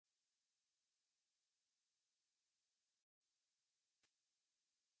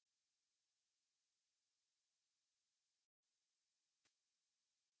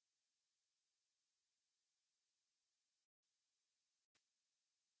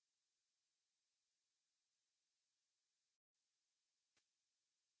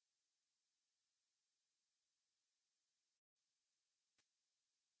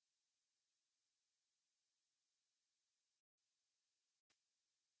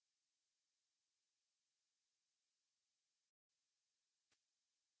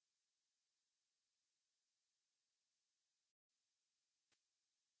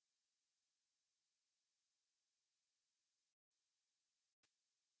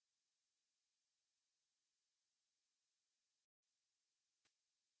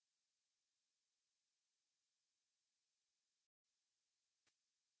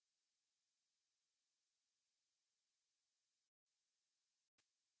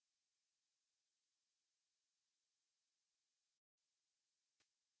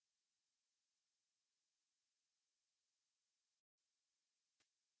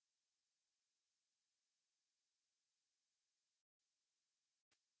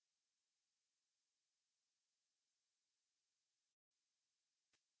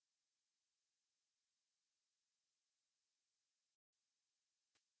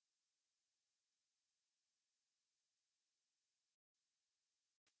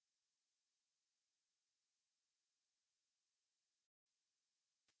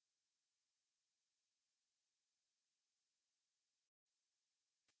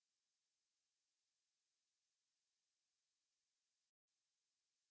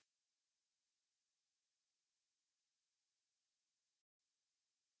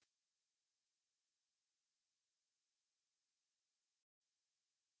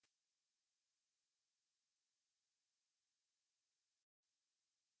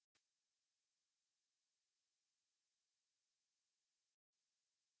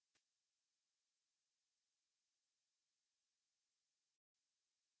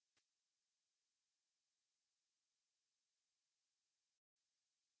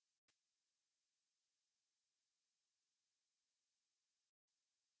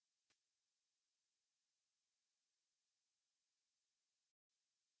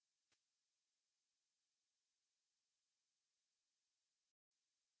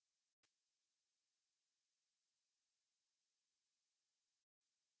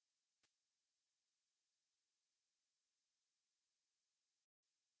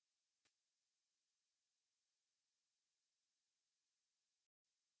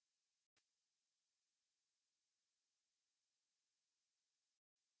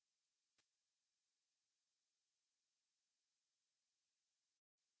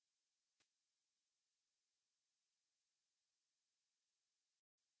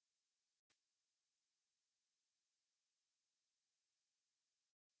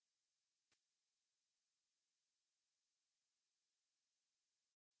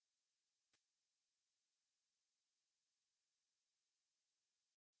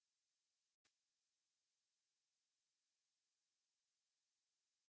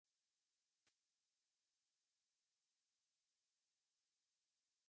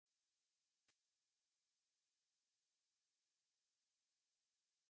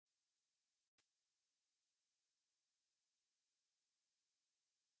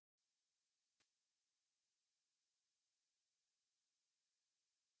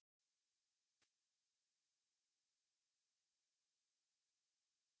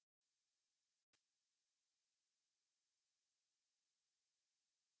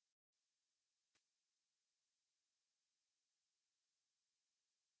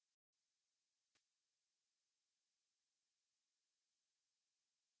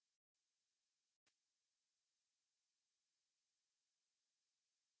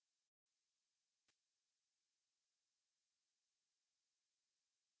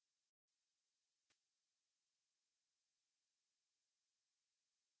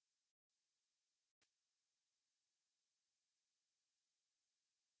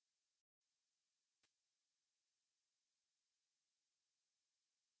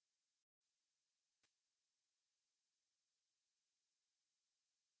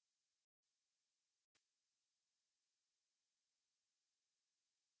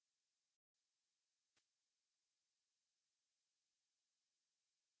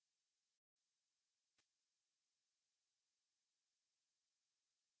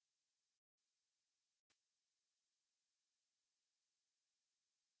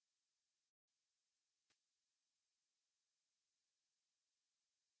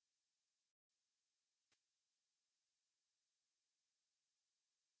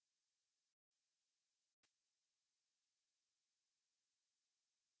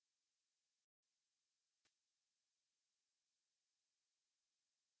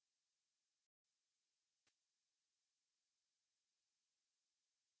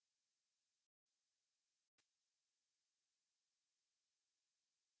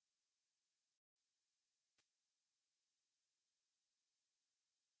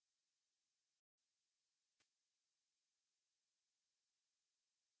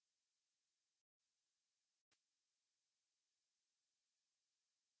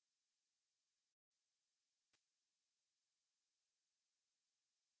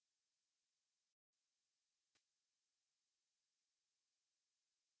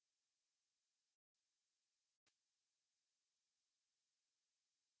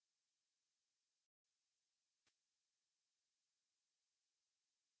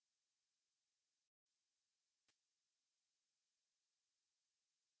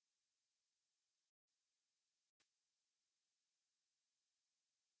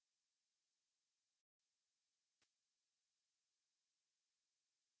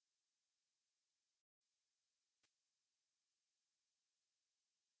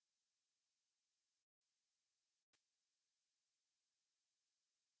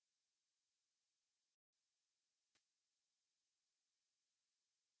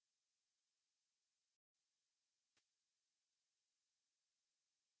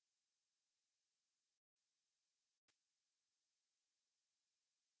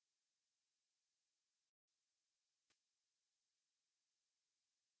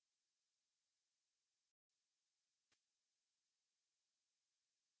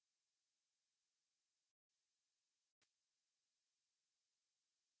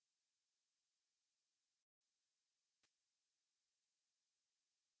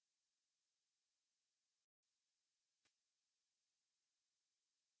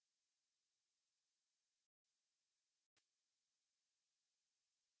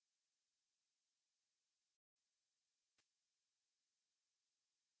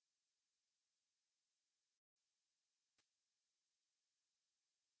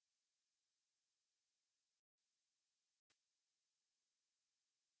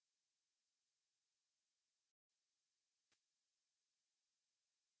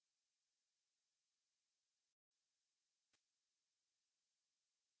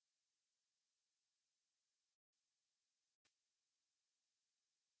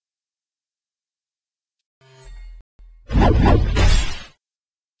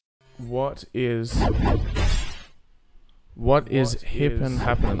What is hip and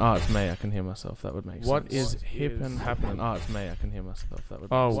happening? Oh, it's me. I can hear myself. That would make sense. What is hip and happening? Oh, it's me. I can hear myself. That would.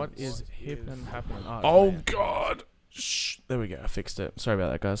 Oh, what is hip and happening? Oh God! Shh. There we go. I fixed it. Sorry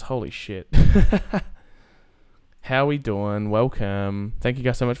about that, guys. Holy shit. How we doing? Welcome. Thank you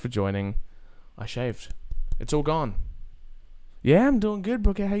guys so much for joining. I shaved. It's all gone. Yeah, I'm doing good,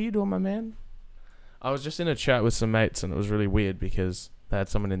 Booker. How you doing, my man? I was just in a chat with some mates, and it was really weird because they had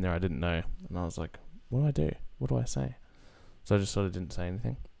someone in there I didn't know, and I was like, "What do I do? What do I say?" So I just sort of didn't say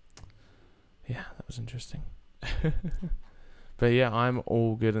anything. Yeah, that was interesting. But yeah, I'm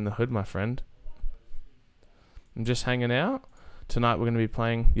all good in the hood, my friend. I'm just hanging out. Tonight we're going to be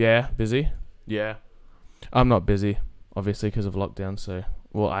playing... Yeah, busy? Yeah. I'm not busy, obviously, because of lockdown, so...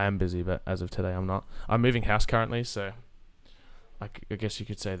 Well, I am busy, but as of today, I'm not. I'm moving house currently, so... I guess you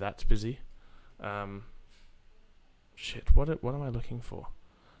could say that's busy. Shit, what am I looking for?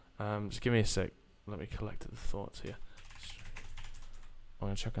 Just give me a sec. Let me collect the thoughts here. I'm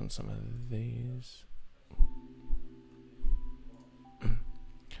going to check on some of these. I'm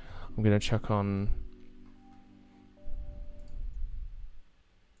going to check on...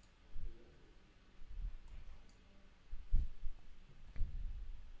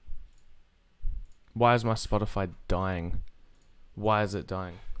 Why is my Spotify dying? Why is it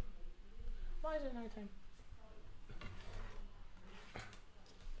dying? Why is it no time?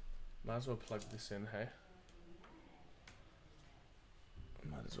 Might as well plug this in, hey?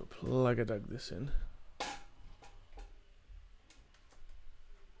 Might as well plug this in.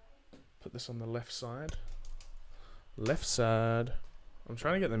 Put this on the left side. Left side. I'm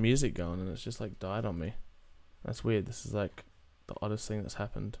trying to get the music going and it's just like died on me. That's weird. This is like the oddest thing that's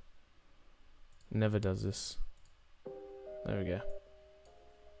happened. Never does this. There we go.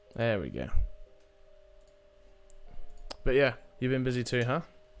 There we go. But yeah, you've been busy too, huh?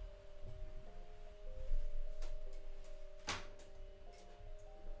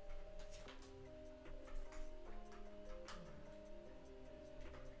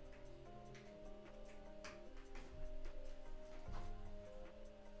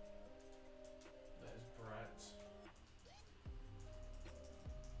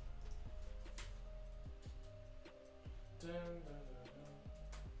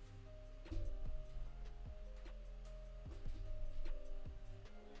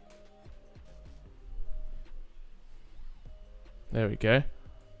 There we go.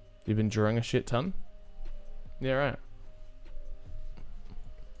 You've been drawing a shit ton? Yeah, right.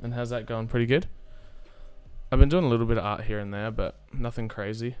 And how's that going? Pretty good? I've been doing a little bit of art here and there, but nothing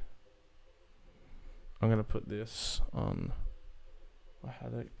crazy. I'm going to put this on... I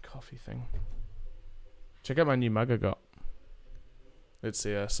had a coffee thing. Check out my new mug I got. It's the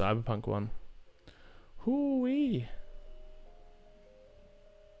cyberpunk one. Hoo-wee.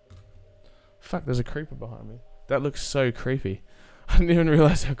 Fuck, there's a creeper behind me. That looks so creepy. I didn't even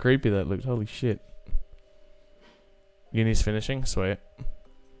realize how creepy that looked. Holy shit. Uni's finishing? Sweet.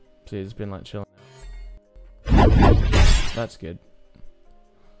 See, it's been like chilling. That's good.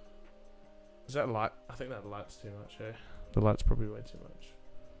 Is that light? I think that light's too much, eh? The light's probably way too much.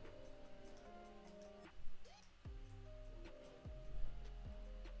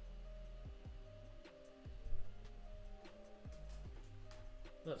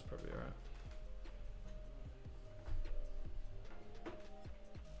 That's probably alright.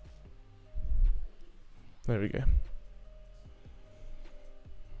 There we go.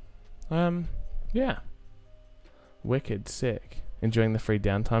 Yeah. Wicked sick. Enjoying the free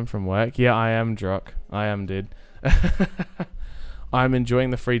downtime from work. Yeah, I am, Drock. I am, dude. I'm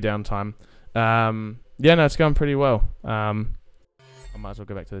enjoying the free downtime. Yeah, no, it's going pretty well. I might as well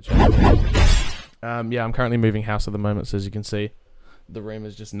go back to the chat. Yeah, I'm currently moving house at the moment, so as you can see, the room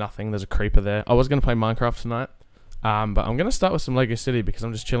is just nothing. There's a creeper there. I was going to play Minecraft tonight, but I'm going to start with some Lego City because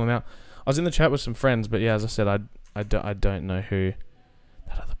I'm just chilling out. I was in the chat with some friends, but yeah, as I said, I don't know who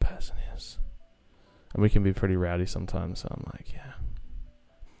that other person is. And we can be pretty rowdy sometimes, so I'm like, yeah.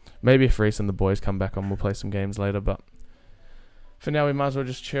 Maybe if Reese and the boys come back on, we'll play some games later, but for now, we might as well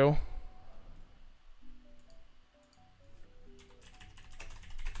just chill.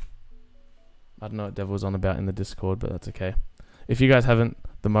 I don't know what Devil's on about in the Discord, but that's okay. If you guys haven't,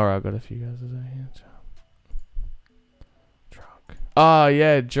 the Mora, I've got a few guys over here. Oh,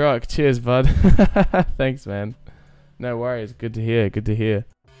 yeah, Drock. Cheers, bud. Thanks, man. No worries. Good to hear. Good to hear.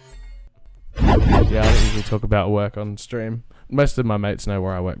 Yeah, I don't usually talk about work on stream. Most of my mates know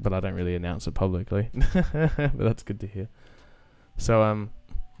where I work, but I don't really announce it publicly. But that's good to hear. So,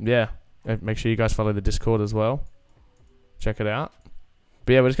 yeah. Make sure you guys follow the Discord as well. Check it out.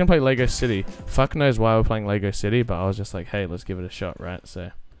 But yeah, we're just going to play Lego City. Fuck knows why we're playing Lego City, but I was just like, hey, let's give it a shot, right?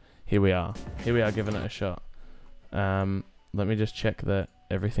 So, Here we are. Here we are giving it a shot. Let me just check that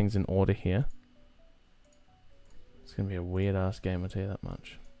everything's in order here. It's gonna be a weird ass game, I'll tell you that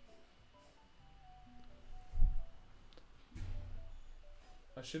much.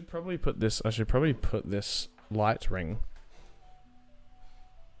 I should probably put this light ring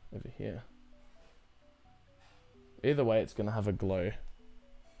over here. Either way it's gonna have a glow.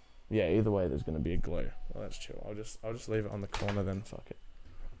 Yeah, either way there's gonna be a glow. Well, that's chill. I'll just leave it on the corner then, fuck it.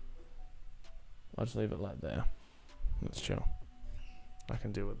 I'll just leave it like there. That's chill. I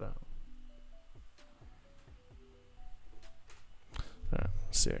can deal with that. Alright,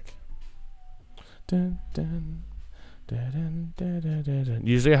 sick. Dun, dun, dun, dun, dun, dun, dun, dun.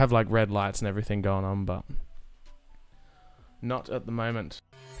 Usually I have like red lights and everything going on, but not at the moment.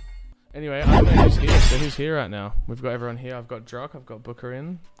 Anyway, I don't know who's here, so who's here right now? We've got everyone here. I've got Drock, I've got Booker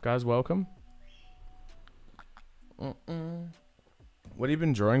in. Guys, welcome. What have you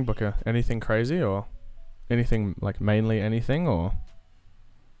been drawing, Booker? Anything crazy or anything, like mainly anything, or?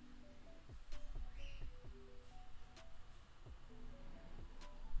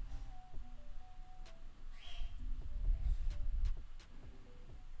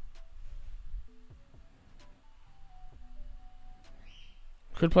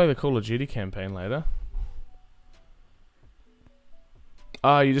 Could play the Call of Duty campaign later.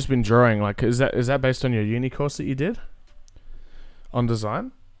 Ah, you just been drawing. Like, is that based on your uni course that you did on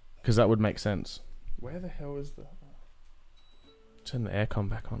design? Because that would make sense. Where the hell is the? Turn the aircon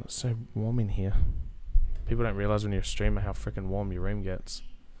back on. It's so warm in here. People don't realize when you're a streamer how freaking warm your room gets.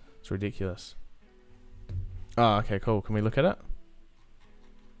 It's ridiculous. Oh, okay, cool. Can we look at it?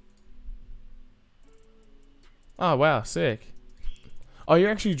 Oh wow, sick. Oh,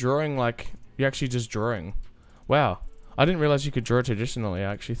 you're actually drawing, like, you're actually just drawing. Wow. I didn't realize you could draw traditionally.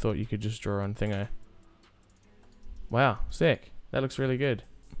 I actually thought you could just draw on thingo. Wow, sick. That looks really good.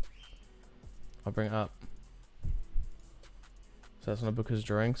 I'll bring it up. So that's one of Booker's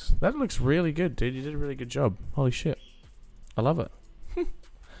drawings. That looks really good, dude. You did a really good job. Holy shit. I love it.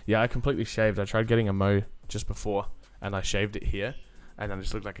 Yeah, I completely shaved. I tried getting a mow just before, and I shaved it here, and then I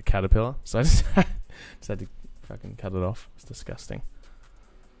just looked like a caterpillar. So I just had to fucking cut it off. It's disgusting.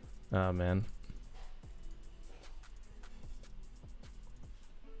 Oh, man.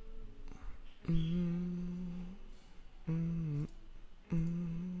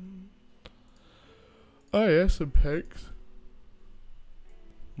 Oh, yeah, some pigs.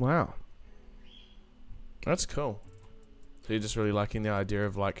 Wow. That's cool. So you're just really liking the idea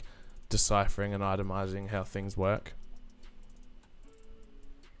of, like, deciphering and itemizing how things work?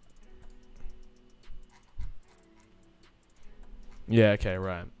 Yeah, okay,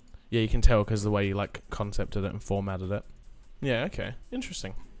 right. Yeah, you can tell because the way you, like, concepted it and formatted it. Yeah, okay.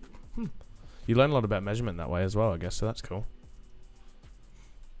 Interesting. You learn a lot about measurement that way as well, I guess, so that's cool.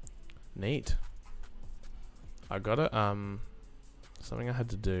 Neat. I got it, something I had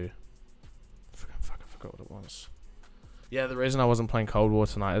to do. Fuck, I forgot what it was. Yeah, the reason I wasn't playing Cold War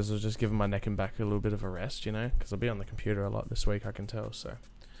tonight is I was just giving my neck and back a little bit of a rest, you know? Because I'll be on the computer a lot this week, I can tell, so.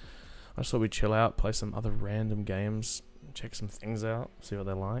 I just thought we'd chill out, play some other random games, check some things out, see what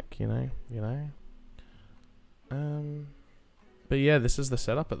they're like, you know? But yeah, this is the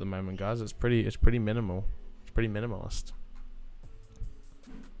setup at the moment, guys. It's pretty minimal. It's pretty minimalist.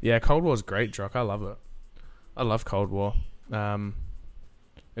 Yeah, Cold War's great, Drock. I love it. I love Cold War.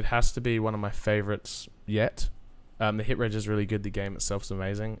 It has to be one of my favorites yet. The hit reg is really good. The game itself's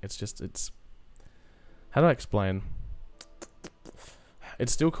amazing. It's how do I explain?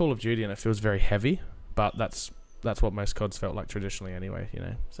 It's still Call of Duty and it feels very heavy, but that's what most CODs felt like traditionally anyway, you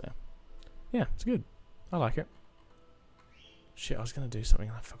know. So yeah, it's good. I like it. Shit, I was gonna do something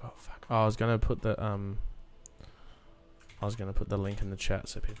and I forgot. Fuck. Oh, I was gonna put the link in the chat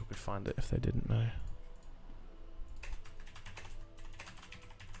so people could find it if they didn't know.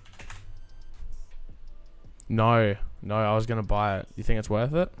 No, I was gonna buy it. You think it's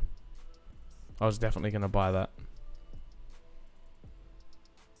worth it? I was definitely gonna buy that.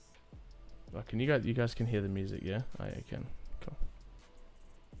 Oh, can you guys can hear the music, yeah? Oh, yeah, you can. Cool.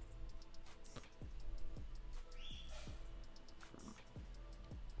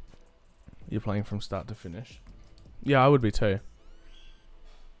 You're playing from start to finish? Yeah, I would be too.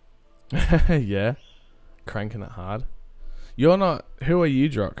 Yeah. Cranking it hard. You're not... Who are you,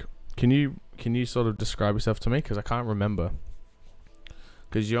 Drock? Can you sort of describe yourself to me? Because I can't remember.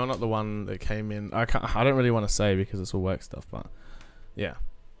 Because you're not the one that came in... I don't really want to say because it's all work stuff, but... Yeah.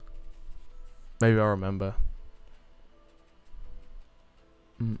 Maybe I'll remember.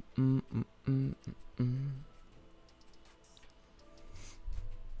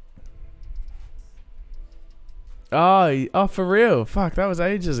 Oh, for real? Fuck, that was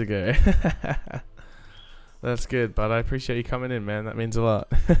ages ago. That's good, but I appreciate you coming in, man. That means a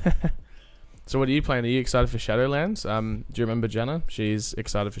lot. So what are you playing? Are you excited for Shadowlands? Do you remember Jenna? She's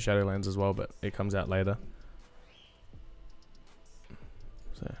excited for Shadowlands as well, but it comes out later.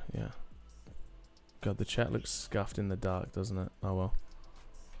 So, yeah. God, the chat looks scuffed in the dark, doesn't it? Oh, well.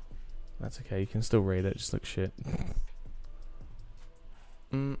 That's okay. You can still read it. Just looks shit.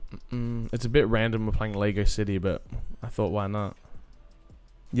 It's a bit random we're playing Lego City, but I thought, why not?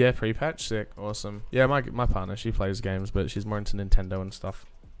 Yeah, pre-patch. Sick. Awesome. Yeah, my partner, she plays games, but she's more into Nintendo and stuff.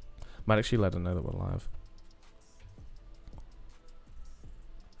 Might actually let her know that we're live.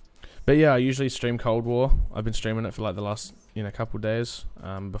 But yeah, I usually stream Cold War. I've been streaming it for like the last, couple days,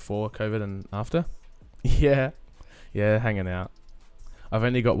 before COVID and after. Yeah, hanging out. I've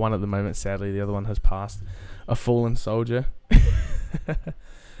only got one at the moment, sadly. The other one has passed. A fallen soldier.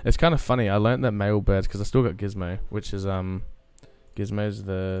 It's kind of funny. I learned that male birds, because I still got Gizmo, which is, Gizmo's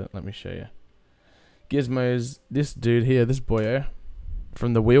let me show you. Gizmo's this dude here, this boyo,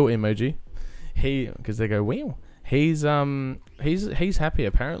 from the wheel emoji. Because they go wheel. He's happy.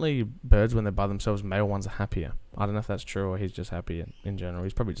 Apparently, birds when they're by themselves, male ones are happier. I don't know if that's true or he's just happy in general.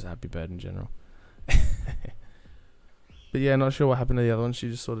 He's probably just a happy bird in general. But yeah, not sure what happened to the other one. She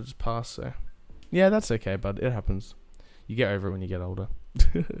just sort of just passed. So yeah, that's okay, bud. It happens. You get over it when you get older.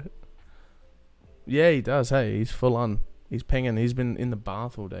 Yeah, he does. Hey, he's full on. He's pinging. He's been in the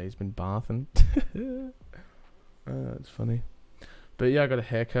bath all day. He's been bathing. It's funny. But yeah, I got a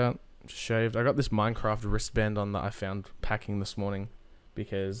haircut, shaved. I got this Minecraft wristband on that I found packing this morning,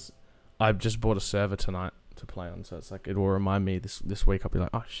 because I just bought a server tonight to play on. So it's like, it will remind me this week. I'll be like,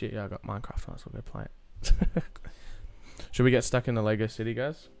 oh shit, yeah, I got Minecraft on, so I'll go play it. Should we get stuck in the Lego City,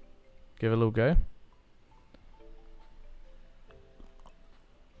 guys? Give it a little go.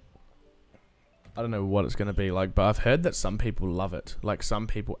 I don't know what it's going to be like, but I've heard that some people love it. Like, some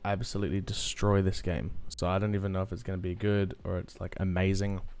people absolutely destroy this game. So I don't even know if it's going to be good or it's like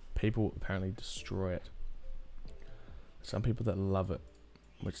amazing. People apparently destroy it. Some people that love it,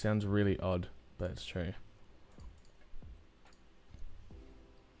 which sounds really odd, but it's true.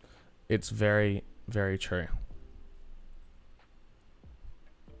 It's very, very true.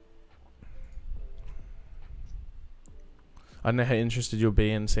 I don't know how interested you'll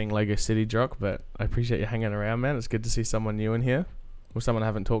be in seeing Lego City drop, but I appreciate you hanging around, man. It's good to see someone new in here, or someone I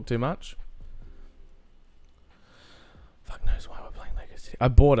haven't talked to much. Fuck knows why we're playing Lego City. I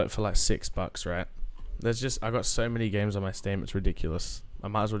bought it for like $6, right? I got so many games on my Steam, it's ridiculous. I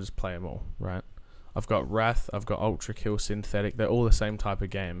might as well just play them all, right? I've got Wrath, I've got Ultra Kill, Synthetic. They're all the same type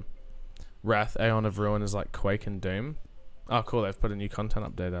of game. Wrath, Aeon of Ruin is like Quake and Doom. Oh, cool. They've put a new content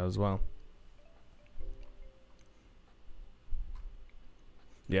update out as well.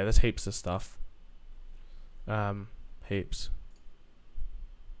 Yeah, there's heaps of stuff. Heaps.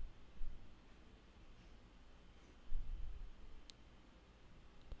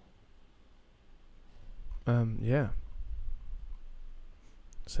 Yeah.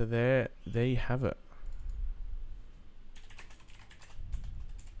 So there you have it.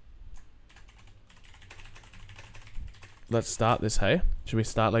 Let's start this, hey? Should we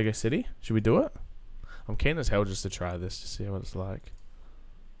start Lego City? Should we do it? I'm keen as hell just to try this, to see what it's like.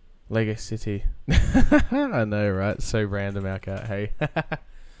 Lego City. I know, right? So random, our cat. Hey.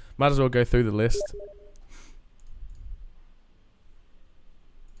 Might as well go through the list.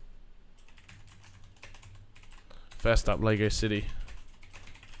 First up, Lego City.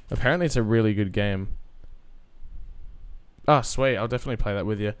 Apparently it's a really good game. Ah, sweet. I'll definitely play that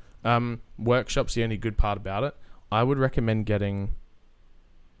with you. Workshop's the only good part about it. I would recommend getting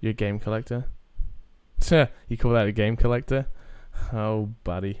your game collector. You call that a game collector? Oh,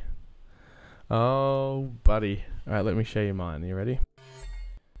 buddy. Oh, buddy. Alright, let me show you mine. Are you ready?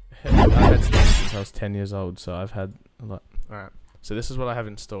 I've had stuff since I was 10 years old, so I've had a lot. Alright, so this is what I have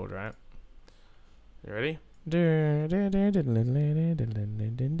installed, right? You ready? I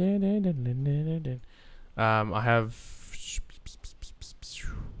have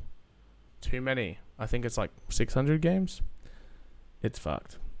too many. I think it's like 600 games. It's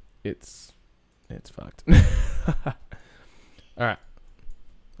fucked. It's fucked. Alright.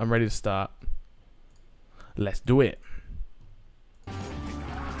 I'm ready to start. Let's do it.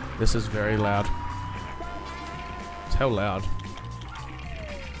 This is very loud. It's hell loud.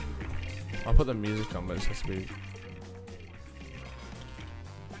 I'll put the music on, but it has to be...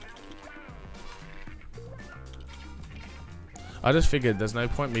 I just figured there's no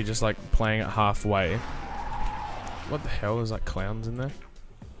point me just like playing it halfway. What the hell? There's like clowns in there?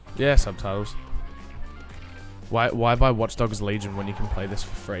 Yeah, subtitles. Why buy Watch Dogs Legion when you can play this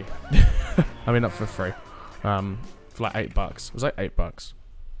for free? I mean, not for free. For like $8. It was like $8.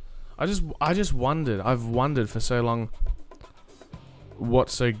 I just wondered. I've wondered for so long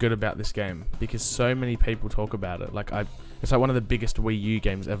what's so good about this game, because so many people talk about it. Like it's like one of the biggest Wii U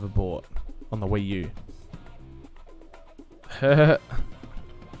games ever bought on the Wii U.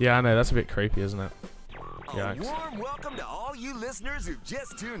 Yeah, I know, that's a bit creepy, isn't it? Yikes. A warm welcome to all you listeners who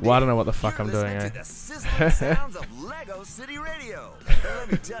just tuned in. I don't know what the fuck I'm doing, eh? The sounds of Lego City Radio.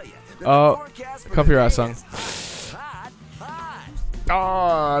 Let me tell you, oh, copyright song. Hot, hot.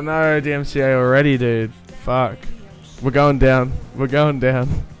 Oh no, DMCA already, dude. Fuck. We're going down. We're going down.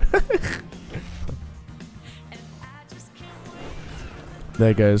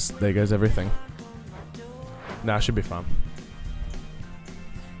 There goes everything. Nah, should be fun.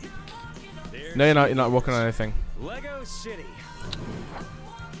 No, you're not walking on anything. Lego City.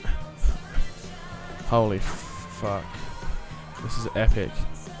 Holy fuck. This is epic.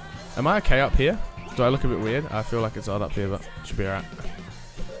 Am I okay up here? Do I look a bit weird? I feel like it's odd up here, but should be alright.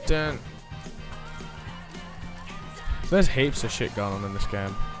 Dun. There's heaps of shit going on in this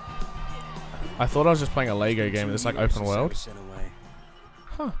game. I thought I was just playing a Lego game and it's like open world.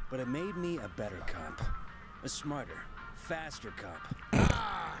 Huh. But it made me a better cop. A smarter, faster cop.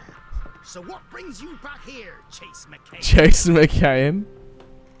 So what brings you back here, Chase McCain? Chase McCain?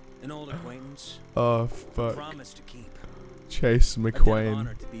 An old acquaintance. Oh fuck. Promise to keep. Chase McCain.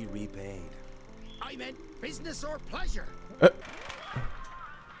 Honor to be repaid. I meant business or pleasure. I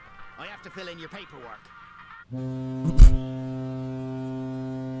have to fill in your paperwork. Oh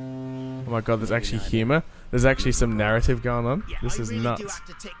my god, there's actually humor. There's actually some narrative going on. Yeah, this is really nuts. Do have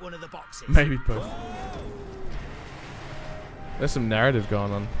to tick one of the boxes. Maybe both. There's some narrative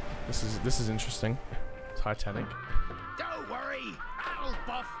going on. This is interesting. Titanic. Don't worry, I'll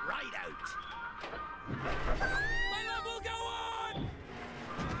buff right out. My love will go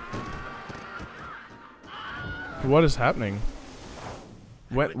on. What is happening?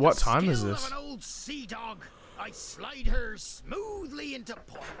 What time is this? Of an old sea dog, I slide her smoothly into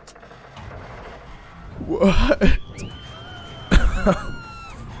port. What?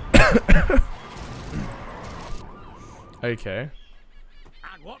 Okay.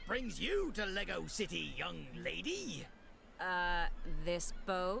 And what brings you to Lego City, young lady? This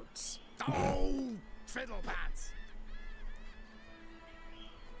boat? Oh, fiddlepants.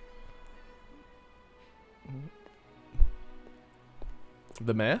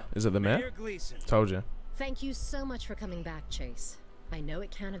 The mayor? Is it the mayor? Told you. Thank you so much for coming back, Chase. I know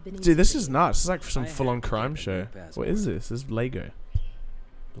it can't have been easy. Dude, this is nuts. This is like some full-on crime show. What is this? This is Lego.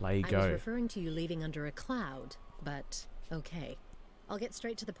 Lego. I was referring to you leaving under a cloud, but okay. I'll get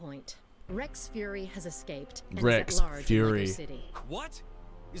straight to the point. Rex Fury has escaped and Rex is at large Fury. in Lego City. What?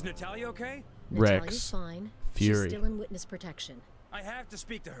 Is Natalia okay? Natalia's Rex fine. Fury. She's still in witness protection. I have to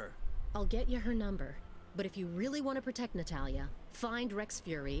speak to her. I'll get you her number. But if you really want to protect Natalia, find Rex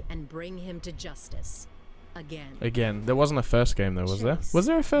Fury and bring him to justice. Again. There wasn't a first game though, was there? Was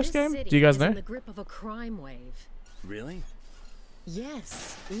there a first game? Do you guys know? In the grip of a crime wave. Really?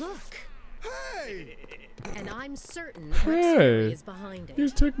 Yes. Look. Hey! And I'm certain Rex Fury is behind it. You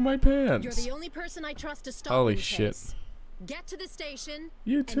took my pants. You're the only person I trust to stop Holy him, shit. Chase. Get to the station.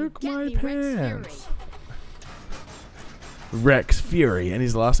 You took my Rex pants. Rex Fury, and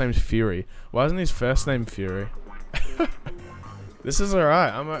his last name's Fury. Why isn't his first name Fury? This is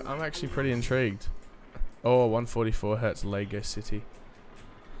alright. I'm actually pretty intrigued. Oh, 144 hertz Lego City.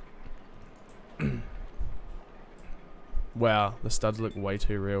 Wow, the studs look way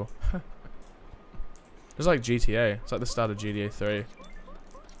too real. It's like GTA. It's like the start of GTA 3.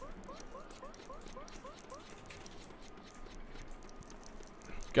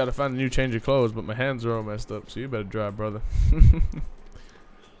 Gotta find a new change of clothes, but my hands are all messed up, so you better drive, brother.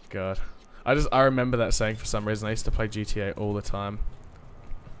 God. I remember that saying for some reason. I used to play GTA all the time.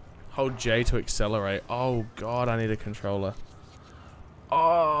 Hold J to accelerate. Oh god, I need a controller.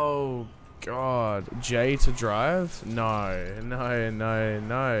 Oh god. J to drive? No. No, no,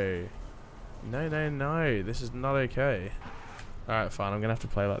 no. No, no, no. This is not okay. Alright, fine. I'm gonna have to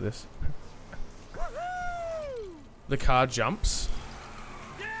play like this. The car jumps.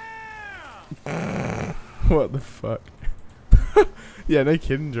 Yeah! What the fuck? Yeah, no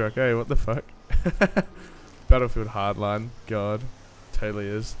kidding, Druck. Hey, what the fuck? Battlefield Hardline. God. Totally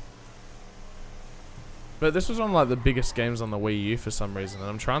is. But this was on like the biggest games on the Wii U for some reason, and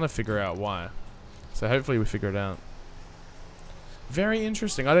I'm trying to figure out why. So hopefully we figure it out. Very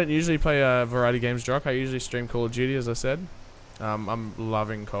interesting. I don't usually play variety games, Jock. I usually stream Call of Duty, as I said. I'm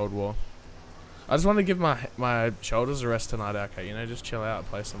loving Cold War. I just want to give my shoulders a rest tonight, okay? You know, just chill out,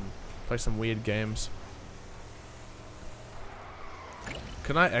 play some weird games.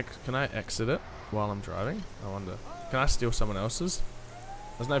 Can I exit it? while I'm driving? I wonder. Can I steal someone else's?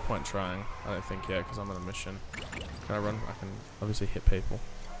 There's no point trying, I don't think, yet, because I'm on a mission. Can I run? I can obviously hit people.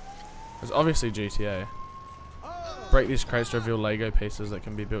 There's obviously GTA. Break these crates to reveal Lego pieces that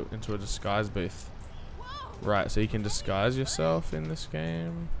can be built into a disguise booth. Right, so you can disguise yourself in this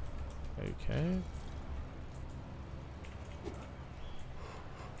game. Okay.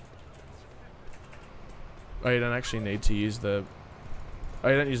 Oh, you don't actually need to use the... Oh,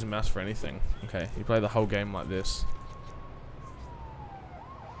 you don't use the mouse for anything. Okay, you play the whole game like this.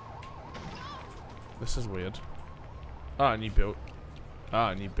 This is weird. Oh, and you built... Ah,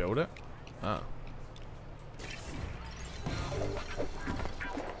 and you build it? Ah.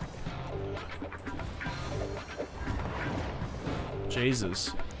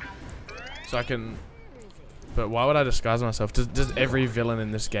 Jesus. So I can... But why would I disguise myself? Does every villain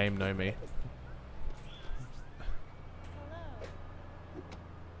in this game know me?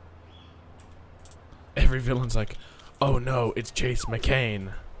 Every villain's like, oh no, it's Chase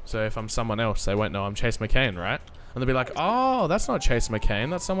McCain. So if I'm someone else, they won't know I'm Chase McCain, right? And they'll be like, oh, that's not Chase McCain,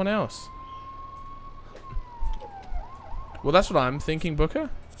 that's someone else. Well, that's what I'm thinking, Booker.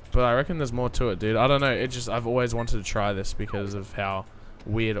 But I reckon there's more to it, dude. I don't know, I've always wanted to try this because of how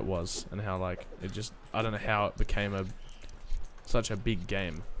weird it was. And how, like, I don't know how it became such a big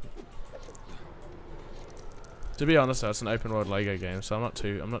game. To be honest though, it's an open world Lego game, so I'm not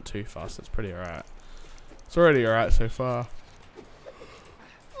too fast. It's pretty alright. It's already alright so far.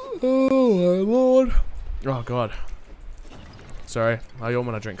 Oh my lord. Oh god. Sorry. I yawn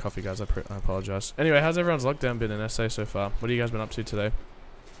when I drink coffee, guys. I apologize. Anyway, how's everyone's lockdown been in SA so far? What have you guys been up to today?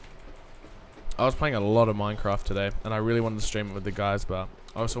 I was playing a lot of Minecraft today, and I really wanted to stream it with the guys, but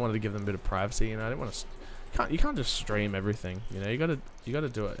I also wanted to give them a bit of privacy. You know, I didn't want to. You can't just stream everything. You know, you gotta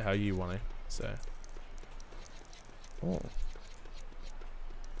do it how you want to. So. Oh.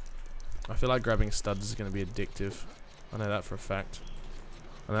 I feel like grabbing studs is going to be addictive. I know that for a fact.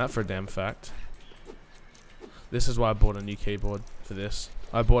 I know that for a damn fact. This is why I bought a new keyboard for this.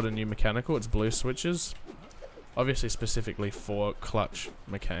 I bought a new mechanical. It's blue switches. Obviously specifically for Clutch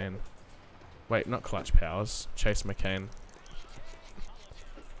McCain. Wait, not Clutch Powers. Chase McCain.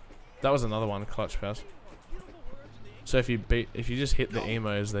 That was another one, Clutch Powers. So if you just hit the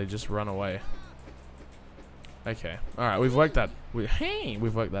emos, they just run away. Okay. Alright, we've worked that.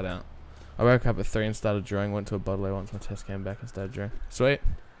 We've worked that out. I woke up at 3 and started drawing. Went to a bottle once my test came back and started drawing. Sweet.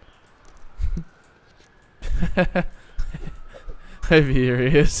 Over here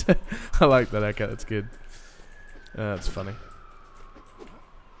he is. I like that haircut. That's good. That's funny.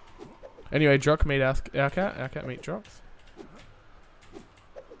 Anyway, Drock meet our cat. Our cat meet Drock.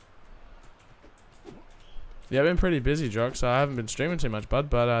 Yeah, I've been pretty busy, Drock, so I haven't been streaming too much, bud.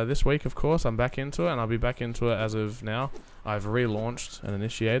 But this week, of course, I'm back into it, and I'll be back into it as of now. I've relaunched and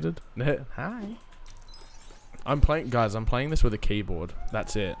initiated. Hi. I'm playing this with a keyboard.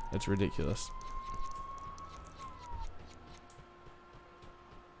 That's it. It's ridiculous.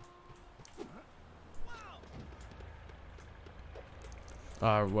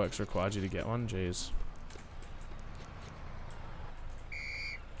 Works required you to get one. Jeez.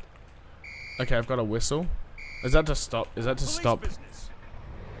 Okay, I've got a whistle. Is that to stop? Is that to stop?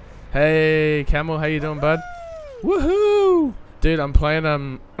 Hey, Camel, how you doing, bud? Woohoo! Dude, I'm playing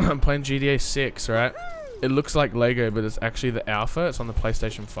I'm playing GTA 6, right? It looks like Lego, but it's actually the alpha. It's on the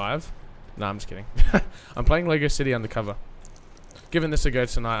PlayStation 5. Nah, I'm just kidding. I'm playing Lego City Undercover. Giving this a go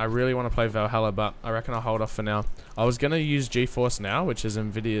tonight. I really want to play Valhalla, but I reckon I'll hold off for now. I was gonna use GeForce Now, which is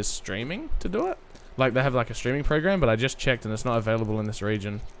Nvidia's streaming, to do it. Like, they have like a streaming program, but I just checked and it's not available in this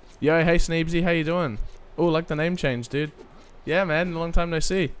region. Yo, hey Sneebsy, how you doing? Oh, like the name change, dude. Yeah, man, long time no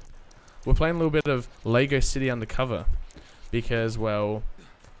see. We're playing a little bit of Lego City Undercover. Because, well,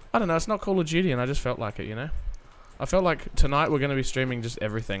 I don't know, it's not Call of Duty and I just felt like it, you know? I felt like tonight we're going to be streaming just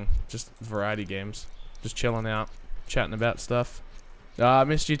everything. Just variety games. Just chilling out, chatting about stuff. I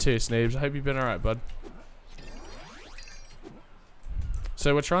missed you too, Sneebs. I hope you've been alright, bud.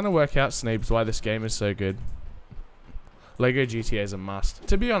 So we're trying to work out, Sneebs, why this game is so good. Lego GTA is a must.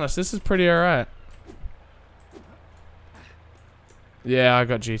 To be honest, this is pretty alright. Yeah, I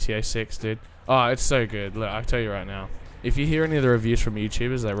got GTA 6, dude. Oh, it's so good. Look, I'll tell you right now. If you hear any of the reviews from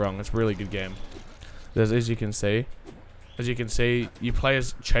YouTubers, they're wrong. It's a really good game. As you can see, you play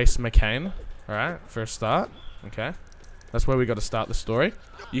as Chase McCain, alright, for a start. Okay. That's where we got to start the story.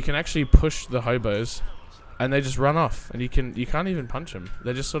 You can actually push the hobos, and they just run off, and you can't even punch them.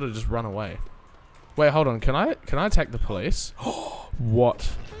 They just sort of just run away. Wait, hold on. Can I attack the police?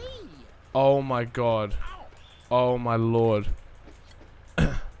 What? Oh my god. Oh my lord.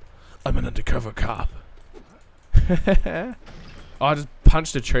 I'm an undercover cop. Oh, I just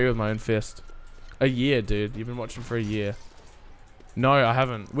punched a tree with my own fist. A year, dude. You've been watching for a year. No, I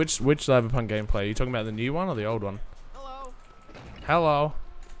haven't. Which Cyberpunk gameplay? Are you talking about the new one or the old one? Hello. Hello.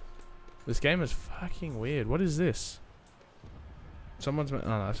 This game is fucking weird. What is this? Someone's... Oh,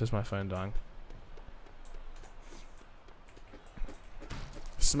 no, it's just my phone dying.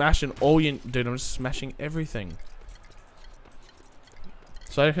 Smashing all you... Dude, I'm just smashing everything.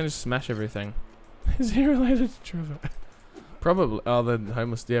 So I can just smash everything. Is he related to Trevor? Probably. Oh, the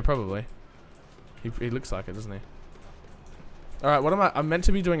homeless... Yeah, probably. He looks like it, doesn't he? Alright, what am I... I'm meant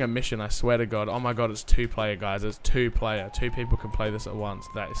to be doing a mission, I swear to God. Oh my God, it's 2-player, guys. It's 2-player. 2 people can play this at once.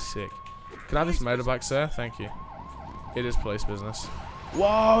 That is sick. Can I have this motorbike, sir? Thank you. It is police business.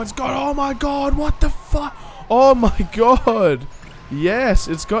 Whoa, it's got... Oh my God, what the fuck? Oh my God. Yes,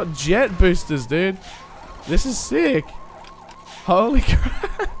 it's got jet boosters, dude. This is sick. Holy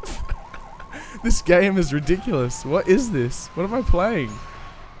crap. This game is ridiculous. What is this? What am I playing?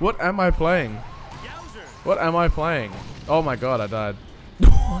 What am I playing? What am I playing? Oh my God, I died.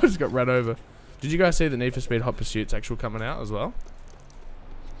 I just got run over. Did you guys see the Need for Speed Hot Pursuit's actual coming out as well?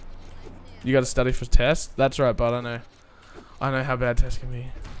 You got to study for tests? That's right, but I know how bad tests can be.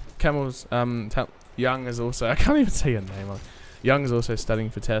 Camel's Young is also... I can't even say your name. Young is also studying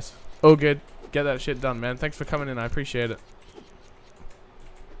for tests. All good. Get that shit done, man. Thanks for coming in. I appreciate it.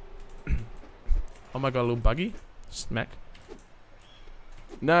 Oh my God, a little buggy. Smack.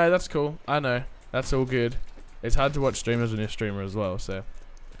 No, that's cool. I know. That's all good. It's hard to watch streamers when you're a streamer as well, so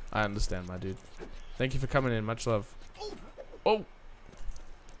I understand, my dude. Thank you for coming in. Much love. Oh!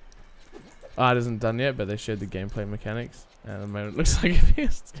 It isn't done yet, but they showed the gameplay mechanics. And at the moment, it looks like it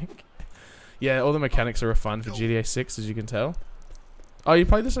is. Yeah, all the mechanics are refined for GTA 6, as you can tell. Oh, you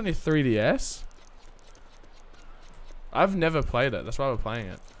played this on your 3DS? I've never played it. That's why we're playing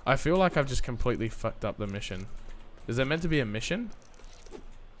it. I feel like I've just completely fucked up the mission. Is there meant to be a mission?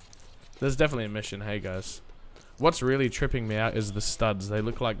 There's definitely a mission. Hey, guys. What's really tripping me out is the studs. They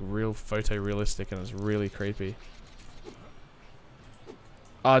look like real photorealistic, and it's really creepy.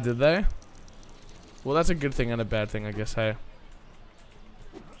 Ah, did they? Well, that's a good thing and a bad thing, I guess, hey.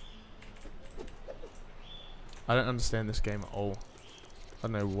 I don't understand this game at all. I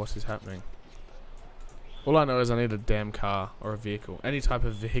don't know what is happening. All I know is I need a damn car or a vehicle. Any type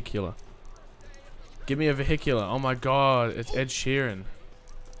of vehicular. Give me a vehicular. Oh my God, it's Ed Sheeran.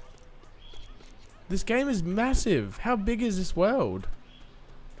 This game is massive. How big is this world?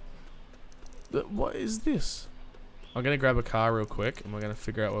 What is this? I'm going to grab a car real quick and we're going to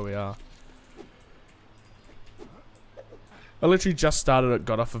figure out where we are. I literally just started it,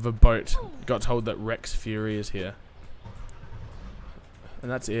 got off of a boat, got told that Rex Fury is here. And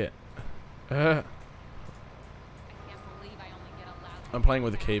that's it. I'm playing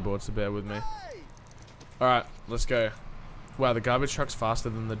with the keyboard, so bear with me. Alright, let's go. Wow, the garbage truck's faster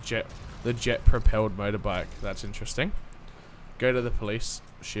than the jet propelled motorbike. That's interesting. Go to the police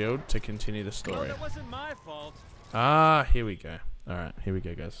shield to continue the story. That wasn't my fault. Ah, here we go. Alright, here we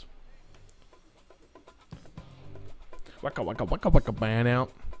go, guys. Waka waka waka waka man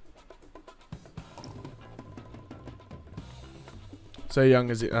out. So Young,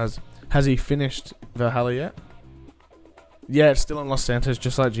 has he finished Valhalla yet? Yeah, it's still in Los Santos,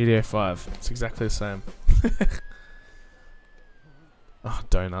 just like GTA 5. It's exactly the same. Oh,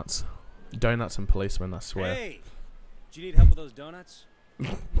 donuts. Donuts and policemen, I swear. Hey! Do you need help with those donuts?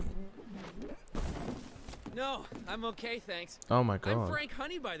 No, I'm okay, thanks. Oh my God. I'm Frank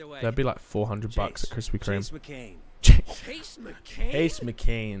Honey, by the way. That'd be like 400 bucks at Krispy Kreme. Chase McCain. Chase McCain? Chase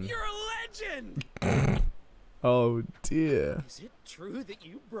McCain. You're a legend! Oh dear. Is it true that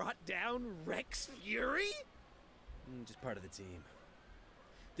you brought down Rex Fury? Just part of the team.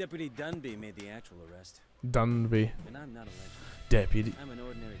 Deputy Dunby made the actual arrest. Dunby. And I'm not a legend. Deputy. I'm an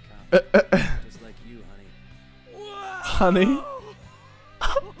ordinary cop. Just like you, honey. Honey?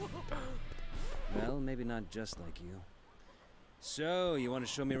 Well, maybe not just like you. So, you want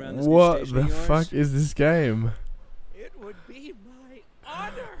to show me around this What new station the of yours? fuck is this game? It would be my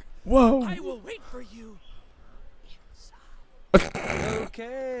honor. Whoa. I will wait for you inside.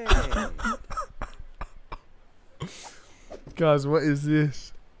 Okay. Guys, what is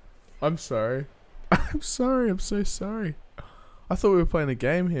this? I'm sorry. I'm sorry. I'm so sorry. I thought we were playing a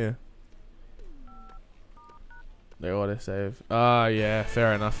game here. They autosave. Ah, yeah,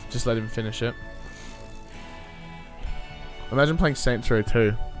 fair enough. Just let him finish it. Imagine playing Saints Row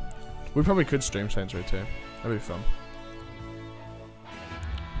 2. We probably could stream Saints Row 2. That'd be fun.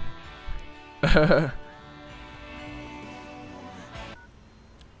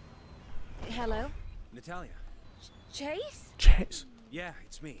 Hello? Natalia. Chase? Chase? Yeah,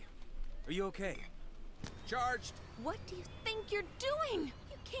 it's me. Are you okay? Charged. What do you think you're doing?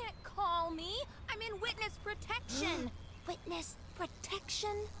 You can't call me. I'm in witness protection. Witness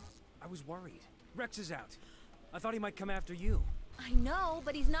protection? I was worried. Rex is out. I thought he might come after you. I know,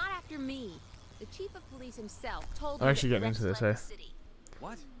 but he's not after me. The chief of police himself told me I'm actually that getting into Rex this, left the eh? city.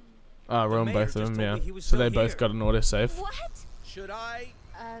 What? Ah, we're The on mayor both of just them, told yeah. me he was So they still both here. got an autosave. What? Should I?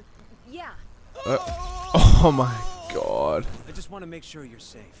 Yeah. Oh my god. I just want to make sure you're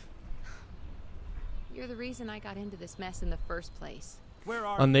safe. You're the reason I got into this mess in the first place. Where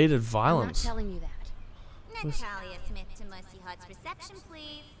are Unneeded I'm not violence. telling you that. Natalia Smith to Mercy Hart's reception,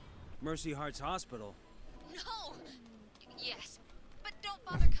 please. Mercy Heart's Hospital? No! Yes. But don't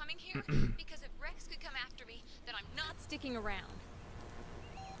bother coming here, because if Rex could come after me, then I'm not sticking around.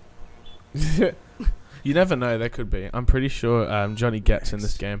 You never know, there could be. I'm pretty sure Johnny gets in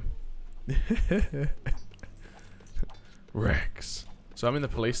this game. Rex. So I'm in the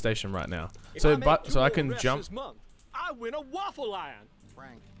police station right now. So I can jump. I win a waffle iron.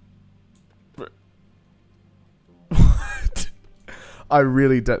 Frank. What? I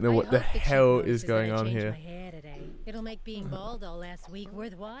really don't know what the hell is going on here. It'll make being bald all last week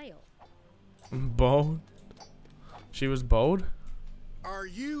worthwhile. Bold? She was bold? Are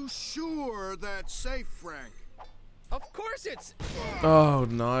you sure that's safe, Frank? Of course it's. Oh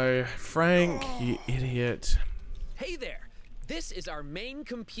no. Frank, you idiot. Hey there. This is our main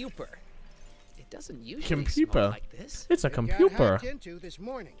computer. It doesn't usually Computer? smell like this. It's a computer.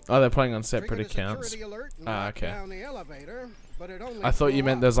 Oh, they're playing on separate accounts. Ah, okay. I thought you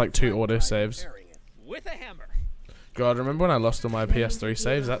meant there's like 2 autosaves. With a hammer. God, remember when I lost all my PS3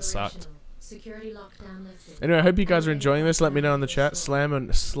 saves? That sucked. Security lockdown lifted. Anyway, I hope you guys are enjoying this. Let me know in the chat. Slam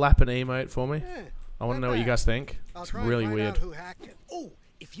and slap an emote for me. I want to know what you guys think. It's really weird. Oh,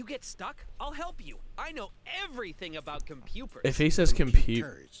 if you get stuck, I'll help you. I know everything about computers. If he says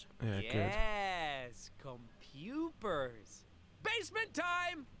computers. Yeah, good. Yes, computers. Basement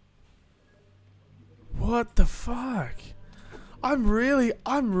time. What the fuck? I'm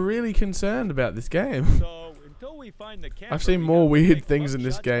really concerned about this game. So, until we find the camera, I've seen more weird things in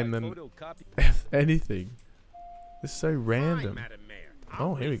this game than anything. It's so random.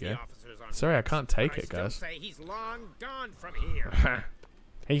 Oh, here we go. Sorry, I can't take it, guys. He's long gone from here.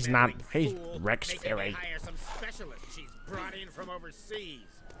 He's not. He's Rex Fury. Hire some specialists she's brought in from overseas.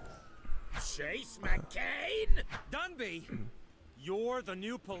 Chase McCain? Dunby, you're the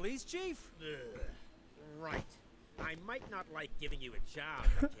new police chief? Right. I might not like giving you a job,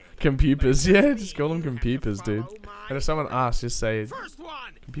 McCain. Computers, yeah, just call them computers, dude. And if someone asks, just say First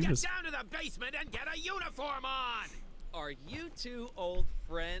one, computers. get down to the basement and get a uniform on. Are you two old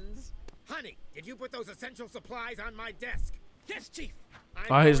friends? Honey, did you put those essential supplies on my desk? Yes, Chief.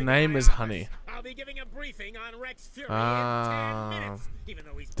 Oh, his name is Honey. I'll be giving a briefing on Rex Fury Ah. in 10 minutes. Even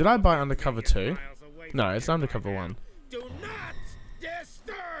though he's Did I buy Undercover 2? miles away No, from it's here Undercover by now. 1. Do not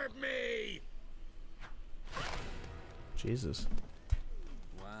disturb me. Jesus.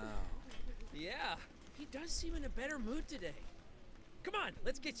 Wow. Yeah, he does seem in a better mood today. Come on,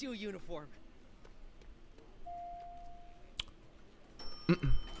 let's get you a uniform.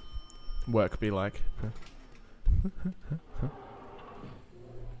 Work be like.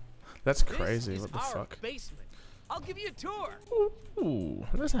 That's crazy. This What is the our fuck? basement. I'll give you a tour. Ooh,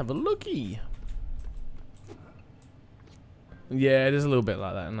 let's have a looky. Yeah, it is a little bit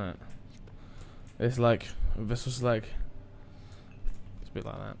like that, isn't it? It's like, this was like, it's a bit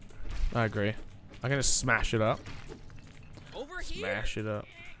like that. I agree. I'm gonna smash it up. Over here. Smash it up.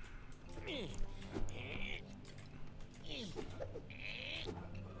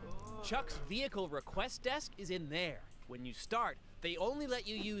 Chuck's vehicle request desk is in there. When you start, they only let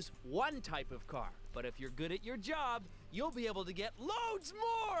you use one type of car. But if you're good at your job, you'll be able to get loads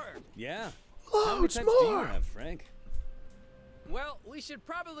more. Yeah. How many Loads types do you more. have, Frank? Well, we should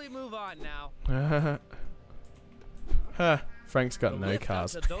probably move on now. Huh. Frank's got The no lift up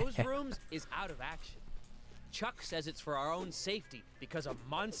cars. to those rooms is out of action. Chuck says it's for our own safety because a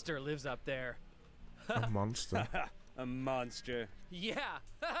monster lives up there. A monster. A monster. Yeah.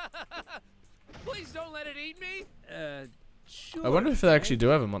 Please don't let it eat me. Sure. I wonder if they actually do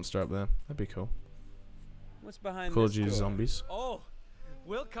have a monster up there. That'd be cool. What's behind Call of this Duty door? Zombies. Oh,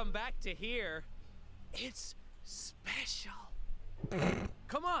 we'll come back to here. It's special.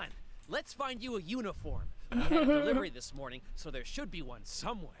 Come on, let's find you a uniform. We had a delivery this morning, so there should be one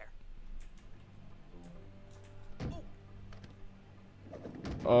somewhere.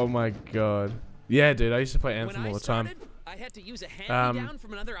 Oh my god. Yeah, dude, I used to play Anthem all the time. I had to use a hand-me-down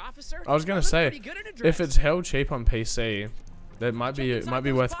from another officer. I was gonna I'm say, pretty good at a if dress. it's hell cheap on PC, that might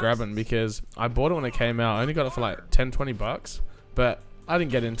be worth grabbing, because I bought it when it came out. I only got it for like 10-20 bucks, but I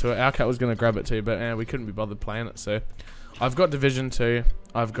didn't get into it. Our cat was gonna grab it too, but we couldn't be bothered playing it, so I've got Division 2.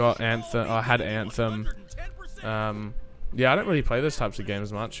 I've got Anthem. I had Anthem. Yeah, I don't really play those types of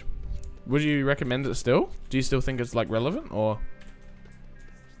games much. Would you recommend it still? Do you still think it's like relevant or?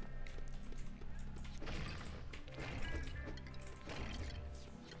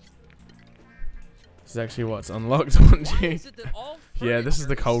 This is actually what's unlocked on you. Yeah, this is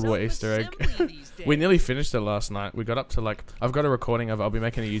the Cold War Easter egg. We nearly finished it last night. We got up to like, I've got a recording of it. I'll be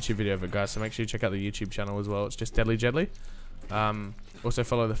making a YouTube video of it, guys. So make sure you check out the YouTube channel as well. It's just Deadly Jedly. Also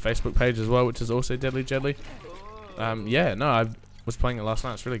follow the Facebook page as well, which is also Deadly Jedly. Yeah, no, I was playing it last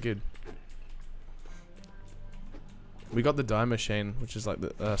night. It's really good. We got the die machine, which is like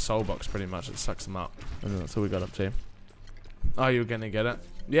the soul box pretty much. It sucks them up. And that's all we got up to. Oh, you were gonna get it?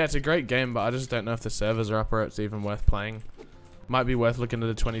 Yeah, it's a great game, but I just don't know if the servers are up or it's even worth playing. Might be worth looking at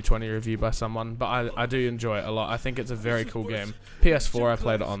a 2020 review by someone, but I do enjoy it a lot. I think it's a very cool game. PS4 I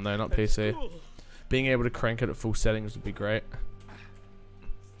played it on though, not PC. Being able to crank it at full settings would be great.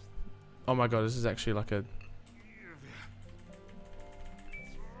 Oh my god, this is actually like a...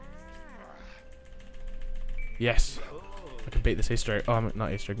 Yes! I can beat this Easter egg. Oh,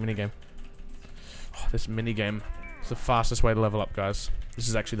 not Easter egg, minigame. Oh, this minigame. It's the fastest way to level up, guys. This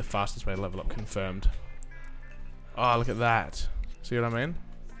is actually the fastest way to level up, confirmed. Oh, look at that. See what I mean?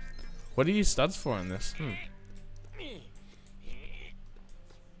 What do you use studs for in this?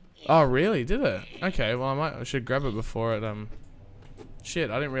 Oh, really? Did it? Okay, well, I should grab it before it,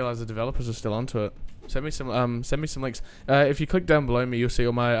 Shit, I didn't realize the developers are still onto it. Send me some links. If you click down below me, you'll see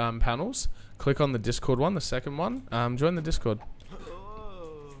all my, panels. Click on the Discord one, the second one. Join the Discord.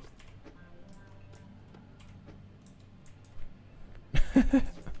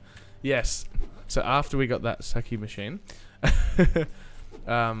 Yes. So after we got that Saki machine,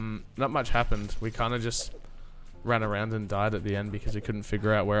 not much happened. We kind of just ran around and died at the end because we couldn't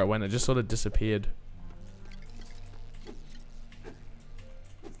figure out where it went. It just sort of disappeared.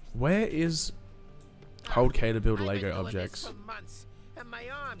 Where is hold K to build Lego objects? For months, and my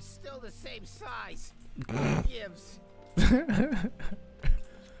arm's still the same size. Gives.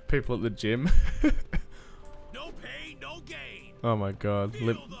 People at the gym. No pain, no gain. Oh my god,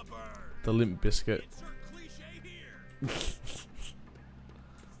 the Limp Biscuit.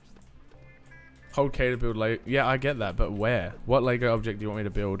 Hold K to build Lego. Yeah, I get that, but where? What Lego object do you want me to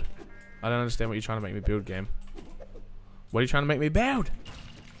build? I don't understand what you're trying to make me build, game. What are you trying to make me build?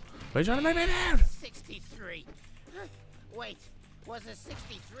 What are you trying to make me build? 63. Wait, was it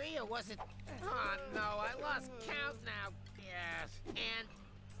 63 or was it... Oh no, I lost count now. Yes,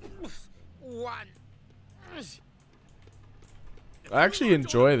 and... 1. I actually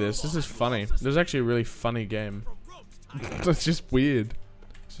enjoy this. This is funny. This is actually a really funny game. It's just weird.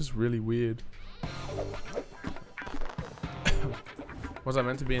 It's just really weird. Was I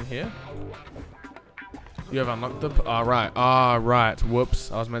meant to be in here? You have unlocked the... Ah, right. Ah, right.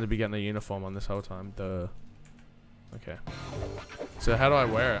 Whoops. I was meant to be getting a uniform on this whole time. Duh. Okay. So how do I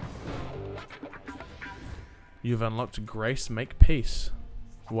wear it? You've unlocked Grace Make Peace.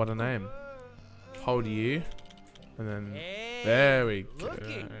 What a name. Hold you. And then... Hey, there we go.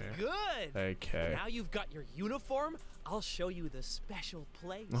 Looking good. Okay. Now you've got your uniform, I'll show you the special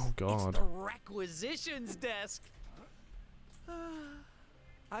place. Oh, God. It's the requisitions desk.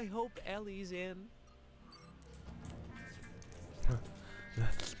 I hope Ellie's in. The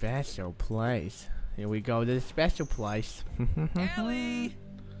special place. Here we go to the special place. Ellie!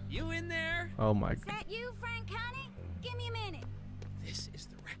 You in there? Oh my Is that you, Frank, honey? Give me a minute. This is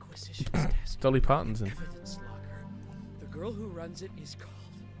the requisitions desk. Dolly Parton's in. Evidence locker. The girl who runs it is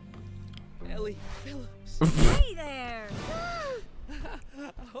called Ellie Phillips. Hey there.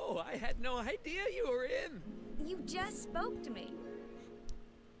 Oh, I had no idea you were in. You just spoke to me.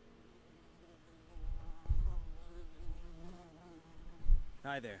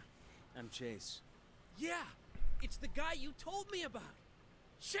 Hi there. I'm Chase. Yeah, it's the guy you told me about.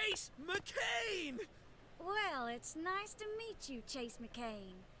 Chase McCain! Well, it's nice to meet you, Chase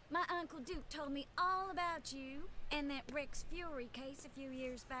McCain. My Uncle Duke told me all about you and that Rex Fury case a few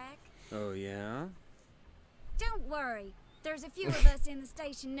years back. Oh, yeah? Don't worry. There's a few of us in the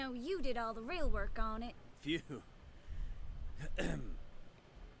station know you did all the real work on it. Phew.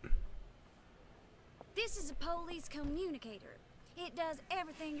 This is a police communicator. It does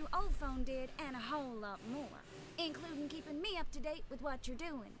everything your old phone did and a whole lot more, including keeping me up to date with what you're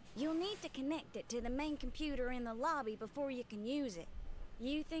doing. You'll need to connect it to the main computer in the lobby before you can use it.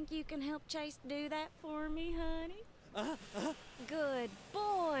 You think you can help Chase do that for me, honey? Good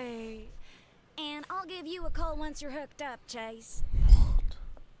boy. And I'll give you a call once you're hooked up, Chase.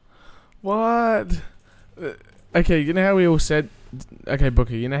 What? Okay, you know how we all said... Okay,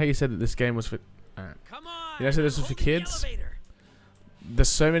 Booker, you know how you said that this game was for... Alright. Come on. You know, so this is for hold the kids. elevator. There's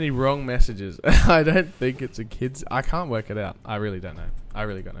so many wrong messages. I don't think it's a kids. I can't work it out. I really don't know. I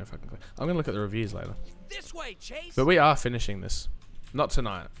really got no fucking clue. I'm gonna look at the reviews later. This way, Chase. But we are finishing this. Not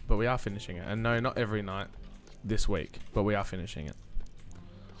tonight, but we are finishing it. And no, not every night this week, but we are finishing it.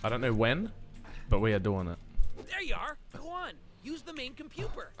 I don't know when, but we are doing it. There you are. Go on. Use the main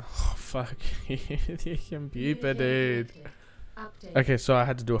computer. Oh, fuck. The computer, dude. Okay, so I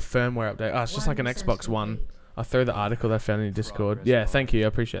had to do a firmware update. Oh, it's just like an Xbox One. I'll throw the article that I found in Discord. Yeah, thank you. I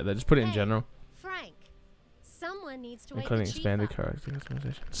appreciate that. Just put it in general. Frank, someone needs to including expanded character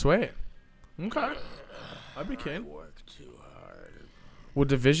customization. Sweet. Okay. I'd be keen. Well,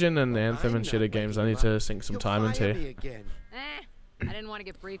 Division and Anthem and shit are games I need to sink some time into. I didn't want to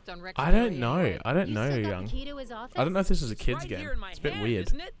get briefed on Rex. I don't know. I don't know, Young. I don't know if this is a kid's game. It's a bit weird.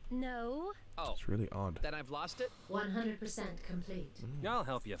 Isn't it? No. Oh, it's really odd. Then I've lost it. 100% complete. I'll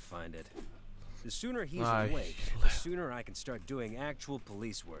help you find it. The sooner he's awake, the sooner I can start doing actual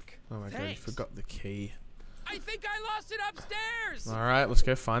police work. Oh my god, you forgot the key. I think I lost it upstairs. Alright, let's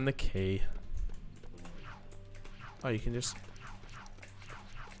go find the key. Oh, you can just...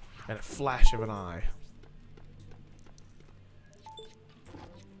 in a flash of an eye.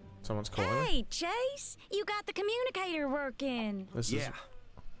 Someone's calling. Hey, Chase, you got the communicator working. Yeah,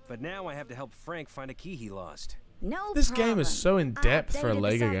 but now I have to help Frank find a key he lost. No This problem. game is so in depth for a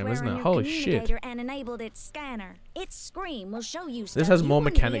Lego game, isn't it? Holy shit! And enabled its scanner. Its screen will show you. This has more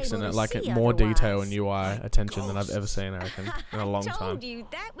mechanics in it, like more detail and UI attention than I've ever seen, I reckon, in a long time. Told you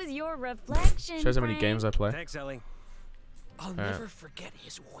that was your reflection. Shows how many games I play. Thanks, Ellie. I'll never forget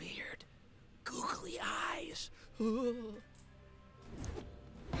his weird, googly eyes.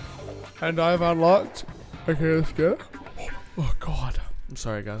 And I've unlocked. Okay, let's go. Oh god. I'm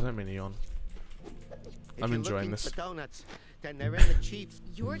sorry, guys. I don't mean to yawn. I'm enjoying this. Donuts, then they're in the chief's.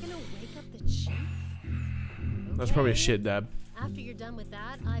 You're gonna wake up the chief? That's probably a shit dab. After you're done with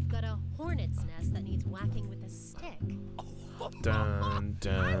that, I've got a hornet's nest that needs whacking with a stick. Dun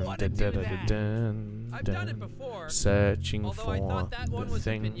dun dun dun dun dun. I've done it before. Searching Although for I thought that one the was a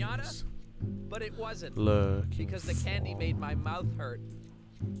things. piñata, but it wasn't. Looking because the candy made my mouth hurt.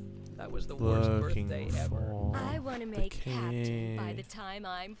 That was the worst Looking birthday ever. I want to make captain by the time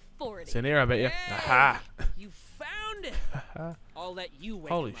I'm 40. It's in here, I bet you. Hey, Aha! you found it. I'll let you wake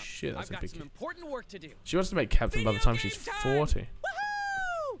Holy him up. shit, that's I've a got big some kid. important work to do. She wants to make captain by the time she's 40.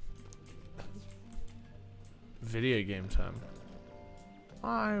 Woohoo! Video game time.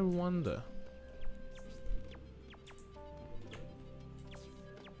 I wonder.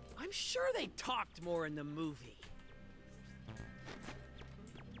 I'm sure they talked more in the movie.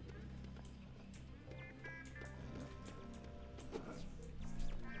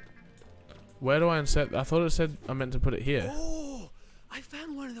 Where do I insert? I thought it said I meant to put it here. Oh, I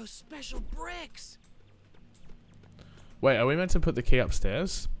found one of those special bricks. Wait, are we meant to put the key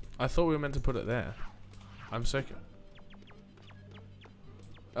upstairs? I thought we were meant to put it there. I'm so...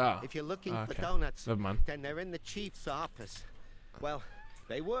 Ah. If you're looking okay. for donuts, Never mind. then they're in the chief's office. Well,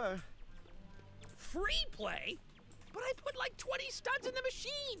 they were. Free play? But I put like 20 studs in the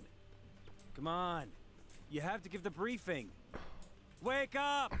machine. Come on. You have to give the briefing. Wake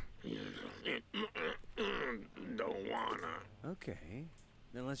up! Don't wanna. Okay.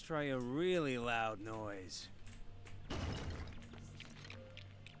 Then let's try a really loud noise.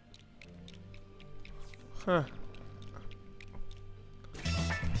 Huh.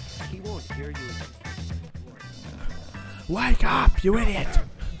 He won't hear you. Wake up, you idiot!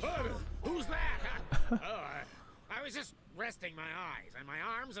 Who's that? I was just resting my eyes and my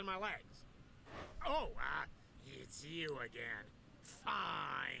arms and my legs. Oh, it's you again.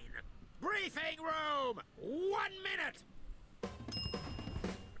 Fine. Briefing room! 1 minute!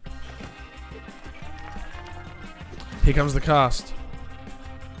 Here comes the cast.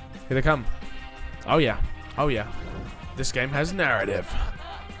 Here they come. Oh yeah. Oh yeah. This game has narrative.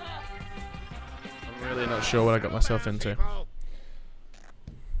 I'm really not sure what I got myself into.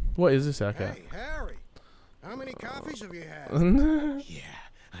 What is this, okay? Hey, Harry. How many coffees have you had? Yeah,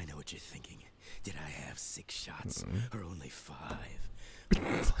 I know what you're thinking. Did I have 6 shots or only 5?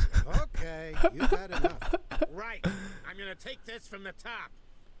 Okay, you've had enough. Right. I'm gonna take this from the top.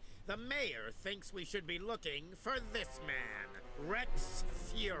 The mayor thinks we should be looking for this man, Rex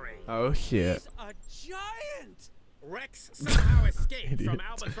Fury. Oh shit. He's a giant. Rex somehow escaped from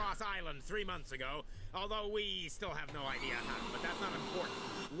Albatross Island 3 months ago, although we still have no idea how, but that's not important.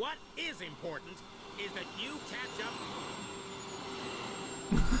 What is important is that you catch up.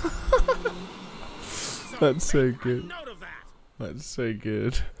 That's so good. Note of that. That's so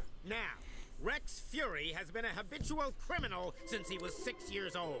good. Now, Rex Fury has been a habitual criminal since he was 6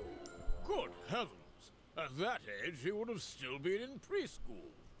 years old. Good heavens. At that age, he would have still been in preschool.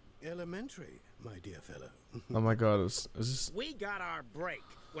 Elementary, my dear fellow. Oh my god, is this... We got our break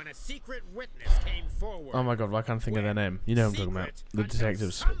when a secret witness came forward. Oh my god, why can't I think of their name? You know what I'm talking about. The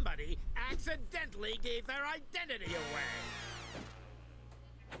detectives. Somebody accidentally gave their identity away.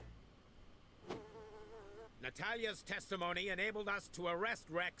 Natalia's testimony enabled us to arrest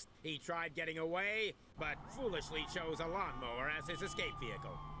Rex. He tried getting away, but foolishly chose a lawnmower as his escape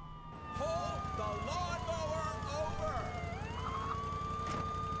vehicle. Pull the lawnmower over!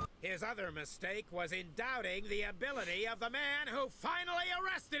 His other mistake was in doubting the ability of the man who finally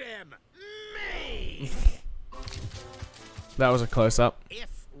arrested him. Me! That was a close-up. If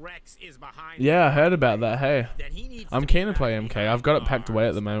Rex is behind, yeah, I heard about that. Hey, I'm keen to play MK. I've got it packed away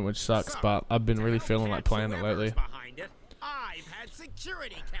at the moment, which sucks, but I've been really feeling like playing it lately. I've had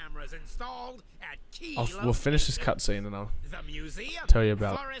security cameras installed at key We'll finish this cutscene and I'll the museum, tell you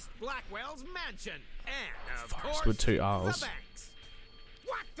about Forrest Blackwell's mansion, and of Forrest course, with 2 the R's. banks.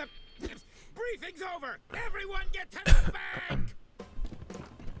 What the? Briefing's over. Everyone get to the bank.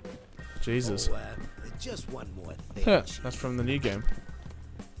 Jesus. Oh, just one more thing. That's from the new game.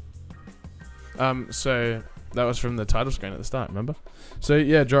 So that was from the title screen at the start, remember? So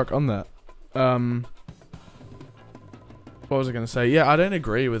yeah, Jock, on that. What was I going to say? Yeah, I don't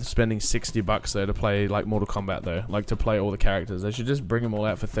agree with spending $60 though to play like Mortal Kombat though. Like to play all the characters. They should just bring them all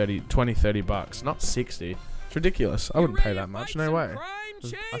out for $20-30, not 60. It's ridiculous. I wouldn't pay that much. No way.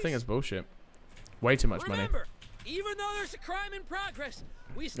 I think it's bullshit. Way too much money. Even though there's a crime in progress,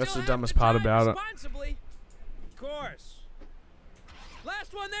 we still That's the have dumbest to part drive about it. responsibly. Of course.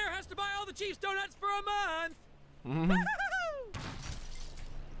 Last one there has to buy all the Chiefs donuts for a month.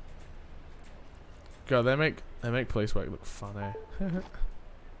 God, they make police work look fun, eh?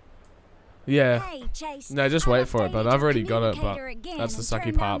 Yeah. Hey, Chase, no, just wait for it, but I've already got it, but that's the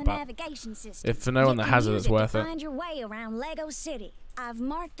sucky part, but if for no one that has it, it's worth it. Find your way around Lego City. I've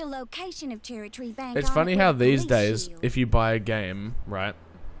marked the location of Cherry Tree Bank. It's funny how these days, if you buy a game, right,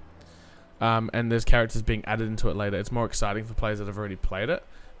 and there's characters being added into it later, it's more exciting for players that have already played it,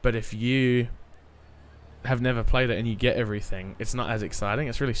 but if you have never played it and you get everything, it's not as exciting.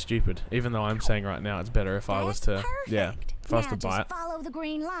 It's really stupid, even though I'm saying right now it's better if I was to, yeah, if I was to buy it. Follow the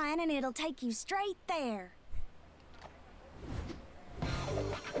green line and it'll take you straight there.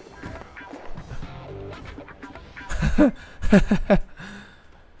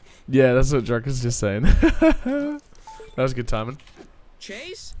 Yeah, that's what Drunk is just saying. That was good timing.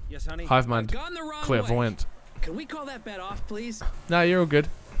 Chase? Yes, honey. Hive mind. Gone the wrong Clairvoyant. way. Can we call that bet off, please? No, you're all good.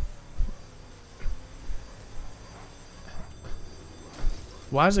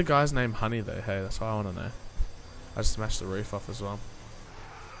 Why is the guy's name Honey though? Hey, that's what I want to know. I just smashed the roof off as well.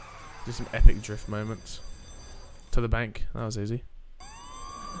 Do some epic drift moments. To the bank. That was easy.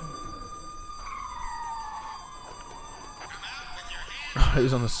 He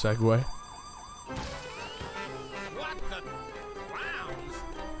was on a Segway. What the clowns?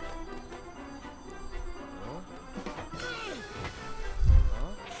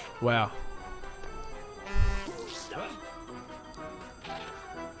 Wow.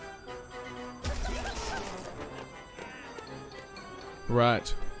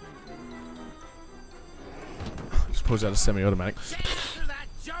 Right. Just pulls out a semi-automatic. After that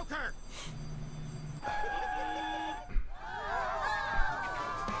Joker.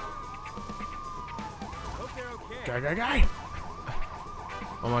 Go, go, go!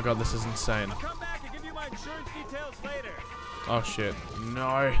 Oh my god, this is insane. I'll come back and give you my insurance details later. Oh shit.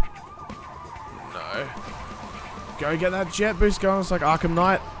 No. No. Go get that jet boost going. It's like Arkham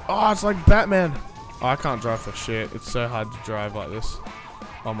Knight. Oh, it's like Batman. Oh, I can't drive for shit. It's so hard to drive like this.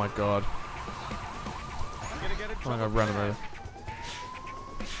 Oh my god. Oh my god, run him over.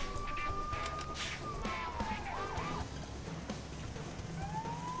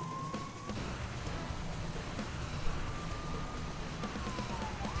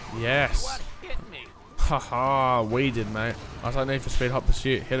 Yes. What hit me? Haha, we did, mate. I was like Need for Speed Hot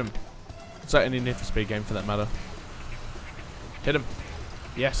Pursuit. Hit him. It's like any Need for Speed game for that matter. Hit him.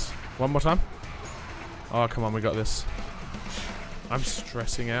 Yes. One more time. Oh, come on, we got this. I'm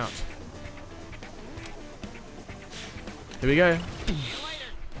stressing out. Here we go.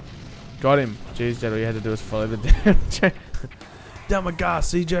 Got him. Jeez, Jed, all you had to do was follow the damn train. Down my gas,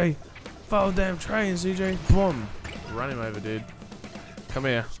 CJ. Follow the damn train, CJ. Boom. Run him over, dude. Come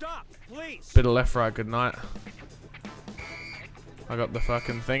here. Stop, please. Bit of left, right, good night. I got the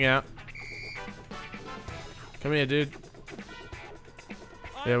fucking thing out. Come here, dude.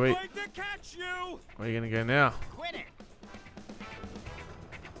 Yeah, I'm going to catch you. Where are you gonna go now? Quit it.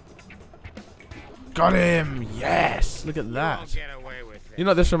 Got him! Yes! Look at You that. won't get away with You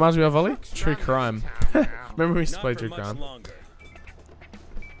know what this reminds me of, Ollie? True Crime. Remember we used to play True Crime?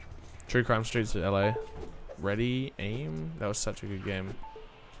 True Crime Streets of LA. Ready, aim. That was such a good game.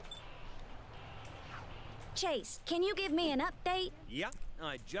 Chase, can you give me an update? Yep,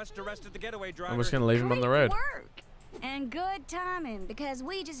 I just arrested the getaway driver. I'm just gonna leave him on the road. Work. And good timing, because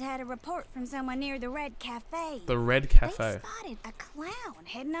we just had a report from someone near the Red Cafe. The Red Cafe. They spotted a clown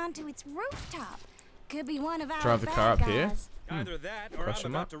heading onto its rooftop. Could be one of our Drive the car up here. Either that, or I'm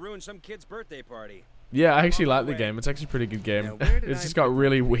about to ruin some kid's birthday party. Yeah, I actually like the game. It's actually a pretty good game. It's just got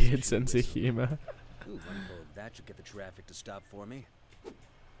really weird sense of humor. Ooh, that should get the traffic to stop for me.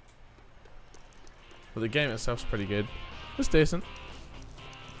 But the game itself's pretty good. It's decent.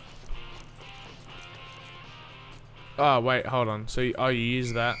 Oh, wait, hold on. So, you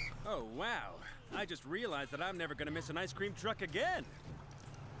use that. Oh, wow. I just realized that I'm never going to miss an ice cream truck again.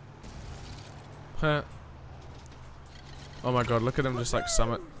 Huh. Oh my god, look at him just like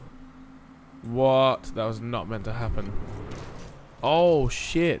summit. What? That was not meant to happen. Oh,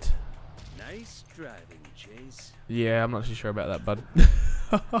 shit. Nice driving, Chase. Yeah, I'm not too sure about that, bud.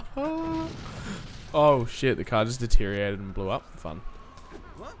 Oh, shit, the car just deteriorated and blew up. Fun.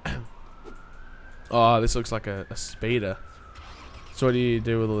 Oh, this looks like a speeder. So what do you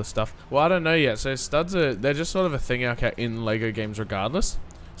do with all this stuff? Well, I don't know yet. So studs they're just sort of a thing out in Lego games regardless.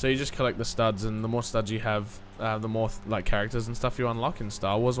 So you just collect the studs, and the more studs you have, the more like characters and stuff you unlock in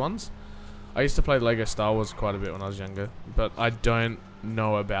Star Wars ones. I used to play Lego Star Wars quite a bit when I was younger, but I don't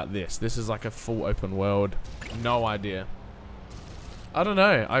know about this. This is like a full open world. No idea. I don't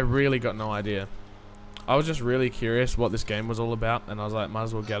know. I really got no idea. I was just really curious what this game was all about, and I was like, might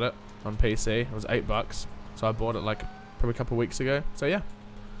as well get it on PC. It was $8, so I bought it like probably a couple weeks ago. So yeah,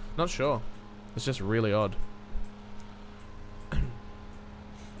 not sure. It's just really odd.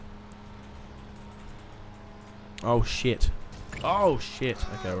 Oh shit. Oh shit.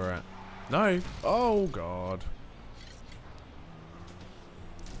 Okay, we're at. No. Oh god.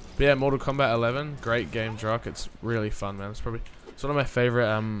 But yeah, Mortal Kombat 11, great game, Drock. It's really fun, man. It's one of my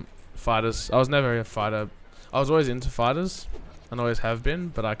favorite fighters. I was never a fighter. I was always into fighters, and always have been,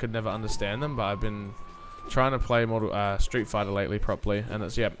 but I could never understand them. But I've been trying to play Street Fighter lately properly, and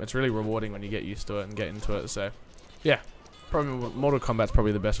it's really rewarding when you get used to it and get into it. So yeah, probably Mortal Kombat's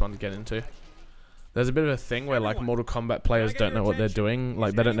probably the best one to get into. There's a bit of a thing where like Mortal Kombat players don't know what they're doing,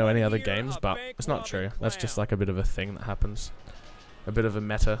 like they don't know any other games, but it's not true. That's just like a bit of a thing that happens. A bit of a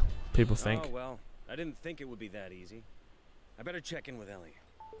meta, people think. Oh well, I didn't think it would be that easy. I better check in with Ellie.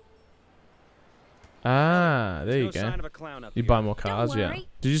 Ah, there you go. You buy more cars, yeah.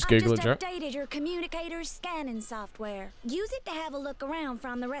 Did you just Google it, Joe? I've just updated your communicator's scanning software. Use it to have a look around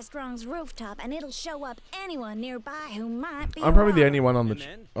from the restaurant's rooftop, and it'll show up anyone nearby who might be. I'm probably the only one on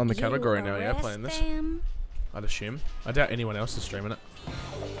the category now, yeah, playing this. I'd assume. I doubt anyone else is streaming it.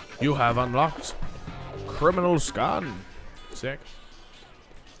 You have unlocked Criminal Scan. Sick.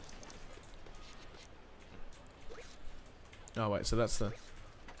 Oh wait, so that's the.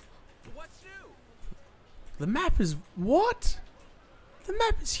 The map is what? The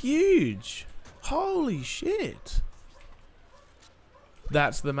map is huge. Holy shit.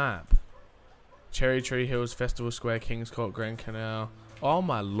 That's the map. Cherry Tree Hills, Festival Square, Kings Court, Grand Canal. Oh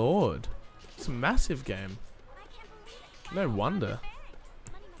my lord. It's a massive game. No wonder.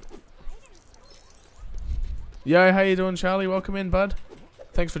 Yo, how you doing, Charlie? Welcome in, bud.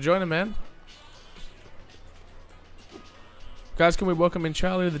 Thanks for joining, man. Guys, can we welcome in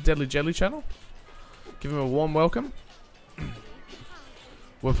Charlie to the Deadly Jelly channel? Give him a warm welcome.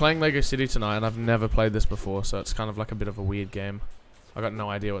 We're playing Lego City tonight, and I've never played this before, so it's kind of like a bit of a weird game. I got no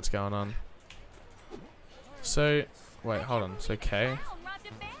idea what's going on. So, wait, hold on. So K.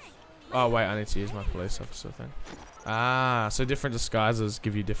 Oh wait, I need to use my police officer thing. Ah, so different disguises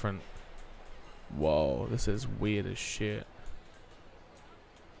give you different. Whoa, this is weird as shit.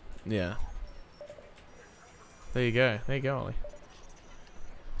 Yeah. There you go. There you go, Ollie.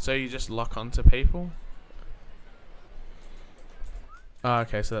 So you just lock onto people? Oh,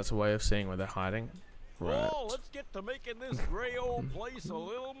 okay, so that's a way of seeing where they're hiding. Right. Oh, let's get to making this gray old place a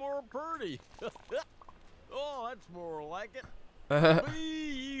little more pretty. Oh, that's more like it.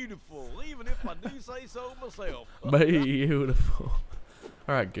 Beautiful, even if I do say so myself. Beautiful.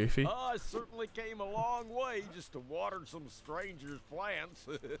 Alright, Goofy. I certainly came a long way just to water some strangers' plants.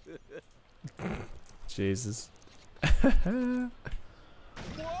 Jesus. Whoa!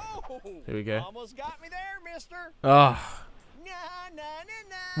 Here we go. Almost got me there, mister. Ah.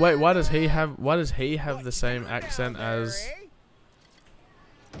 Wait, why does he have the same accent as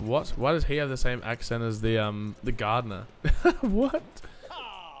what? Why does he have the same accent as the gardener? What?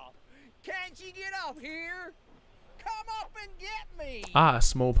 Oh, can't you get up here? Come up and get me. Ah, a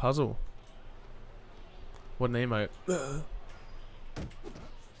small puzzle. What an emote.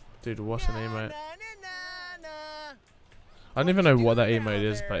 Dude, what an emote. I don't even know what that emote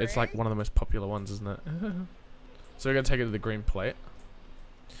is, but it's like one of the most popular ones, isn't it? So we're gonna take it to the green plate.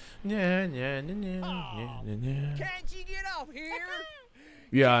 Yeah, yeah, yeah, yeah. Can't you get up here?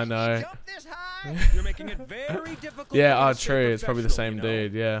 Yeah, I know. Jump this high? You're making it very difficult. Yeah, oh, true. It's probably the same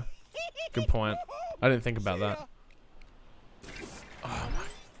dude. Yeah. Good point. I didn't think about that.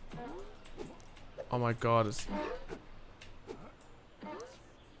 Oh my god. It's...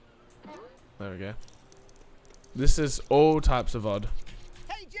 There we go. This is all types of odd.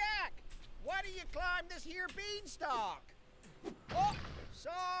 Hey, Jack! Why do you climb this here beanstalk? Oh,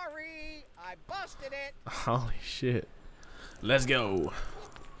 sorry. I busted it. Holy shit. Let's go.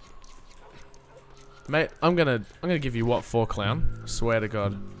 Mate, I'm gonna give you what for, clown? Swear to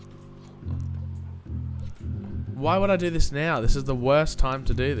God. Why would I do this now? This is the worst time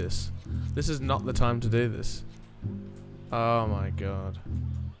to do this. This is not the time to do this. Oh my God.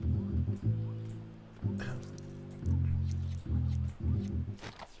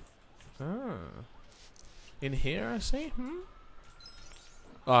 Ah. In here, I see.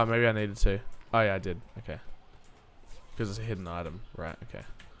 Oh, maybe I needed to. Oh yeah, I did. Okay. Because it's a hidden item. Right, okay.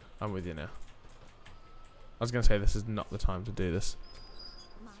 I'm with you now. I was gonna say this is not the time to do this.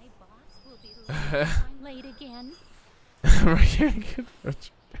 My boss will be late again.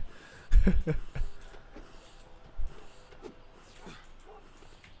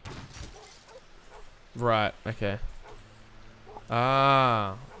 Right, okay.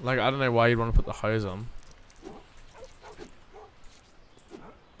 Ah, like I don't know why you'd want to put the hose on.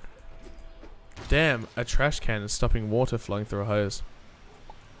 Damn, a trash can is stopping water flowing through a hose.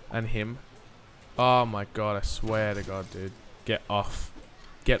 And him. Oh my God, I swear to God, dude. Get off.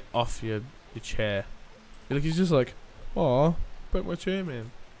 Get off your chair. Look, he's just like, oh, broke my chair,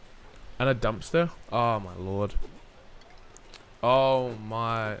 man. And a dumpster? Oh my Lord. Oh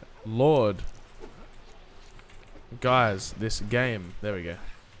my Lord. Guys, this game. There we go.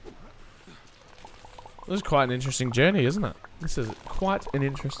 This is quite an interesting journey, isn't it? This is quite an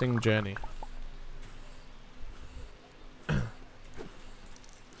interesting journey.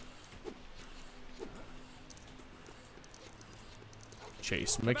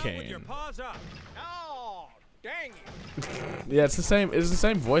 Chase McCain. Oh, dang it. Yeah, it's the same. It's the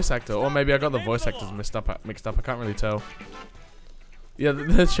same voice actor, or maybe I got the voice actors mixed up. I can't really tell. Yeah,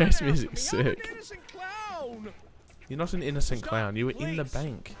 the chase music's sick. You're not an innocent clown. You were in the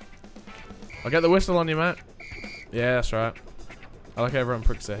bank. I'll get the whistle on you, mate. Yeah, that's right. I like how everyone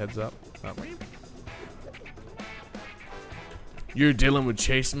pricks their heads up. Oh. You're dealing with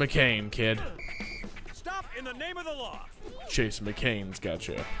Chase McCain, kid. Stop in the name of the law. Chase McCain's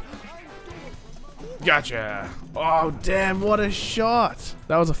gotcha. Gotcha. Oh, damn, what a shot.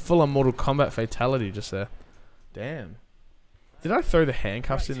 That was a full-on Mortal Kombat fatality just there. Damn. Did I throw the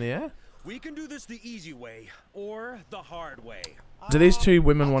handcuffs in the air? We can do this the easy way or the hard way. Do these two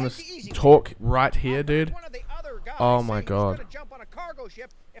women want to talk right here, dude? Oh my God. Jump on a cargo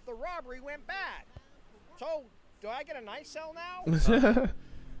ship if the robbery went bad. So, do I get a nice cell now?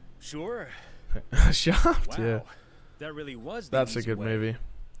 Sure. Shaft, wow. Yeah. That really was the That's a good movie.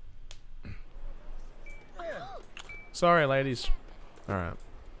 Sorry, ladies. Alright.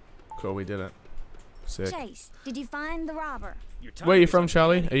 Cool, we did it. Sick. Chase, did you find the robber? Where are you from,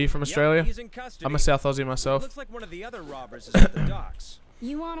 Charlie? Are you from Australia? He's in custody. I'm a South Aussie myself. Looks like one of the other robbers is at the docks.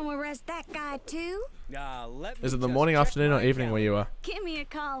 You want to arrest that guy too? Is it the morning, afternoon, or evening where you are? Give me a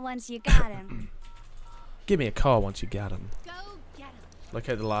call once you got him. Give me a call once you got him. Go get him.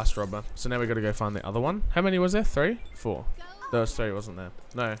 Locate the last robber. So now we got to go find the other one. How many was there? 3? 4. There was 3, wasn't there?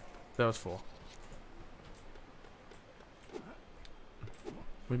 No, there was 4.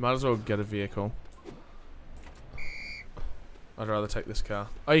 We might as well get a vehicle. I'd rather take this car.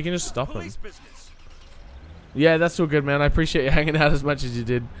 Oh, you can just stop him. Yeah, that's all good, man. I appreciate you hanging out as much as you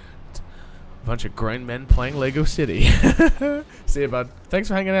did. A bunch of grown men playing Lego City. See you, bud. Thanks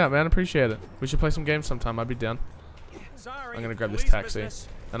for hanging out, man. Appreciate it. We should play some games sometime. I'd be down. I'm going to grab this taxi.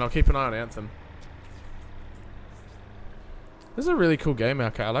 And I'll keep an eye on Anthem. This is a really cool game,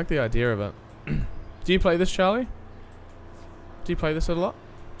 okay. I like the idea of it. Do you play this, Charlie? Do you play this a lot?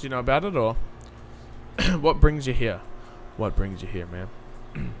 Do you know about it, or? What brings you here? What brings you here, man?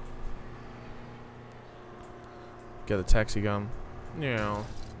 Get the taxi going. Yeah.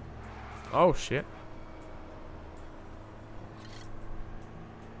 Oh, shit.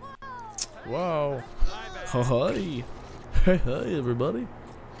 Whoa. Hi. Hey, hi, everybody.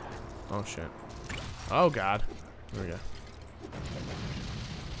 Oh, shit. Oh, God. There we go.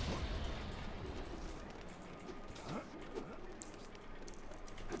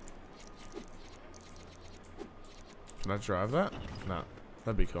 Can I drive that? Nah,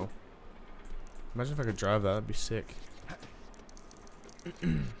 that'd be cool. Imagine if I could drive that, that'd be sick.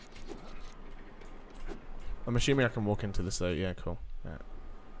 I'm assuming I can walk into this though. Yeah, cool. Yeah.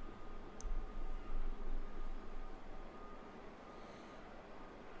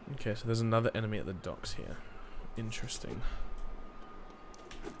 Okay, so there's another enemy at the docks here. Interesting.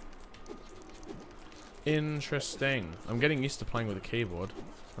 Interesting. I'm getting used to playing with a keyboard.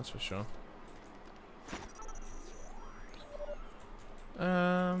 That's for sure.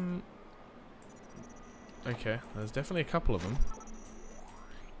 Okay, there's definitely a couple of them.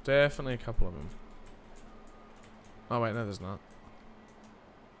 Definitely a couple of them. Oh wait, no there's not.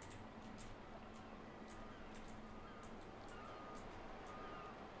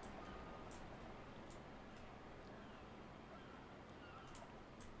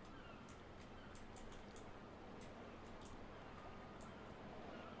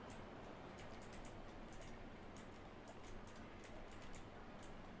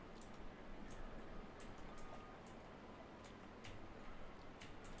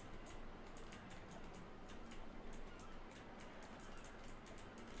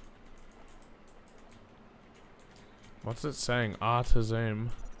 What's it saying? R to zoom.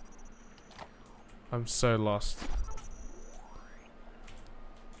 I'm so lost.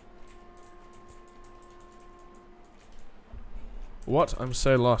 What? I'm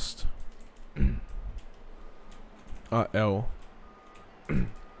so lost. L.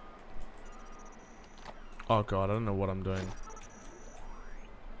 Oh god, I don't know what I'm doing.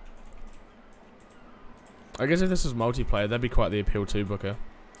 I guess if this was multiplayer, that'd be quite the appeal too, Booker.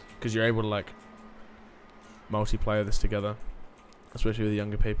 Because you're able to like multiplayer this together, especially with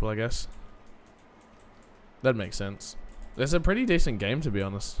younger people, I guess. That makes sense. It's a pretty decent game, to be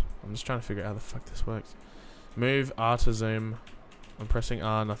honest. I'm just trying to figure out how the fuck this works. Move R to zoom. I'm pressing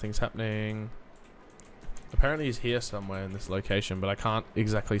R, nothing's happening. Apparently he's here somewhere in this location, but I can't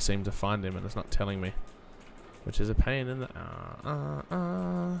exactly seem to find him, and it's not telling me, which is a pain in the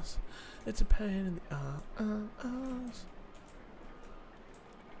ass. It's a pain in the ass.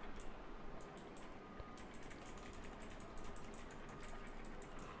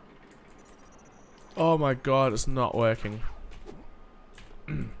 Oh my god, it's not working.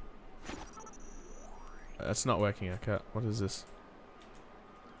 It's not working, okay. What is this?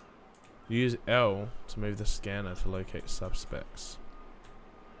 Use L to move the scanner to locate suspects.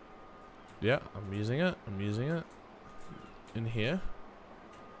 Yeah, I'm using it. I'm using it. In here.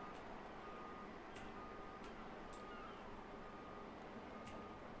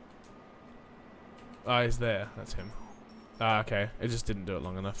 Ah, he's there. That's him. Ah, okay. It just didn't do it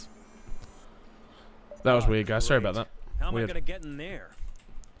long enough. That was weird, guys. Sorry about that. How am weird. I gonna get in there?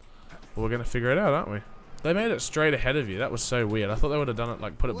 Well, we're gonna figure it out, aren't we? They made it straight ahead of you. That was so weird. I thought they would have done it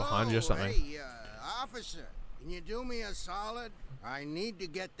like put it behind you or something. Hey, officer, can you do me a solid? I need to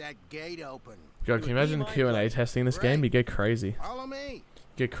get that gate open. God, can you imagine Q&A testing this game? You go crazy. Follow me.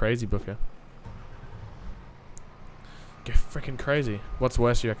 Get crazy, Booker. Go freaking crazy. What's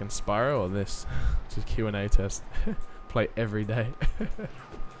worse, you reckon, Spyro or this? Just Q&A test. Play every day.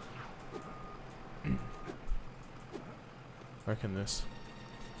 I reckon this.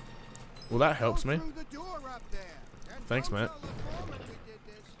 Well, that helps me. Thanks, mate.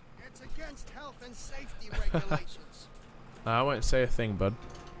 It's against health and safety regulations. I won't say a thing, bud.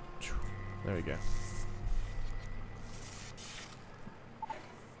 There we go.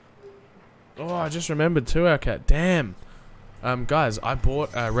 Oh, I just remembered too, our cat. Damn. Guys, I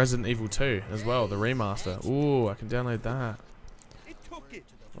bought Resident Evil 2 as well, the remaster. Ooh, I can download that. It took it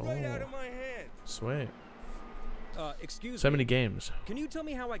right out of my hand. Sweet. Excuse me. So many games. Can you tell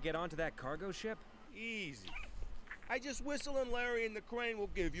me how I get onto that cargo ship? Easy. I just whistle and Larry and the crane will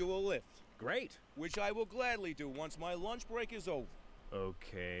give you a lift. Great. Which I will gladly do once my lunch break is over.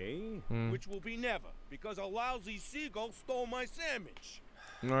 Okay. Which will be never, because a lousy seagull stole my sandwich.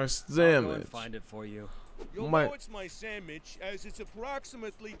 Nice I'll go sandwich. and find it for you. You'll know it's my sandwich, as it's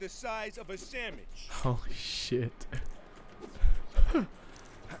approximately the size of a sandwich. Holy shit.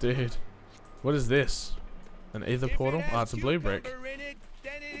 Dude. What is this? An ether portal? Oh, it's a blue brick. In it,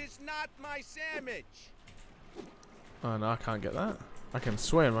 then it is not my sandwich. Oh no, I can't get that. I can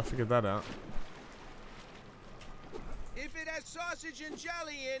swim, I figured that out. If it has sausage and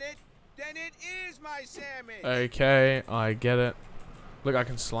jelly in it, then it is my sandwich. Okay, I get it. Look, I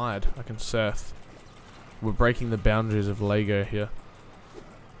can slide. I can surf. We're breaking the boundaries of Lego here.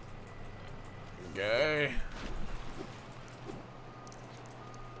 Okay.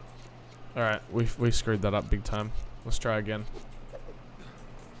 Alright, we screwed that up big time. Let's try again.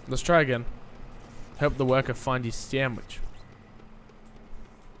 Let's try again. Help the worker find his sandwich.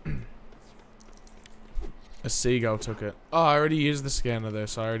 seagull took it. Oh, I already used the scanner there,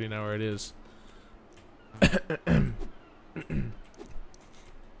 so I already know where it is.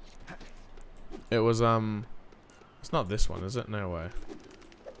 It was, it's not this one, is it? No way.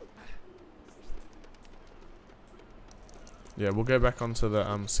 Yeah, we'll go back onto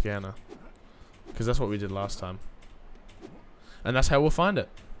the, scanner. Because that's what we did last time. And that's how we'll find it.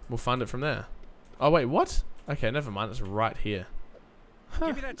 We'll find it from there. Oh, wait, what? Okay, never mind. It's right here.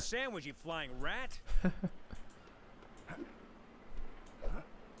 Give me that sandwich, you flying rat.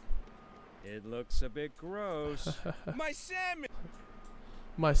 It looks a bit gross. My sandwich!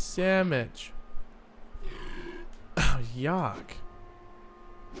 My sandwich. Oh, yuck.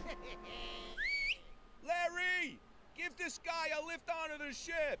 Larry! Give this guy a lift onto the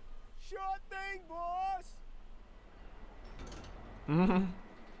ship! Sure thing, boss! Mm-hmm.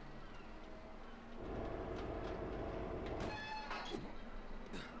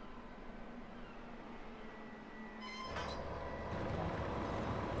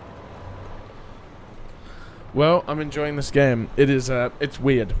 Well, I'm enjoying this game. It is, it's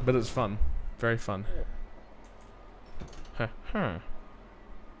weird, but it's fun. Very fun. Huh.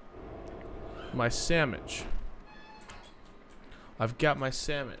 My sandwich. I've got my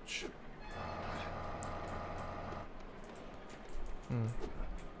sandwich.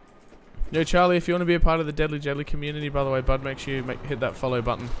 Yo, Charlie, if you want to be a part of the Deadly Jelly community, by the way, bud, make sure you hit that follow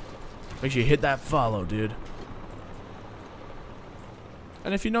button. Make sure you hit that follow, dude.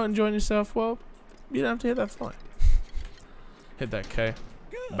 And if you're not enjoying yourself, well, you don't have to hit that follow. Hit that K.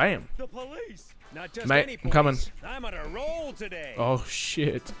 Bam. The police. Not just Mate, any police. I'm coming. I'm on a roll today. Oh,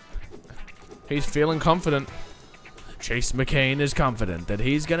 shit. He's feeling confident. Chase McCain is confident that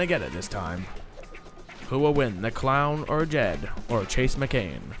he's gonna get it this time. Who will win, the clown or Jed? Or Chase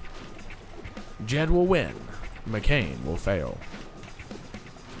McCain? Jed will win. McCain will fail.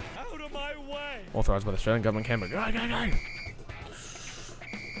 Out of my way. Authorized by the Australian Government, Canberra. Go.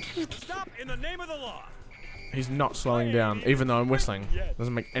 Stop in the name of the law. He's not slowing down, even though I'm whistling.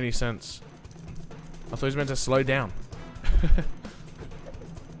 Doesn't make any sense. I thought he was meant to slow down.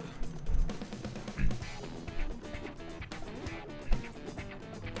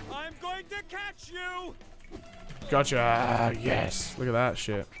 I'm going to catch you. Gotcha. Yes. Look at that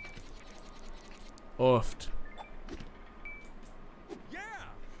shit. Oofed. Yeah.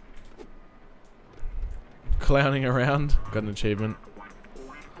 Clowning around. Got an achievement.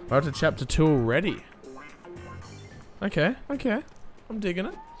 We're up to chapter 2 already. Okay. I'm digging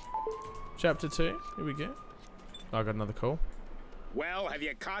it. Chapter 2. Here we go. Oh, I got another call. Well, have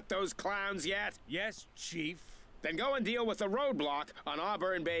you caught those clowns yet? Yes, Chief. Then go and deal with the roadblock on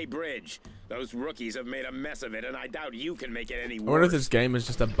Auburn Bay Bridge. Those rookies have made a mess of it, and I doubt you can make it any worse. I wonder if this game is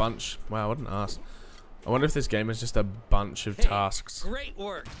just a bunch. Wow, what an ass. I wonder if this game is just a bunch of tasks. Great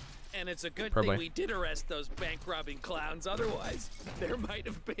work. And it's a good Probably. thing we did arrest those bank-robbing clowns. Otherwise, there might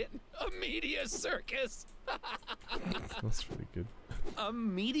have been a media circus. That's really good. A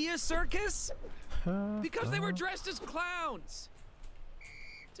media circus? Because they were dressed as clowns.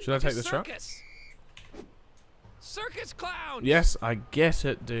 Should I take this truck? Circus clowns. Yes, I get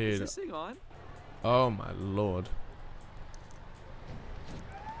it, dude. Is this thing on? Oh my lord.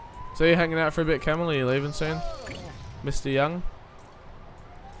 So you hanging out for a bit, Camel? Are you leaving soon? Mr. Young?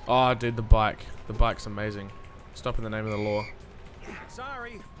 Oh, dude, the bike. The bike's amazing. Stop in the name of the law.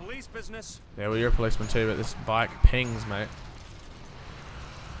 Sorry, police business. Yeah, well, you're a policeman too, but this bike pings, mate.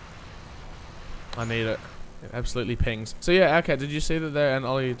 I need it. It absolutely pings. So yeah, okay, did you see that they're, and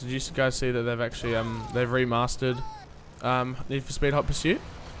Ollie, did you guys see that they've actually, they've remastered Need for Speed Hot Pursuit?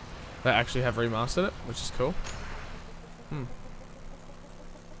 They actually have remastered it, which is cool.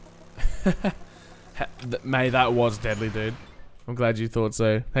 May, that was deadly, dude. I'm glad you thought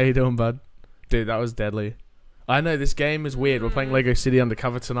so. How you doing, bud? Dude, that was deadly. I know, this game is weird. We're playing Lego City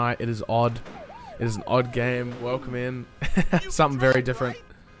Undercover tonight. It is odd. It is an odd game. Welcome in. Something very different.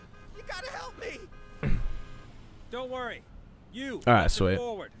 You gotta help me. Don't worry. You. Alright, sweet.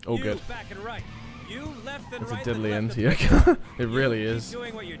 Forward. All you good. Back and right. You left and It's right. a deadly end. And left Yeah, it really is. Keep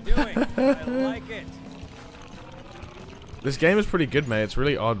doing what you're doing. I like it. This game is pretty good, mate. It's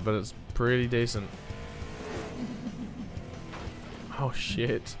really odd, but it's pretty decent. Oh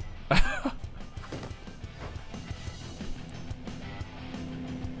shit.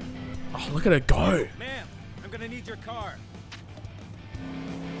 Oh, look at it go. Ma'am, I'm gonna need your car.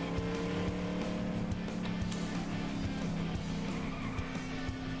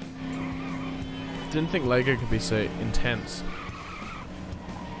 Didn't think Lego could be so intense.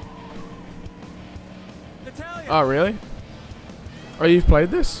 Natalia. Oh, really? Oh, you've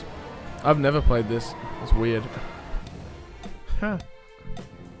played this? I've never played this. It's weird. Huh.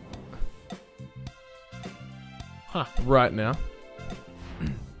 Huh, right now.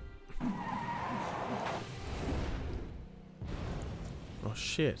 Oh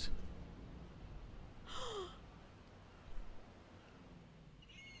shit.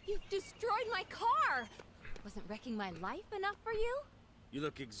 You've destroyed my car! Wasn't wrecking my life enough for you? You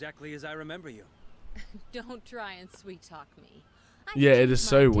look exactly as I remember you. Don't try and sweet talk me. Yeah, it is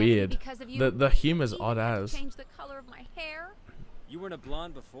so weird. The humor's odd as. Change the color of my hair? You weren't a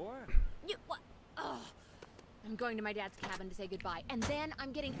blonde before? You what? Ugh. I'm going to my dad's cabin to say goodbye, and then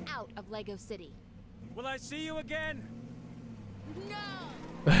I'm getting out of Lego City. Will I see you again?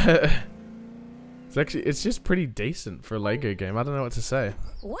 No. It's just pretty decent for a Lego game. I don't know what to say.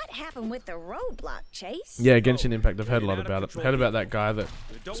 What happened with the roadblock, Chase? Yeah, Genshin Impact. I've heard a lot about it. I heard about that guy that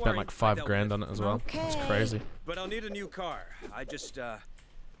spent like $5 grand on it as well. It's crazy. But I'll need a new car. I just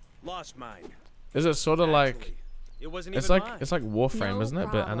lost mine. Is it sort of like? It wasn't it's even like mine. it's like Warframe, No isn't it?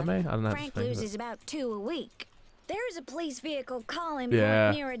 But problem. anime. I don't know. Frank loses about 2 a week. There's a police vehicle calling Yeah.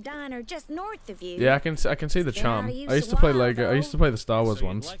 point near a diner just north of you. Yeah, I can see the Been charm. out of use I used a to play while, Lego. I used to play the Star Wars So you'd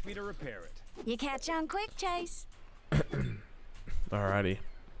ones. like me to repair it? You catch on quick, Chase. Alrighty.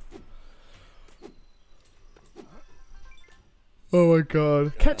 Oh my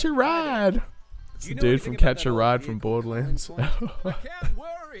god. Catch a Ride! It's the dude from Catch a Ride from Borderlands. I can't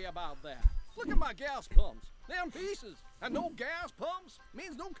worry about that. Look at my gas pumps. They're in pieces. And no gas pumps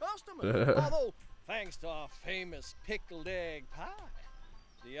means no customers. Although, thanks to our famous pickled egg pie,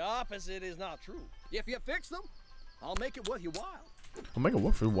 the opposite is not true. If you fix them, I'll make it worth your while. I'll make it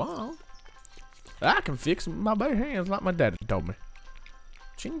work for a while. I can fix my bare hands like my daddy told me.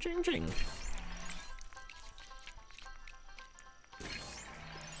 Ching, ching, ching.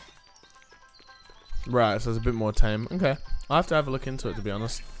 Right, so it's a bit more tame. Okay. I'll have to have a look into it, to be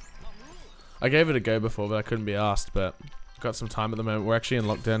honest. I gave it a go before, but I couldn't be asked, but I've got some time at the moment. We're actually in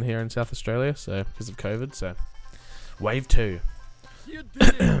lockdown here in South Australia, so because of COVID, so Wave 2.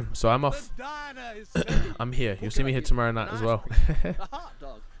 So I'm off. I'm here. You'll see me here tomorrow night as well. A hot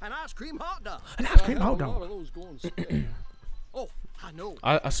dog. An ice cream hot dog. An ice cream hot dog. Oh, I know.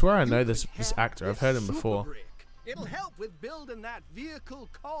 I swear I know this actor. I've heard him before. It'll help with building that vehicle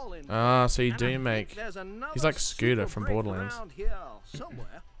calling. Ah, so you do make. He's like Scooter from brick Borderlands. around here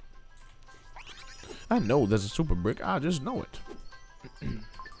somewhere. I know there's a super brick. I just know it.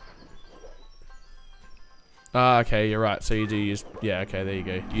 Ah, okay, you're right. So you do use. Yeah, okay, there you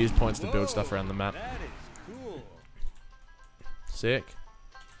go. You use points to build stuff around the map. That is cool. Sick.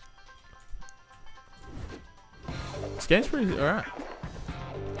 This game's pretty alright.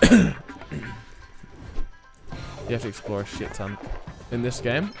 You have to explore a shit ton in this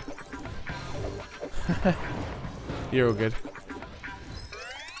game. You're all good.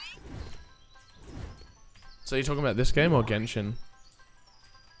 So you're talking about this game or Genshin?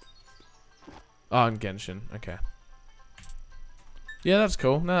 Oh, and Genshin. Okay. Yeah, that's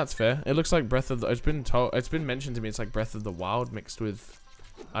cool. No, that's fair. It looks like Breath of the. It's been mentioned to me. It's like Breath of the Wild mixed with.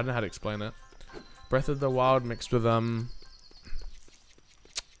 I don't know how to explain it. Breath of the Wild mixed with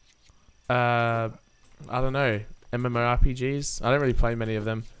I don't know, MMORPGs. I don't really play many of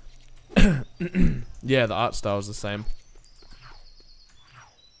them. Yeah, the art style is the same.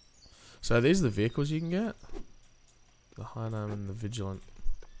 So are these the vehicles you can get? The Highland and the Vigilant.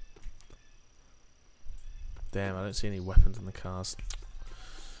 Damn, I don't see any weapons in the cars.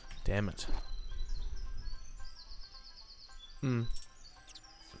 Damn it. Hmm.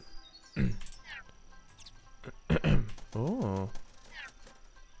 Oh.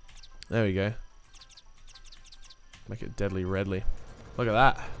 There we go. Make it deadly redly. Look at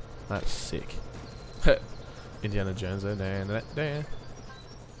that. That's sick. Indiana Jones there.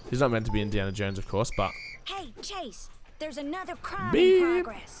 He's not meant to be Indiana Jones, of course, but... Hey, Chase, there's another crime Beep. in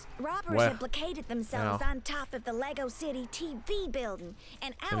progress. Robbers Where? have located themselves Ow. on top of the Lego City TV building,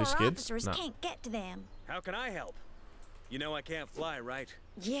 and our Any skids? officers No. can't get to them. How can I help? You know I can't fly, right?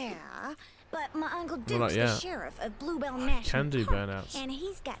 Yeah, but my Uncle Well, Duke's not the yet. sheriff of Bluebell National Can do Park, burnouts. and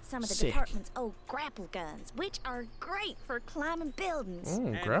he's got some of the Sick. department's old grapple guns, which are great for climbing buildings. Oh,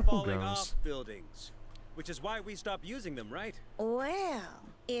 And grapple falling guns. off buildings. Which is why we stopped using them, right? Well,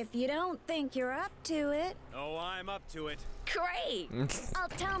 if you don't think you're up to it, Oh, I'm up to it. great. I'll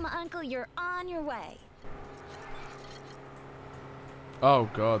tell my uncle you're on your way. Oh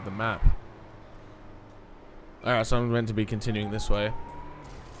god, the map. Alright, so I'm meant to be continuing this way.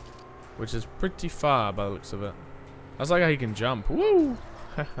 Which is pretty far by the looks of it. I like how you can jump. Woo!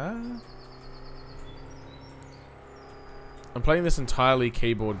 I'm playing this entirely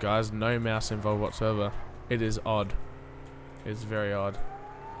keyboard, guys. No mouse involved whatsoever. It is odd. It's very odd.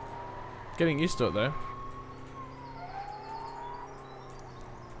 Getting used to it though.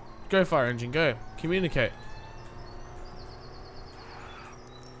 Go, fire engine, go. Communicate.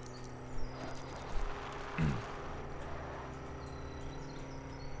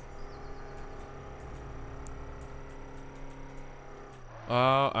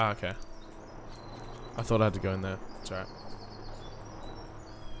 Oh, okay. I thought I had to go in there. It's alright.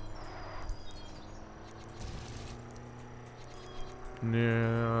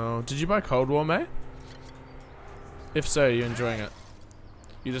 No. Did you buy Cold War, mate? If so, you're enjoying it.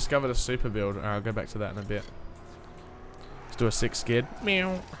 You discovered a super build. Alright, I'll go back to that in a bit. Let's do a 6 skid.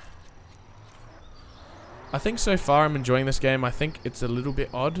 Meow. I think so far I'm enjoying this game. I think it's a little bit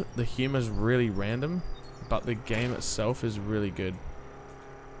odd. The humor's really random, but the game itself is really good.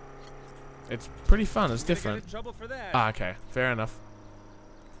 It's pretty fun. It's different. Ah, okay. Fair enough.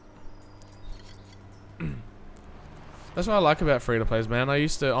 That's what I like about free-to-plays, man.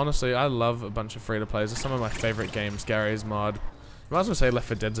 Honestly, I love a bunch of free-to-plays. It's some of my favorite games. Gary's Mod. You might as well say Left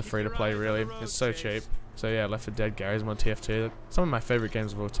 4 Dead's a free-to-play, really. It's so cheap. So yeah, Left 4 Dead, Gary's Mod, TF2. Some of my favorite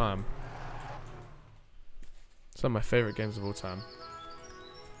games of all time. Some of my favorite games of all time.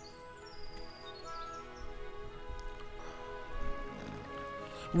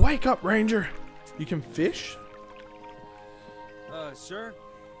 Wake up, Ranger! You can fish? Sir?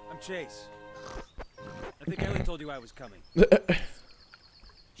 I'm Chase. I think Ellie told you I was coming.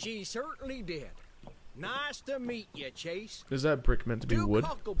 She certainly did. Nice to meet you, Chase. Is that brick meant to be wood?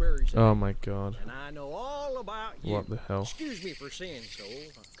 Huckleberries. Oh my god. And I know all about you. What the hell? Excuse me for saying so,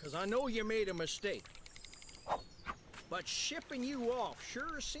 because I know you made a mistake. But shipping you off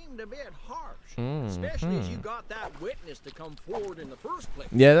sure seemed a bit harsh. Especially as you got that witness to come forward in the first place.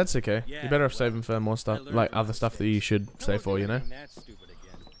 Yeah, that's okay. You're better off saving for more stuff, like other stuff that you should save for, you know?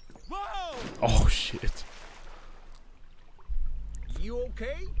 Oh shit. You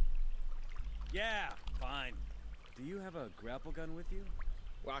okay? Yeah, fine. Do you have a grapple gun with you?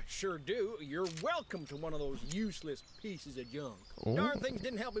 Well, I sure do. You're welcome to one of those useless pieces of junk. Ooh. Darn things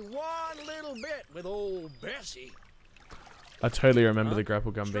didn't help me one little bit with old Bessie. I totally remember the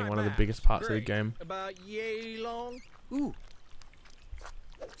grapple gun being one of the biggest parts of the game. About yay long? Ooh.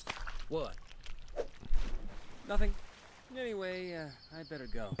 What? Nothing. Anyway, I better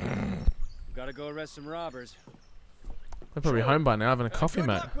go. Gotta go arrest some robbers. They're probably home by now having a coffee,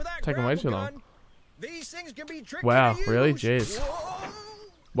 mate. Taking way too long. These things can be tricky. Wow, really? Jeez.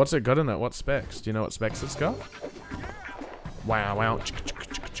 What's it got in it? What specs? Do you know what specs it's got? Wow, wow.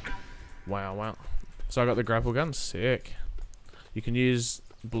 Wow, wow. So I got the grapple gun. Sick. You can use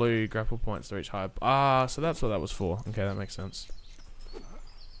blue grapple points to reach high. Ah, so that's what that was for. Okay, that makes sense.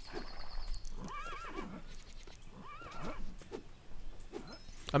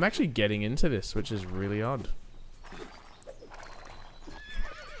 I'm actually getting into this, which is really odd.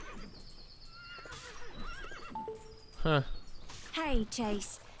 Huh. Hey,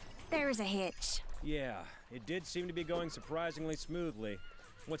 Chase. There's a hitch. Yeah, it did seem to be going surprisingly smoothly.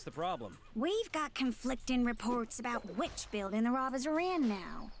 What's the problem? We've got conflicting reports about which building the robbers are in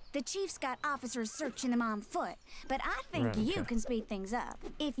now. The chief's got officers searching them on foot, but I think you can speed things up.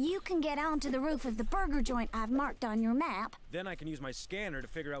 If you can get onto the roof of the burger joint I've marked on your map... Then I can use my scanner to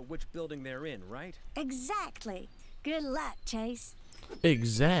figure out which building they're in, right? Exactly. Good luck, Chase.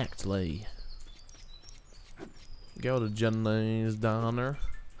 Exactly. Go to Jenny's Diner.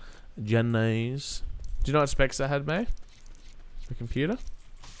 Jenny's. Do you know what specs I had, May? The computer?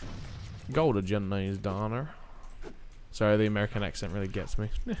 Go to Jenny's Diner. Sorry, the American accent really gets me.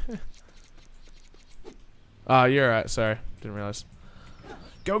 Ah, you're right. Sorry, didn't realize.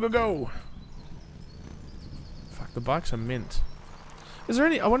 Go, go, go! Fuck, the bikes are mint. Is there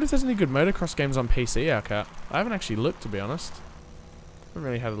any? I wonder if there's any good motocross games on PC, Outcat. I haven't actually looked, to be honest. I haven't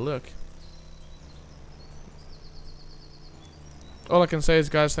really had a look. All I can say is,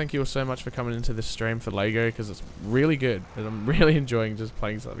 guys, thank you all so much for coming into this stream for Lego, because it's really good, and I'm really enjoying just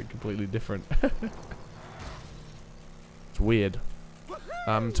playing something completely different. It's weird.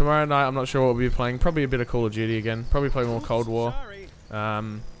 Tomorrow night, I'm not sure what we'll be playing. Probably a bit of Call of Duty again. Probably play more Cold War.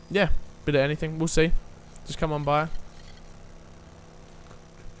 Yeah, bit of anything. We'll see. Just come on by.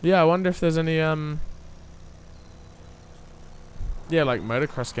 Yeah, I wonder if there's any, yeah, like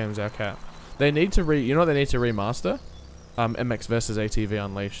motocross games out cat. They need to you know what they need to remaster? MX vs ATV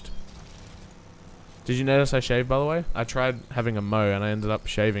Unleashed. Did you notice I shaved, by the way? I tried having a mow and I ended up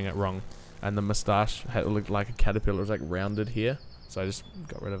shaving it wrong. And the moustache looked like a caterpillar. It was like rounded here. So I just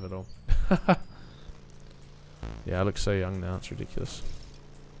got rid of it all. Yeah, I look so young now. It's ridiculous.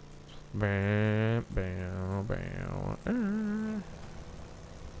 Bow, bow, bow.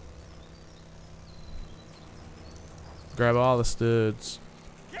 Grab all the studs.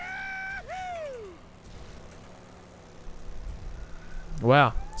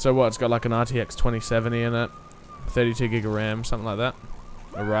 Wow. So what? It's got like an RTX 2070 in it. 32 gig of RAM, something like that.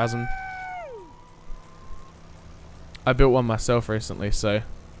 A Ryzen. I built one myself recently, so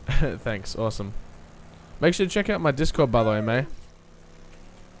thanks. Awesome. Make sure to check out my Discord, by the way, May.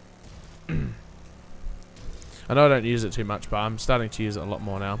 I know I don't use it too much, but I'm starting to use it a lot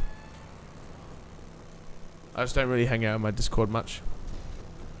more now. I just don't really hang out in my Discord much.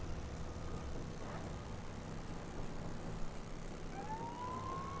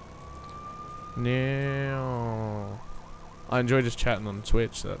 No. I enjoy just chatting on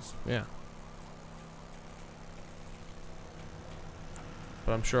Twitch, so that's, yeah.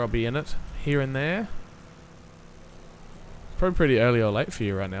 But I'm sure I'll be in it, here and there. Probably pretty early or late for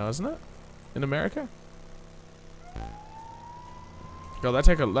you right now, isn't it? In America? God, that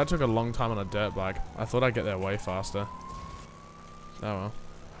took a long time on a dirt bike. I thought I'd get there way faster. Oh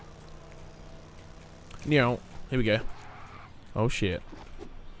well. Here we go. Oh shit.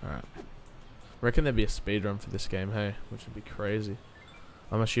 Alright. Reckon there'd be a speedrun for this game, hey? Which would be crazy.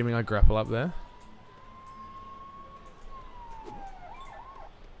 I'm assuming I grapple up there.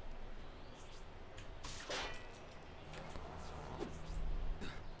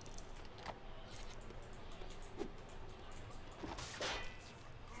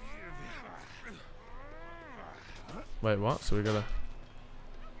 Wait, what? So we gotta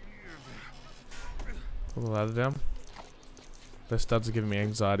pull the ladder down? Those studs are giving me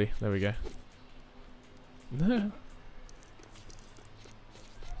anxiety. There we go.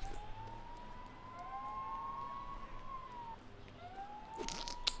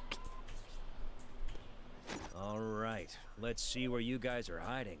 All right, let's see where you guys are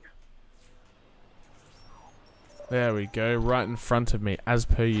hiding. There we go, right in front of me, as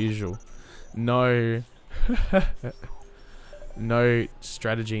per usual. No, no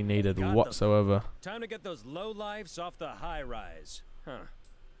strategy needed whatsoever. Time to get those lowlifes off the high rise. Huh.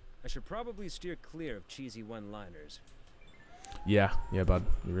 I should probably steer clear of cheesy one-liners. Yeah, bud,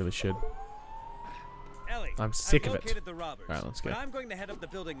 you really should. Ellie, I'm sick of it. The robbers, right, let's go. But I'm going to head up the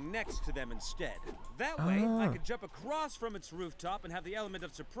building next to them instead. That way, I could jump across from its rooftop and have the element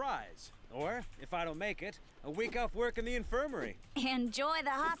of surprise. Or, if I don't make it, a week off work in the infirmary. Enjoy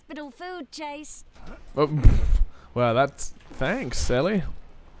the hospital food, Chase. Oh, well, that's... Thanks, Ellie.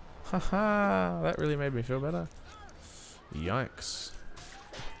 Haha, that really made me feel better. Yikes.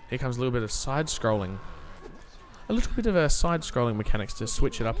 Here comes a little bit of side-scrolling. A little bit of a side-scrolling mechanics to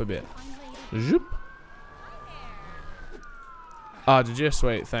switch it up a bit. Zoop. Ah, did you?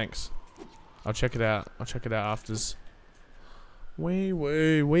 Sweet, thanks. I'll check it out. I'll check it out afters. Wee.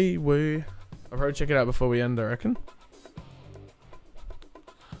 I'll probably check it out before we end, I reckon.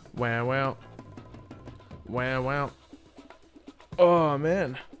 Wow. Oh,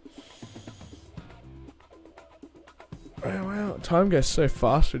 man. Wow. Time goes so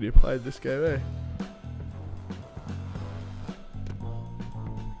fast when you play this game, eh?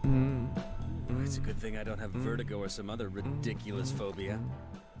 It's a good thing I don't have vertigo or some other ridiculous phobia.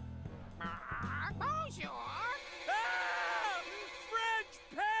 Bonjour! Ah! French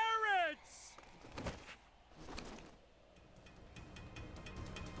parrots!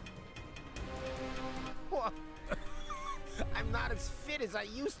 What? I'm not as fit as I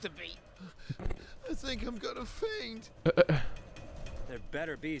used to be. I think I'm gonna faint. There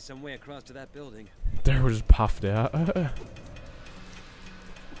better be some way across to that building. They were just puffed out.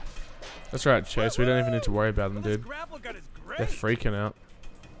 That's right, Chase. We don't even need to worry about them, dude. They're freaking out.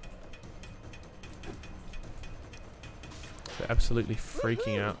 They're absolutely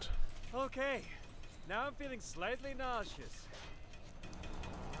freaking out. Okay, now I'm feeling slightly nauseous.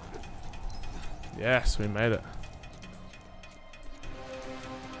 Yes, we made it.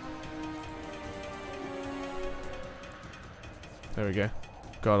 There we go.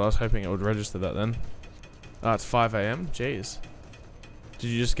 God, I was hoping it would register that then. Oh, it's 5 AM? Jeez. Did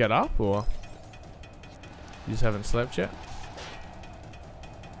you just get up, or you just haven't slept yet?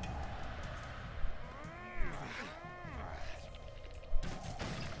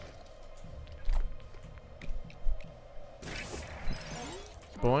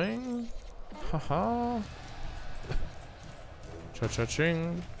 Boing. Haha.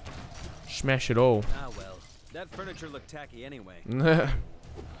 Cha-cha-ching. Smash it all. Ah well, that furniture looked tacky anyway.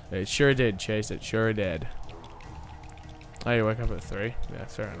 It sure did, Chase. It sure did. Oh, you woke up at 3? Yeah,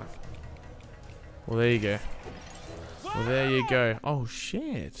 fair enough. Well, there you go. Well, there you go. Oh,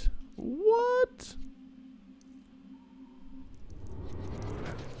 shit. What?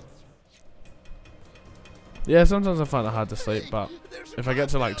 Yeah, sometimes I find it hard to sleep, but if I get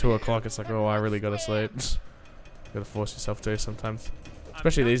to like 2 o'clock, it's like, oh, I really gotta sleep. Gotta force yourself to sometimes.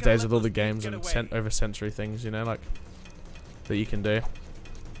 Especially these days with all the games and over sensory things, you know, like, that you can do.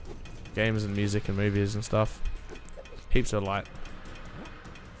 Games and music and movies and stuff. Heaps of light.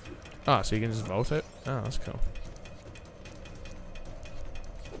 Ah, so you can just vault it? Oh, that's cool.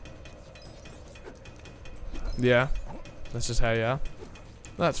 Yeah. That's just how you are.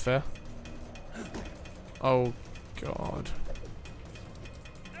 That's fair. Oh, God.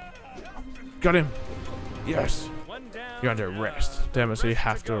 Got him. Yes. You're under arrest. Damn it, so you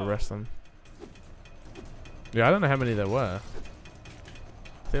have to arrest them. Yeah, I don't know how many there were.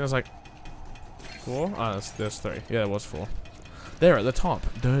 I think there's like 4? Oh, there's 3. Yeah, there was 4. There at the top.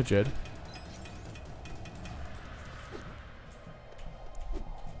 Duh, Jed.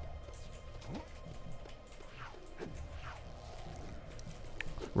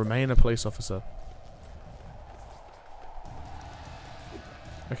 Remain a police officer.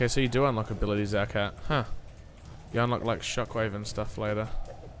 Okay, so you do unlock abilities, our cat. Huh. You unlock like shockwave and stuff later.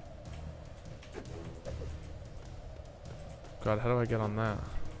 God, how do I get on that?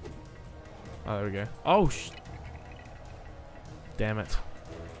 Oh, there we go. Oh, damn it.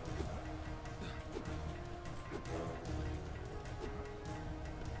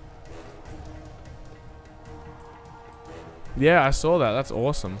 Yeah, I saw that. That's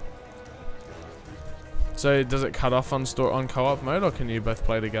awesome. So, does it cut off on co-op mode, or can you both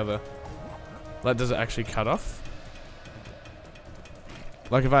play together? Like, does it actually cut off?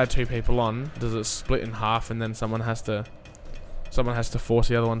 Like, if I had 2 people on, does it split in half, and then someone has to force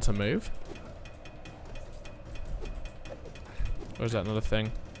the other one to move? Or is that not a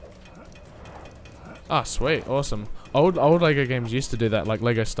thing? Ah, sweet, awesome. Old Lego games used to do that, like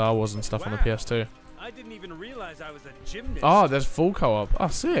Lego Star Wars and stuff on the PS2. I didn't even realize I was a gymnast. Oh, there's full co-op. Oh,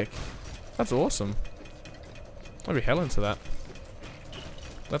 sick. That's awesome. I'd be hell into that.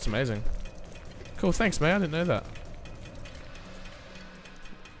 That's amazing. Cool, thanks, mate. I didn't know that.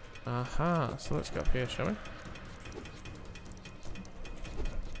 Aha, so let's go up here, shall we?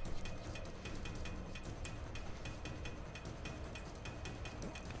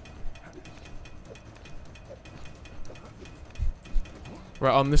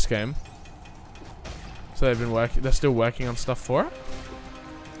 Right, on this game. So they've been they're still working on stuff for it?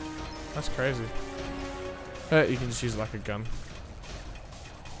 That's crazy. You can just use it like a gun.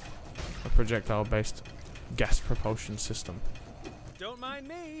 A projectile-based gas propulsion system. Don't mind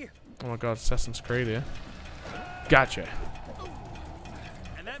me. Oh my god, Assassin's Creed here. Gotcha.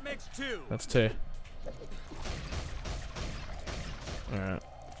 And that makes 2. That's 2. Alright.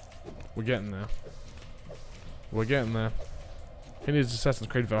 We're getting there. We're getting there. Who needs Assassin's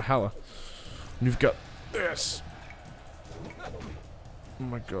Creed Valhalla? And you've got this. Oh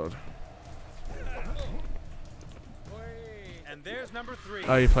my god. And there's number 3.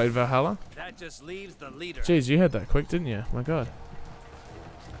 Oh, you played Valhalla? That just leaves the leader. Jeez, you had that quick, didn't you? My god.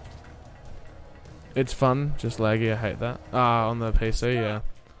 It's fun, just laggy, I hate that. Ah, on the PC, yeah.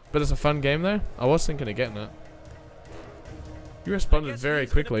 But it's a fun game though. I was thinking of getting it. You responded very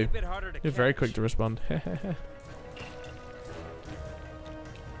quickly. You're very quick to respond.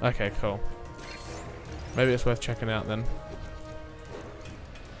 Okay, cool. Maybe it's worth checking out then.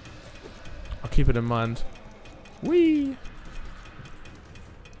 I'll keep it in mind. Whee!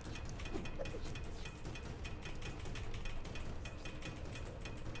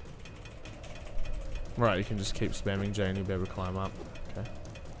 Right, you can just keep spamming J and you'll be able to climb up. Okay.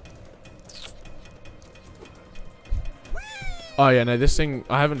 Oh yeah, no, this thing,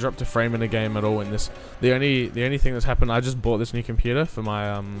 I haven't dropped a frame in a game at all in this. The only thing that's happened, I just bought this new computer for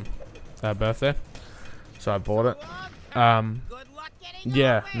my birthday. So I bought it.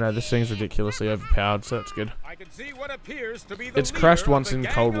 Yeah, no, this thing's ridiculously overpowered, so it's good. It's crashed once in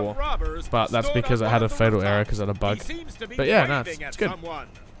Cold War, but that's because it had a fatal error because it had a bug. But yeah, no, it's good.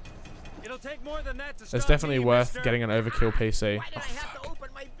 It's definitely worth getting an overkill PC,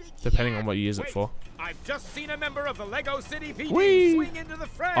 depending on what you use it for. I've just seen a member of the Lego City PD swing into the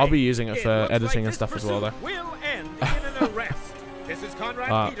fray. I'll be using it for editing and stuff as well, though. Will end in an arrest. This is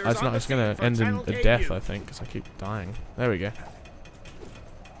Conrad Peters. It's going to end in a death, I think, because I keep dying. There we go.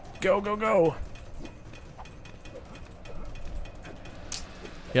 Go, go, go!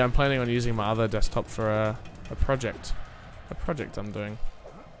 Yeah, I'm planning on using my other desktop for a project. A project I'm doing.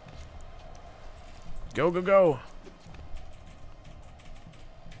 Go, go, go!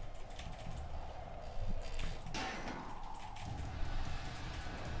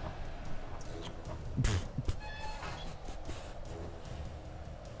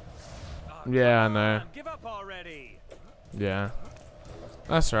 Yeah, I know. Give up already. Yeah.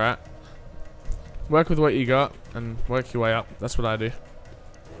 That's alright. Work with what you got and work your way up. That's what I do.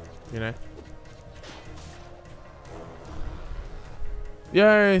 You know.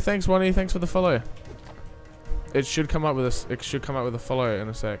 Yay! Thanks, Wani. Thanks for the follow. It should come up with a. It should come up with a follow in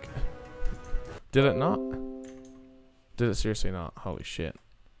a sec. Did it not? Did it seriously not? Holy shit.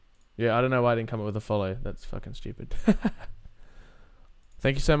 Yeah, I don't know why I didn't come up with a follow. That's fucking stupid.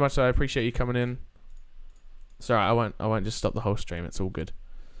 Thank you so much. I appreciate you coming in. Sorry, I won't just stop the whole stream. It's all good.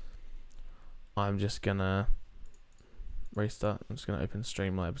 I'm just gonna restart. I'm just gonna open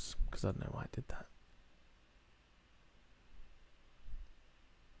Streamlabs because I don't know why I did that.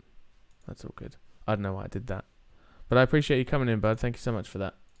 That's all good. I don't know why I did that. But I appreciate you coming in, bud. Thank you so much for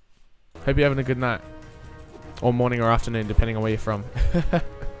that. Hope you're having a good night. Or morning or afternoon, depending on where you're from.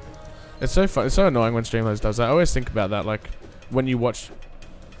 It's so fun. It's so annoying when Streamlabs does that. I always think about that, like, when you watch,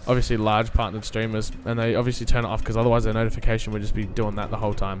 obviously, large partnered streamers, and they obviously turn it off because otherwise their notification would just be doing that the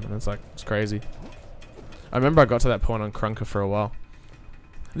whole time. And it's like, it's crazy. I remember I got to that point on Krunker for a while.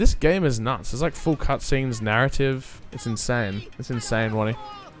 This game is nuts. There's like full cutscenes, narrative. It's insane. It's insane, Wonnie.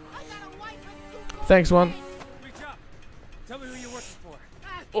 Thanks, one. Tell me who you're working for.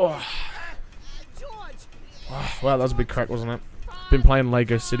 Oh. Wow, that was a big crack, wasn't it? Been playing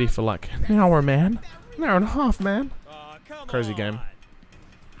Lego City for like an hour, man. An hour and a half, man. Crazy game.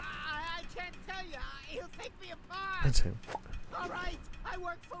 I can't tell you. He'll take me apart. That's him. All right, I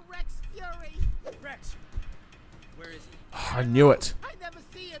work for Rex Fury. Rex, where is he? I knew it. I never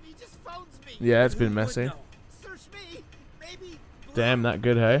see him. He just phones me. Yeah, it's been messy. Search me. Maybe. Damn, that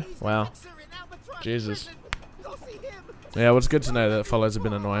good, hey? Wow. Jesus. Yeah, well, it's good to know that follows have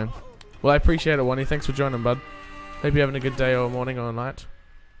been annoying. Well, I appreciate it, Wonnie. Thanks for joining, bud. Hope you're having a good day or morning or night.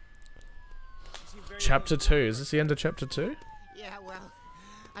 Chapter 2. Is this the end of Chapter 2? Yeah, well,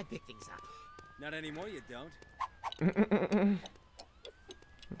 I pick things up. Not anymore, you don't.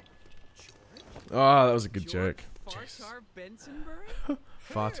 Oh, that was a good joke. Fartar Bensonbury?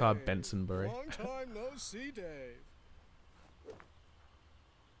 Fartar Bensonbury. Long time no see, Dave.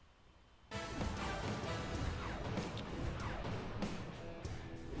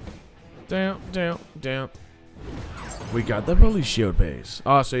 Down. We got the police shield piece.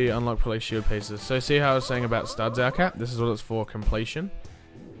 Oh, so you unlock police shield pieces. So see how I was saying about studs, our cap? This is what it's for, completion.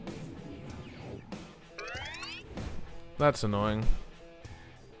 That's annoying.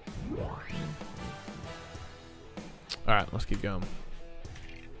 Alright, let's keep going.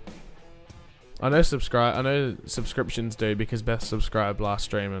 I know subscriptions do because Beth subscribed last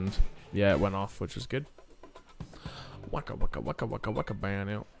stream and yeah, it went off, which was good. Waka waka waka waka waka bam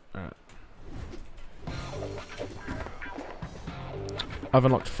out. Alright. I've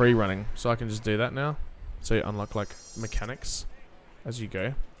unlocked free running, so I can just do that now. So you unlock like mechanics as you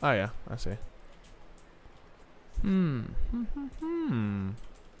go. Oh yeah, I see.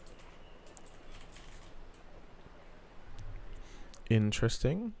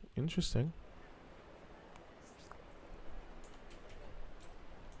 Interesting. Interesting.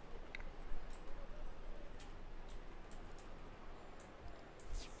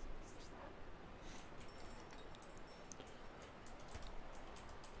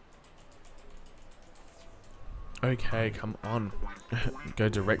 Okay, come on. Go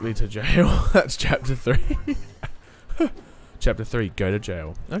directly to jail. That's chapter 3. Chapter 3, go to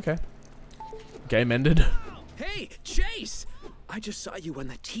jail. Okay. Game ended. Hey, Chase! I just saw you on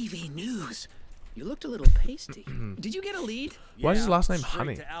the TV news. You looked a little pasty. Did you get a lead? Why is his last name straight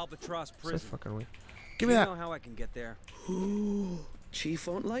Honey? To Albatross So Prison. fucking weird. Give me that. You know how I can get there. Ooh, Chief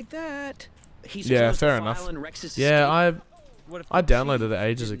won't like that. He's Yeah, supposed fair to file enough. in Rex's Yeah, escape. I downloaded it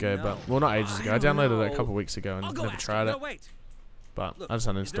ages ago, but well, not ages ago. I downloaded it a couple weeks ago and never tried it. But I just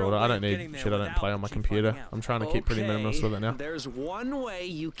uninstalled it. I don't need shit I don't play on my computer. I'm trying to keep pretty minimalist with it now. There's one way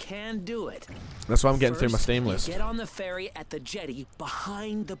you can do it. That's why I'm getting through my Steam You list. get on the ferry at the jetty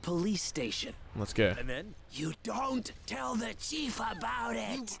behind the police station. Let's go. And then? You don't tell the chief about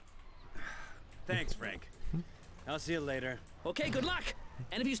it. Thanks, Frank. I'll see you later. Okay, good luck.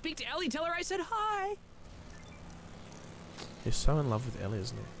 And if you speak to Ellie, tell her I said hi. He's so in love with Ellie,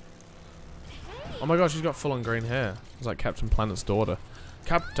 isn't he? Oh my gosh, she's got full on green hair. It's like Captain Planet's daughter.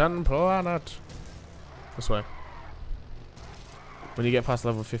 Captain Planet! This way. When you get past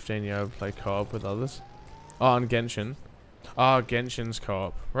level 15, you play co-op with others. Oh, and Genshin. Oh, Genshin's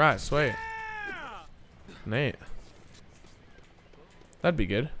co-op. Right, sweet. Neat. That'd be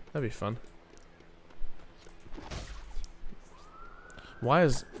good. That'd be fun. Why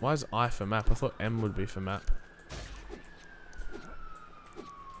is I for map? I thought M would be for map.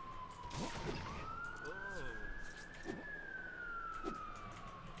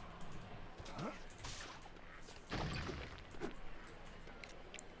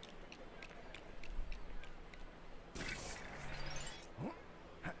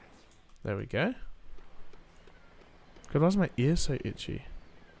 There we go. God, why is my ear so itchy?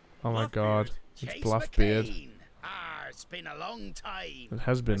 Oh my god. It's Bluffbeard. It's been a long time. It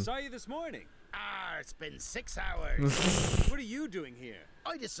has been. I saw you this morning. It's been 6 hours. What are you doing here?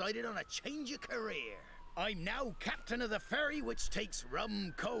 I decided on a change of career. I'm now captain of the ferry which takes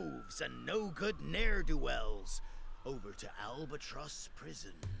rum coves and no good ne'er-do-wells over to Albatross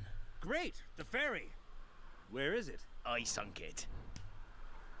Prison. Great, the ferry. Where is it? I sunk it.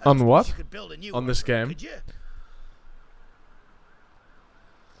 On what? You could build a new On one this for me, game? could you?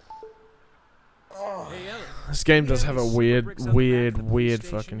 Hey, Ellie. This game does have a weird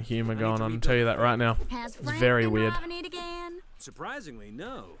fucking humor going on. I'll tell you that right now. Has It's Frank very been weird. robbing it again? Surprisingly,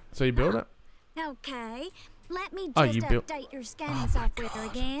 no. So you build it? Okay. Let me Oh, just you built- update your scanning software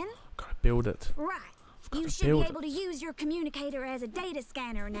again. Gotta build it. Right. You gotta should be build able to use your communicator as a data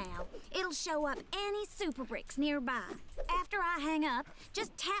scanner now. It'll show up any super bricks nearby. After I hang up,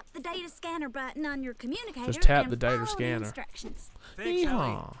 just tap the data scanner button on your communicator Just tap and the data follow the scanner. instructions. Thanks, Ellie.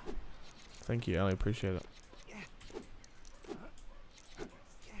 Yeehaw. Thank you, Ellie. Appreciate it.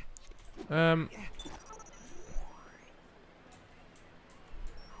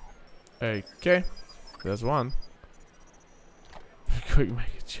 Okay. There's one. Quick, make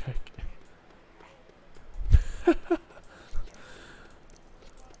a joke.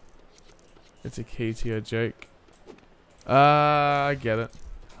 It's a key to your joke. I get it.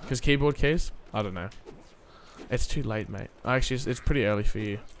 Because keyboard keys? I don't know. It's too late, mate. Actually, it's pretty early for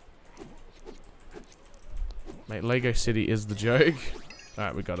you. Mate, Lego City is the joke.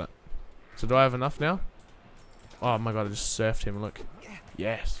 Alright, we got it. So do I have enough now? Oh my god, I just surfed him, look.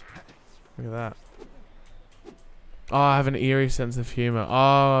 Yes. Look at that. Oh, I have an eerie sense of humor.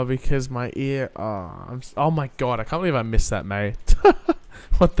 Oh, because my ear... Oh, oh my god, I can't believe I missed that, mate.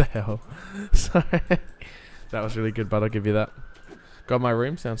 What the hell? Sorry. That was really good, bud, I'll give you that. God, my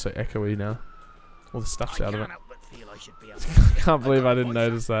room sounds so echoey now. All the stuff's out of it. I can't believe I didn't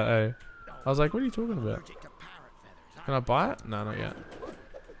notice that, eh? I was like, what are you talking about? Can I buy it? No, not yet.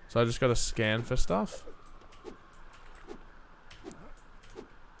 So I just gotta scan for stuff?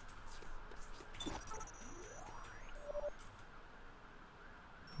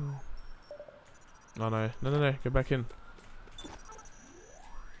 Oh no. No, go back in.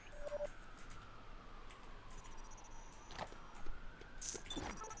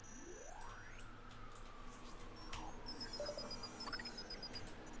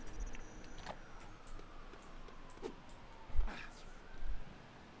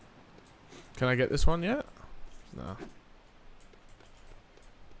 Can I get this one yet? No.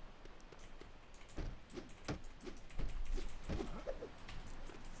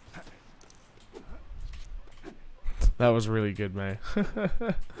 That was really good, mate.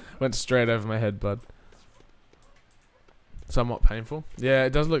 Went straight over my head, bud. Somewhat painful. Yeah,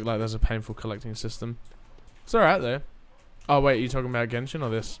 it does look like there's a painful collecting system. It's alright though. Oh wait, you talking about Genshin or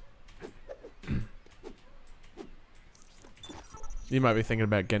this? You might be thinking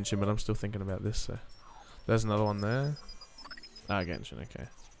about Genshin, but I'm still thinking about this, so. There's another one there. Ah, Genshin, okay.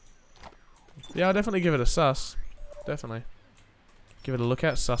 Yeah, I'll definitely give it a sus. Definitely. Give it a look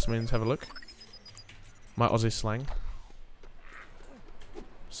at. Sus means have a look. My Aussie slang.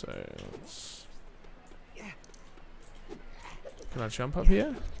 So, let's... Can I jump up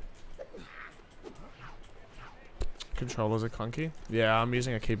here? Controllers are clunky. Yeah, I'm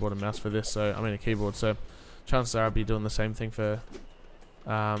using a keyboard and mouse for this, so... I mean a keyboard, so... Chances are I'll be doing the same thing for...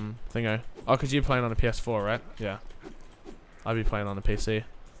 Thingo. Oh, because you're playing on a PS4, right? Yeah. I'll be playing on a PC.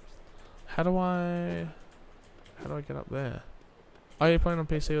 How do I get up there? Oh, you're playing on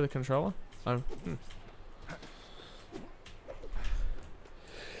PC with a controller? Wow,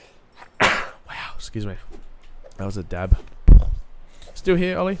 excuse me. That was a dab. Still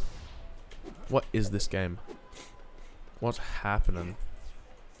here, Ollie? What is this game? What's happening?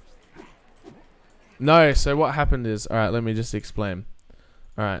 No, so what happened is... Alright, let me just explain.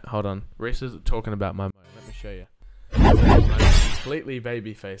 Alright, hold on. Reese is talking about my... Let me show you. I'm completely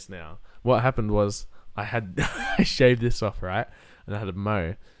baby face now. What happened was... I had... I shaved this off, right? And I had a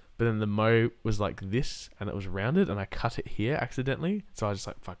mow. But then the mow was like this, and it was rounded, and I cut it here accidentally. So I was just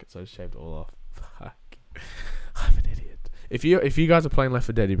like, fuck it, so I just shaved it all off. Fuck. I'm an idiot. If you guys are playing Left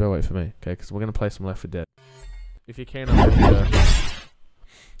 4 Dead, you better wait for me, okay? Because we're going to play some Left 4 Dead. If you can,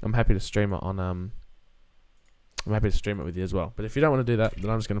 I'm happy to stream it on... I'm happy to stream it with you as well. But if you don't want to do that, then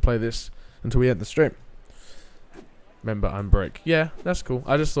I'm just going to play this until we end the stream. Remember, I'm broke. Yeah, that's cool.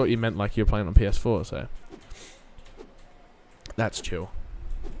 I just thought you meant like you were playing on PS4, so... That's chill.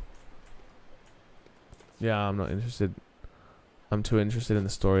 Yeah, I'm not interested. I'm too interested in the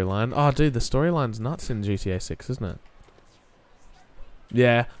storyline. Oh, dude, the storyline's nuts in GTA 6, isn't it?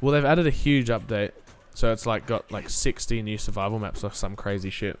 Yeah, well, they've added a huge update. So it's like got like 60 new survival maps or some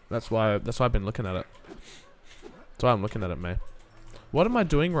crazy shit. That's why I've been looking at it. That's why I'm looking at it, mate. What am I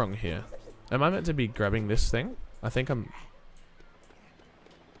doing wrong here? Am I meant to be grabbing this thing? I think I'm...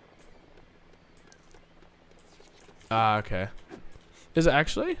 Ah, okay. Is it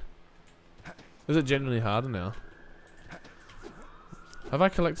actually? Is it genuinely harder now? Have I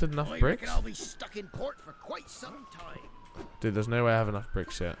collected enough bricks? I'll be stuck in port for quite some time. Dude, there's no way I have enough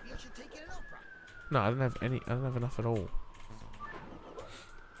bricks yet. You should take it out, bro. No, I don't have any. I don't have enough at all.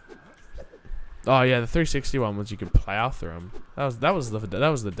 Oh yeah, the 360 one was you could plow through them. That was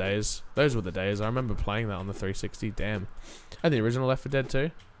the days. Those were the days. I remember playing that on the 360. Damn. And the original Left 4 Dead 2.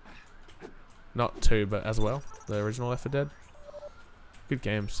 Not 2, but as well. The original Left 4 Dead. Good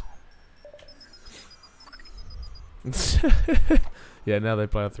games. Yeah, now they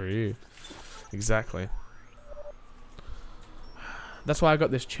plow through you. Exactly. That's why I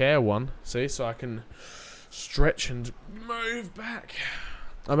got this chair one. See, so I can stretch and move back.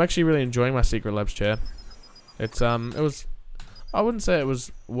 I'm actually really enjoying my Secret Labs chair. It's it was, I wouldn't say it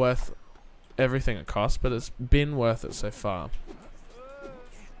was worth everything it cost, but it's been worth it so far.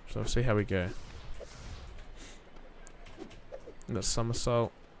 So we'll see how we go. Got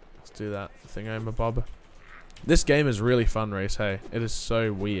somersault. Let's do that thingamabob. This game is really fun, Reese. Hey, it is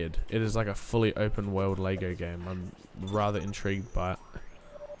so weird. It is like a fully open world Lego game. I'm rather intrigued by it.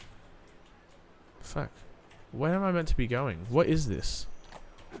 Fuck. Where am I meant to be going? What is this?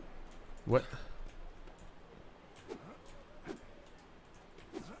 What?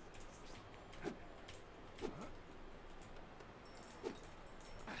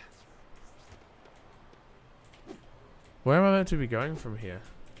 Where am I meant to be going from here?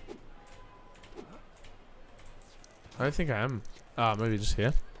 I don't think I am. Ah, maybe just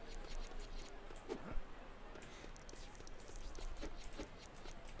here.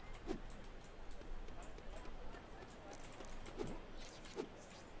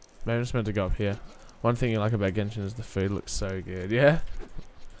 Maybe I'm just meant to go up here. One thing you like about Genshin is the food looks so good. Yeah,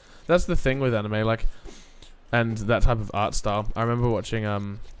 that's the thing with anime, like, and that type of art style. I remember watching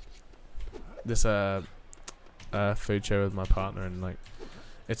this food show with my partner, and like,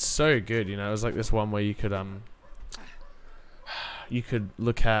 it's so good. You know, it was like this one where you could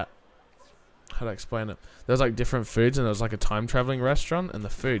look at, how to explain it. There was like different foods, and there was like a time traveling restaurant, and the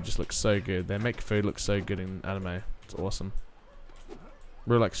food just looks so good. They make food look so good in anime. It's awesome.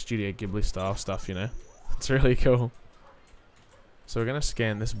 Real like Studio Ghibli style stuff, you know. It's really cool. So we're gonna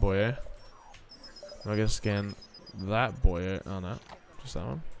scan this boyo. We're gonna scan that boyo. Oh no, just that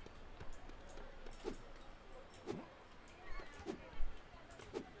one.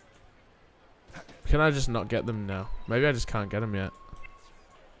 Can I just not get them now? Maybe I just can't get them yet.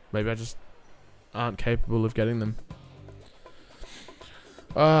 Maybe I just aren't capable of getting them.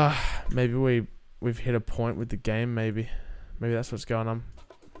 Maybe we've hit a point with the game. Maybe that's what's going on.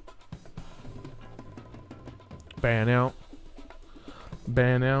 Ban out.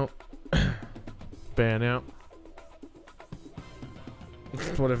 Ban out. Ban out.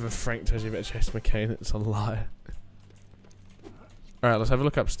 Whatever Frank tells you about Chase McCain, it's a lie. Alright, let's have a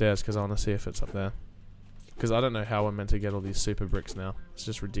look upstairs because I want to see if it's up there. Because I don't know how I'm meant to get all these super bricks now. It's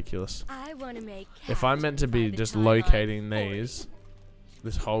just ridiculous. I want to make if I'm meant to be just locating these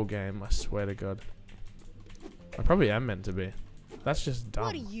this whole game, I swear to God. I probably am meant to be. That's just dumb.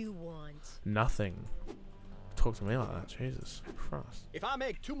 What do you want? Nothing. Talk to me like that, Jesus Christ. If I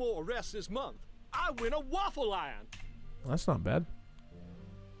make 2 more arrests this month, I win a waffle iron. That's not bad.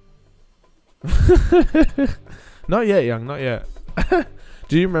 Not yet, young. Not yet.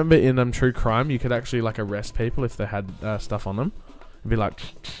 Do you remember in True Crime you could actually like arrest people if they had stuff on them? It'd be like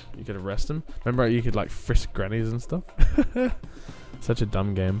you could arrest them. Remember you could like frisk grannies and stuff. Such a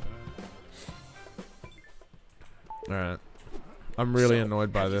dumb game. All right. I'm really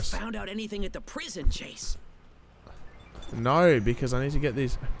annoyed by this. Found out anything at the prison, Chase? No, because I need to get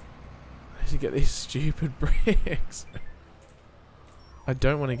these. I need to get these stupid bricks. I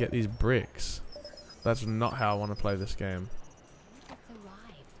don't want to get these bricks. That's not how I want to play this game.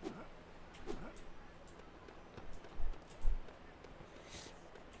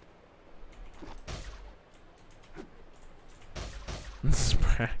 This is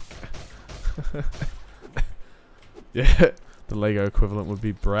brack. Yeah, the Lego equivalent would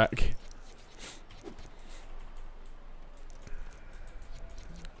be brack.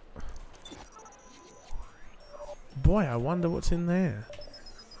 Boy, I wonder what's in there.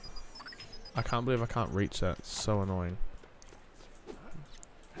 I can't believe I can't reach that. It's so annoying.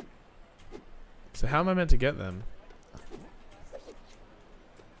 So how am I meant to get them?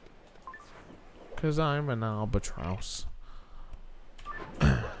 Because I'm an albatross.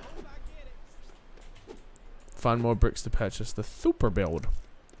 Find more bricks to purchase the super build.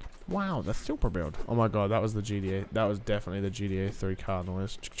 Wow, the super build. Oh my god, that was the GTA. That was definitely the GTA 3 car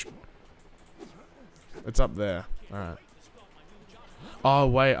noise. It's up there. Alright. Oh,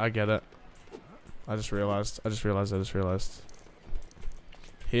 wait, I get it. I just realized.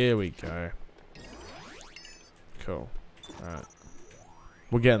 Here we go. Cool. Alright.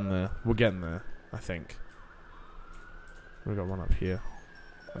 We're getting there. We're getting there, I think. We've got one up here.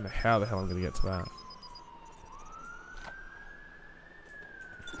 I don't know how the hell I'm going to get to that.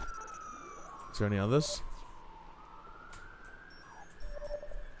 Is there any others?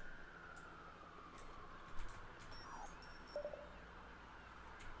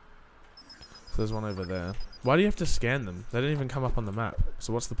 So there's one over there. Why do you have to scan them? They don't even come up on the map.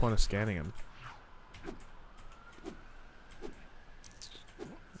 So what's the point of scanning them?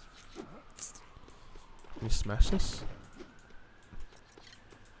 Can you smash this?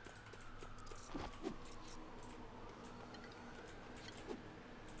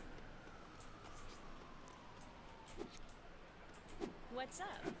 What's up?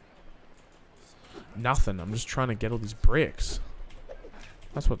 Nothing. I'm just trying to get all these bricks.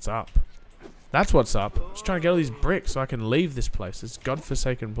 That's what's up. That's what's up. Just trying to get all these bricks so I can leave this place, this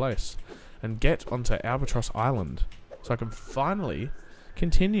godforsaken place, and get onto Albatross Island, so I can finally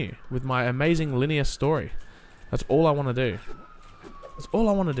continue with my amazing linear story. That's all I want to do. That's all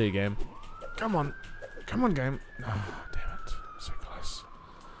I want to do, game. Come on. Come on, game. Oh, damn it. So close.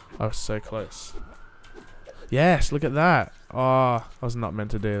 I was so close. Yes, look at that. Oh, I was not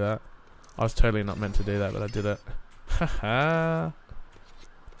meant to do that. I was totally not meant to do that, but I did it. Haha.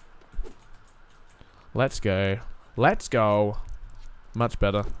 Let's go. Let's go. Much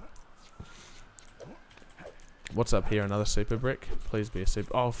better. What's up here? Another super brick? Please be a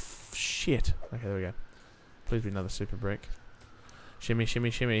super... Oh, shit. Okay, there we go. Please be another super brick. Shimmy, shimmy,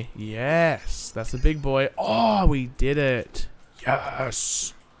 shimmy. Yes. That's the big boy. Oh, we did it.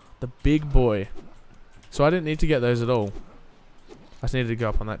 Yes. The big boy. So I didn't need to get those at all. I just needed to go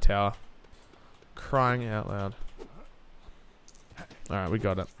up on that tower. Crying out loud. Alright, we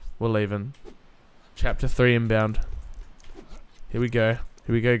got it. We're leaving. Chapter 3 inbound. Here we go.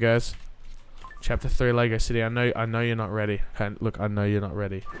 Here we go, guys. Chapter 3 Lego City. I know you're not ready. Okay, look, I know you're not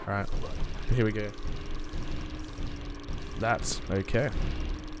ready. Alright. Here we go. That's okay.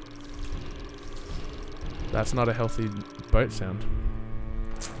 That's not a healthy boat sound.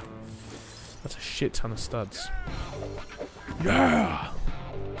 That's a shit ton of studs. Yeah!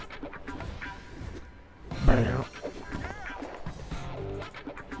 Bam.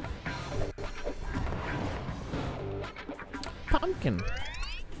 Pumpkin.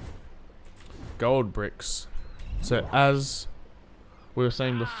 Gold bricks. So as we were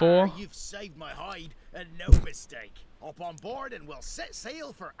saying before, you've saved my hide, and no mistake. Hop on board and we'll set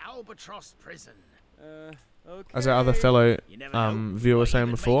sail for Albatross Prison. Okay. As our other fellow viewer was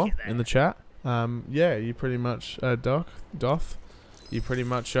saying before in the chat, yeah, you pretty much Doth, you pretty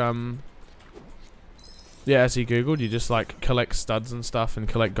much yeah, as he googled, you just like collect studs and stuff and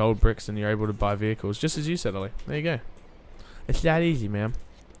collect gold bricks, and you're able to buy vehicles, just as you said, Ollie. There you go. It's that easy, man.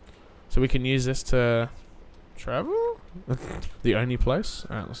 So we can use this to travel? The only place?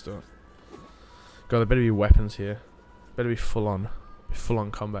 Alright, let's do it. God, there better be weapons here. Better be full on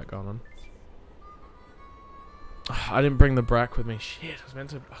combat going on. Oh, I didn't bring the brack with me. Shit, I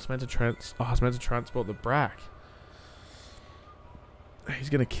was meant to transport the brack. He's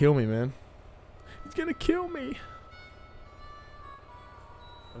gonna kill me, man. He's gonna kill me.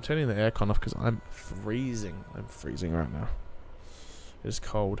 I'm turning the aircon off because I'm freezing. I'm freezing right now. It's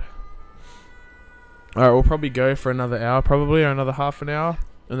cold. Alright, we'll probably go for another hour, probably, or another half an hour.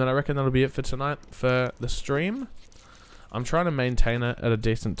 And then I reckon that'll be it for tonight for the stream. I'm trying to maintain it at a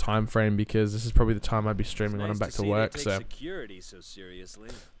decent time frame because this is probably the time I'd be streaming when I'm back to work. So security so seriously.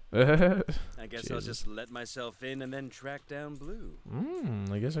 I guess I'll just let myself in and then track down Blue.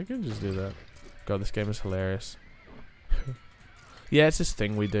 I guess I could just do that. God, this game is hilarious. Yeah, it's this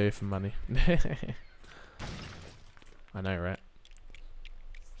thing we do for money. I know, right?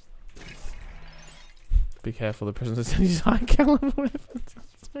 Be careful, the prisoners send you high caliber weapons.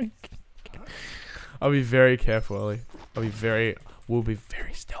 I'll be very careful, Ollie. We'll be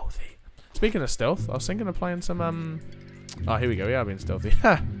very stealthy. Speaking of stealth, I was thinking of playing some, oh, here we go, we are being stealthy.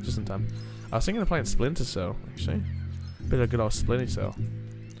 Ha! Just in time. I was thinking of playing Splinter Cell, actually. Bit of good old Splinter Cell.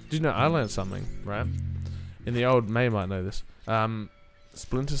 Did you know, I learned something, right? In the old, May might know this.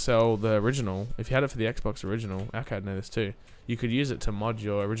 Splinter Cell, the original, if you had it for the Xbox original, Arcade know this too, you could use it to mod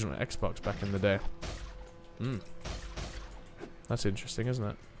your original Xbox back in the day. That's interesting, isn't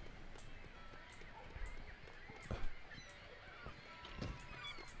it?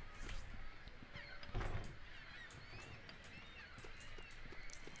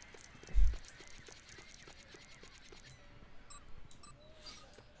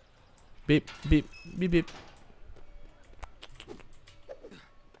 Beep, beep, beep, beep.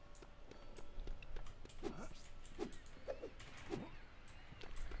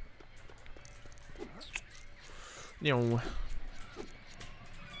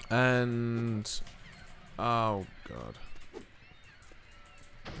 And oh god,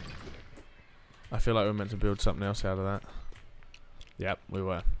 I feel like we're meant to build something else out of that. Yep, we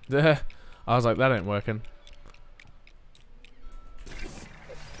were. I was like, that ain't working.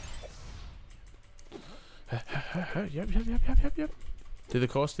 Yep. Do the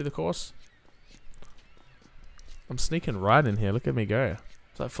course. I'm sneaking right in here. Look at me go.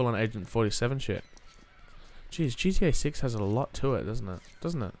 It's like full on Agent 47 shit. Jeez, GTA 6 has a lot to it, doesn't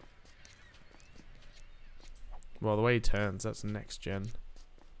it? Well, the way he turns, that's next gen.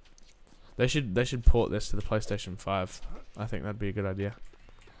 They should port this to the PlayStation 5. I think that'd be a good idea.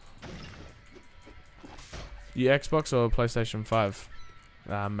 You Xbox or PlayStation 5?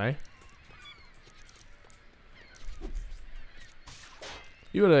 May?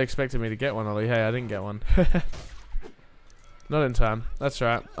 You would have expected me to get one, Ollie. Hey, I didn't get one. Not in time. That's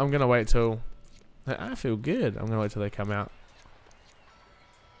right. I'm gonna wait till... I feel good. I'm gonna wait till they come out.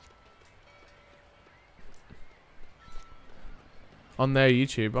 On their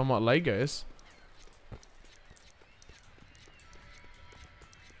YouTube, on what, Legos?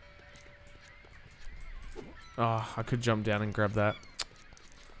 Oh, I could jump down and grab that.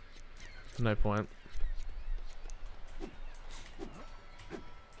 There's no point.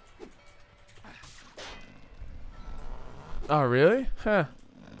 Oh, really? Huh.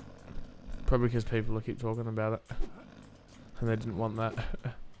 Probably because people will keep talking about it. And they didn't want that.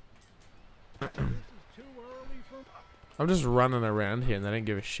 I'm just running around here and they don't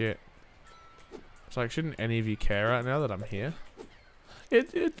give a shit. It's like, shouldn't any of you care right now that I'm here?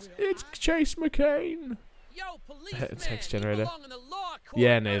 It's Chase McCain. Yo, text generator.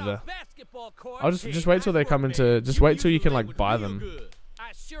 Yeah, neither. I'll just wait till they come into. Just wait till you can like buy them.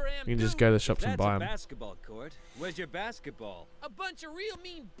 You can just go to the shops and buy them. Basketball court. Where's your basketball? A bunch of real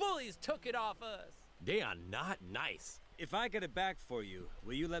mean bullies took it off us. They are not nice. If I get it back for you,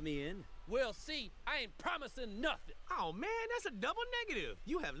 will you let me in? We'll see. I ain't promising nothing. Oh man, that's a double negative.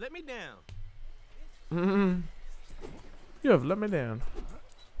 You have let me down. You have let me down.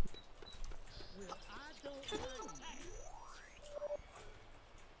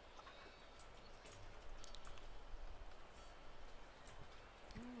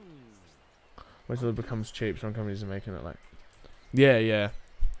 Wait till it becomes cheap. Some companies are making it like... Yeah.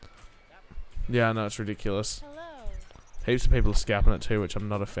 Yeah, I know, it's ridiculous. Hello. Heaps of people are scalping it too, which I'm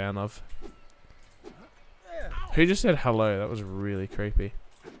not a fan of. Who just said hello? That was really creepy.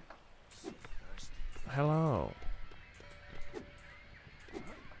 Hello.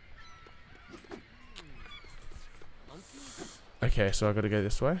 Okay, so I gotta go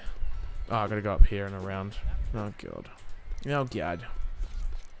this way. Oh, I gotta go up here and around. Oh god. Oh god.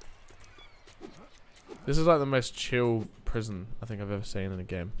 This is like the most chill prison I think I've ever seen in a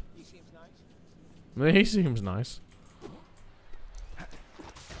game. He seems nice. He seems nice.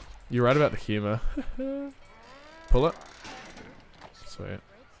 You're right about the humor. Pull it. Sweet.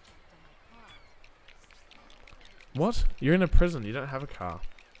 What? You're in a prison. You don't have a car.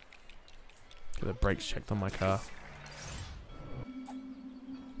 Get the brakes checked on my car.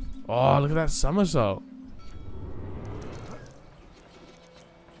 Oh, look at that somersault.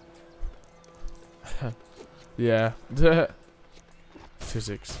 Yeah.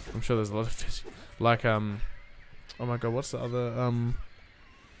 Physics. I'm sure there's a lot of physics. Like, oh my god, what's the other,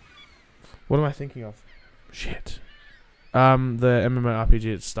 what am I thinking of? Shit. The MMORPG,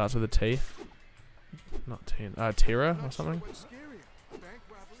 it starts with a T. Not T, Tira or something?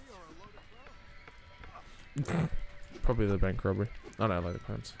 Probably the bank robbery. Oh no, later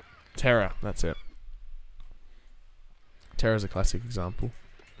plans. Terra, that's it. Terra's a classic example.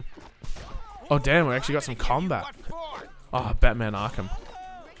 Oh damn, we actually got some combat. Oh, Batman Arkham.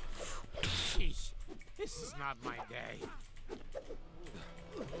 Sheesh, this is not my day.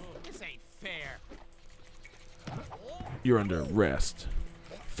 This ain't fair. You're under arrest.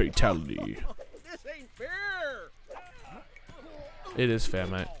 Fatality. This ain't fair. It is fair,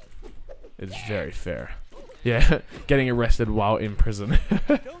 mate. It's very fair. Yeah, getting arrested while in prison.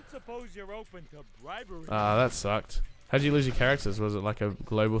 Don't suppose you're open to bribery. That sucked. How did you lose your characters? Was it like a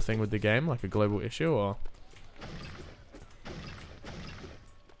global thing with the game? Like a global issue, or...?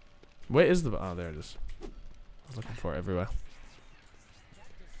 Where is the... Oh, there it is. I was looking for it everywhere.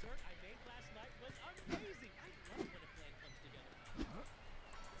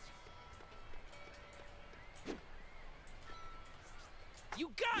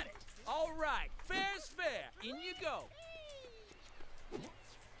 You got it! All right, fair's fair. In you go.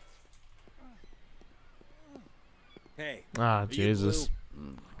 Hey. Ah, Jesus.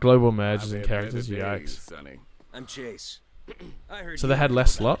 Global merges and characters, yikes. Sonny. I'm Chase. I heard So they had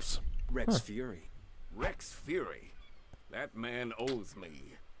less slots? Rex Fury. Rex Fury? That man owes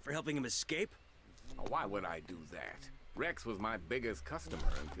me. For helping him escape? Oh, why would I do that? Rex was my biggest customer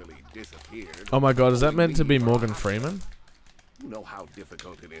until he disappeared. Oh my god, is that meant to be Morgan Freeman? You know how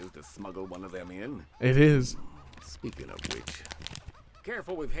difficult it is to smuggle one of them in? It is. Speaking of which,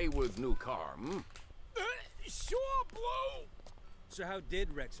 careful with Haywood's new car, hmm? Sure, Blue! So how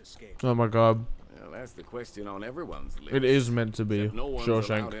did Rex escape? Oh my god. Well, that's the question on everyone's lips. It is meant to be no one's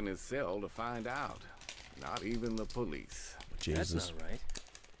Shawshank. allowed in his cell to find out. Not even the police. Jesus. That's not right.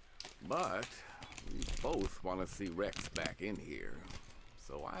 But we both want to see Rex back in here.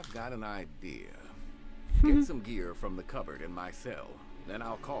 So I've got an idea. Get some gear from the cupboard in my cell. Then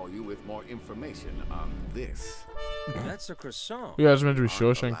I'll call you with more information on this. That's a croissant. Yeah, it's meant to be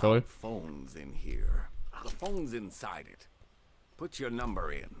Shawshank, probably. Phones in here. The phone's inside it. Put your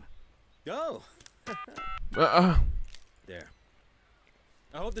number in. Oh. There.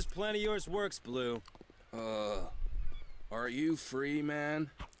 I hope this plan of yours works, Blue. Are you free,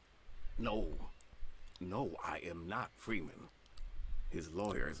 man? No. No, I am not Freeman. His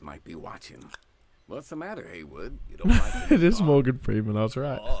lawyers might be watching. What's the matter, Haywood? You don't like It is Morgan Freeman, I was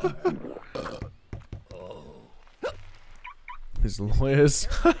right. His lawyers.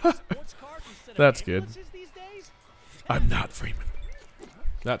 That's good. I'm not Freeman.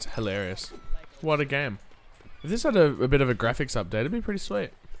 That's hilarious. What a game. If this had a bit of a graphics update, it'd be pretty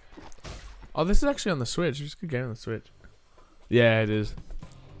sweet. Oh, this is actually on the Switch. It's a good game on the Switch. Yeah, it is.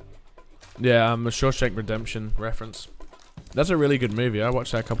 Yeah, a Shawshank Redemption reference. That's a really good movie. I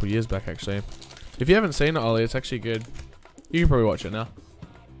watched that a couple years back, actually. If you haven't seen it, Ollie, it's actually good. You can probably watch it now.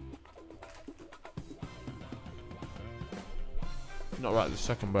 Not right this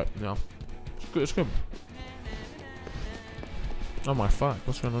second, but yeah. It's good. It's good. Oh my fuck,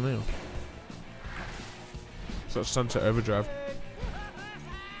 what's going on here? It's like Sunset Overdrive.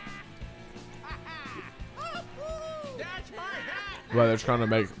 Right, they're trying to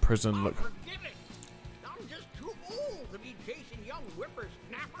make prison look. I'm just too old to be chasing young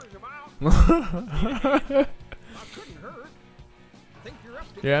whippersnappers about. I couldn't hurt. Think you're up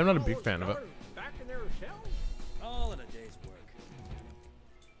to Yeah, I'm not a big fan of it. Back in their cells? All in a day's work.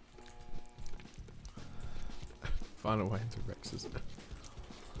 Find a way into Rex's.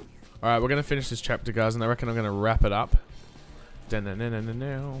 Alright, we're gonna finish this chapter, guys, and I reckon I'm gonna wrap it up.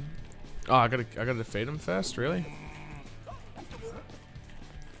 Oh, I gotta defeat him first, really?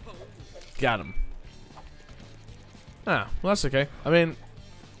 Got him. Ah, well that's okay. I mean,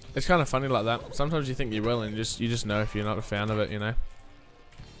 it's kind of funny like that. Sometimes you think you will, and you just know if you're not a fan of it, you know.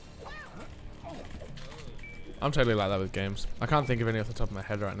 I'm totally like that with games. I can't think of any off the top of my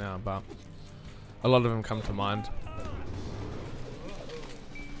head right now, but a lot of them come to mind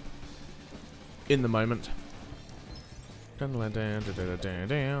in the moment. You're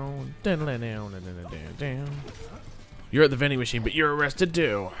at the vending machine, but you're arrested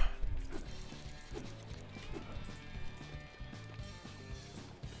too.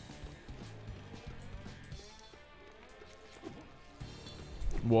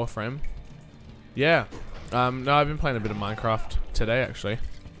 Warframe. Yeah. No, I've been playing a bit of Minecraft today, actually.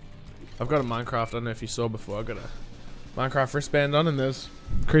 I've got a Minecraft, I don't know if you saw before, I've got a Minecraft wristband on, and there's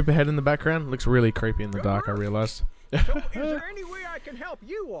creeper head in the background. Looks really creepy in the dark, I realized. So, is there any way I can help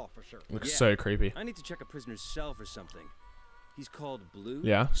you, officer? Looks so creepy. I need to check a prisoner's cell for something. He's called Blue?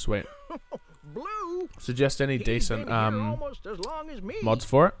 Yeah, sweet. Blue? Suggest any decent almost as long as me. mods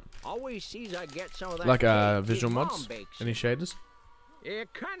for it? Always sees I get some of that Like cake visual his mom mods? bakes. Any shaders?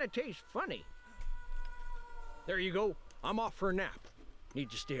 It kind of tastes funny. There you go. I'm off for a nap. Need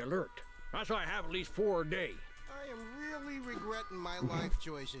to stay alert. That's why I have at least 4 a day. I am really regretting my life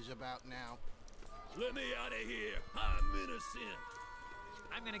choices about now. Let me out of here. I'm innocent.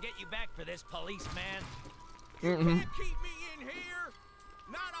 I'm gonna get you back for this, policeman. You can't keep me in here.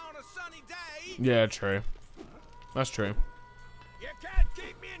 Not on a sunny day. Yeah, true. That's true. You can't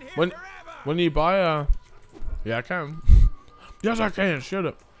keep me in here forever. When you buy a... Yeah, I can. Yes, I can. Shut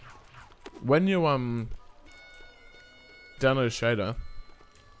up. When you, download a shader,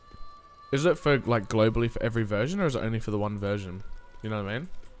 is it for, like, globally for every version, or is it only for the one version? You know what I mean?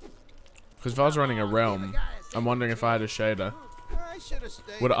 Because if I was running a realm, I'm wondering if I had a shader,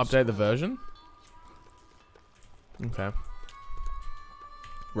 would it update the version? Okay.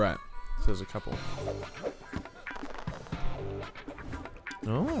 Right. So there's a couple.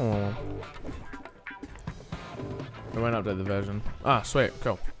 Oh. It won't update the version. Ah, sweet.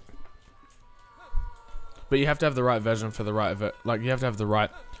 Cool. But you have to have the right version for the right... you have to have the right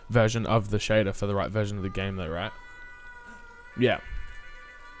version of the shader for the right version of the game, though, right? Yeah.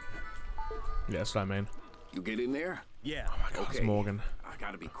 Yeah, that's what I mean. You get in there? Yeah. Oh my god, it's Morgan. I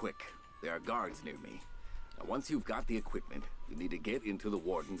gotta be quick. There are guards near me. Now, once you've got the equipment, You need to get into the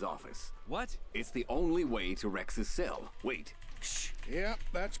warden's office. What? It's the only way to Rex's cell. Wait. Shh. Yep,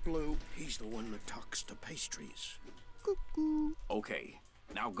 that's Blue. He's the one that talks to pastries. Cuckoo. Okay,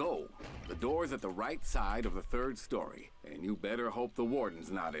 now go. The door's at the right side of the 3rd story, and you better hope the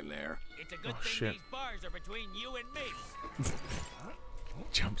warden's not in there. It's a good thing these bars are between you and me.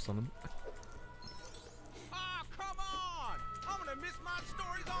 Jumps on him. Ah, come on! I'm gonna miss my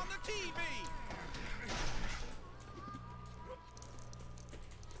stories on the TV.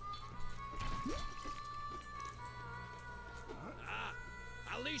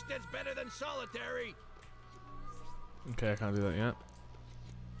 At least it's better than solitary. Okay, I can't do that yet.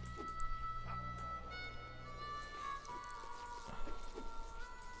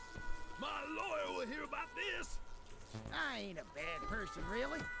 My lawyer will hear about this. I ain't a bad person,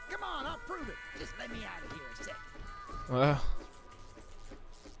 really. Come on, I'll prove it. Just let me out of here a second. Well.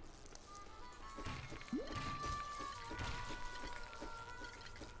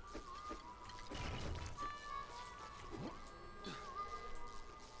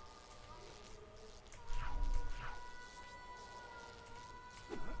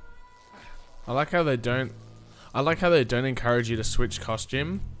 I like how they don't encourage you to switch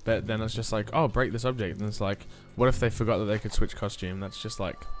costume, but then it's just like, oh, break this object, and it's like, what if they forgot that they could switch costume? That's just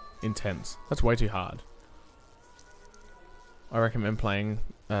like intense. That's way too hard. I recommend playing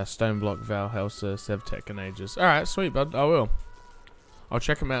Stoneblock, Valhalla, Sevtech, and Aegis. All right, sweet, bud. I will. I'll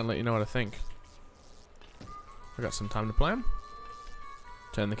check them out and let you know what I think. I got some time to play them.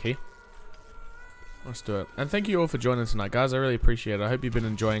 Turn the key. Let's do it. And thank you all for joining tonight, guys. I really appreciate it. I hope you've been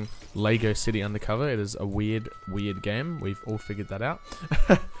enjoying Lego City Undercover. It is a weird, weird game. We've all figured that out.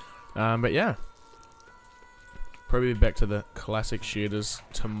 But yeah. Probably be back to the classic shooters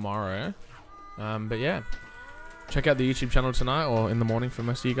tomorrow. But yeah. Check out the YouTube channel tonight or in the morning for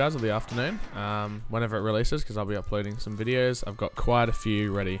most of you guys, or the afternoon. Whenever it releases, because I'll be uploading some videos. I've got quite a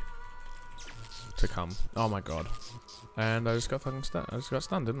few ready to come. Oh my god. And I just got fucking stunned. I just got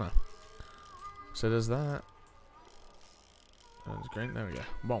stunned, didn't I? So there's that. That's green. There we go.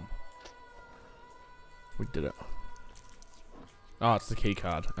 Boom. We did it. Oh, it's the key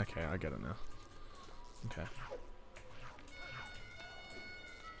card. Okay, I get it now. Okay.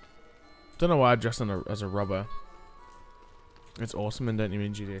 Don't know why I dressed as a robber. It's awesome, and don't you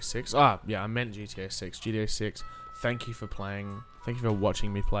mean GTA 6? Ah, yeah, I meant GTA 6. GTA 6. Thank you for playing. Thank you for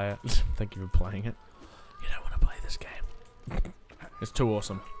watching me play it. Thank you for playing it. You don't want to play this game. It's too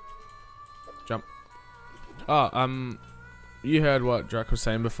awesome. Jump. Oh, you heard what Drac was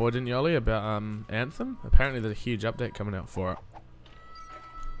saying before, didn't you, Ollie, about Anthem? Apparently there's a huge update coming out for it.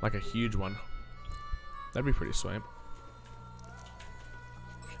 Like a huge one. That'd be pretty sweet.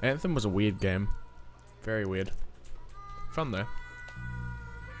 Anthem was a weird game. Very weird. Fun though.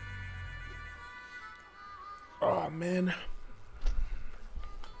 Oh man.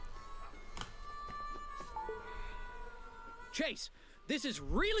 Chase, this is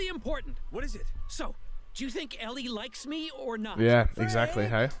really important. What is it? So, do you think Ellie likes me or not? Yeah, exactly,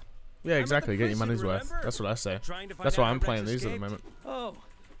 hey? Yeah, exactly. Get your money's worth. That's what I say. That's why I'm playing these at the moment. Oh,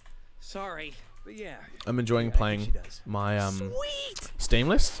 sorry. But yeah. I'm enjoying playing my Steam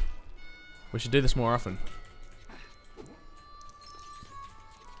list. We should do this more often.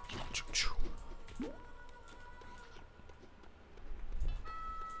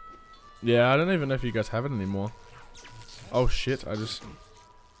 Yeah, I don't even know if you guys have it anymore. Oh shit, I just...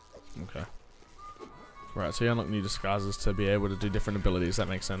 Okay. Right, so you unlock new disguises to be able to do different abilities, that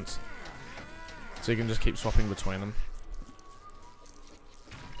makes sense. So you can just keep swapping between them.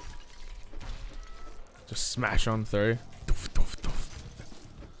 Just smash on through. Doof, doof, doof.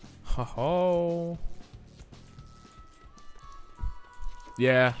 Ho ho.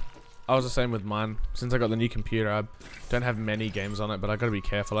 Yeah, I was the same with mine. Since I got the new computer, I don't have many games on it, but I gotta be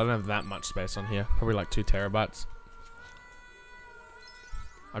careful. I don't have that much space on here. Probably like 2 terabytes.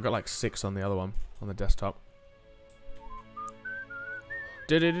 I got like 6 on the other one, on the desktop.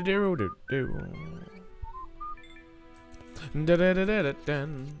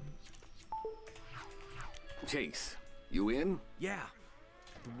 Chase, you in? Yeah.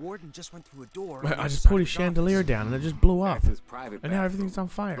 The warden just went through a door. I just pulled his chandelier down and it just blew up. His private and now everything's on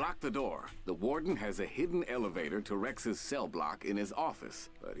fire. Lock the door. The warden has a hidden elevator to Rex's cell block in his office,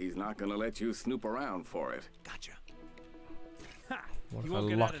 but he's not gonna let you snoop around for it. Gotcha. What if I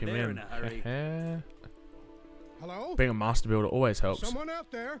lock him in? Hello? Being a master builder always helps. Someone out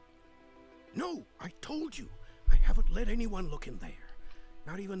there? No, I told you. I haven't let anyone look in there.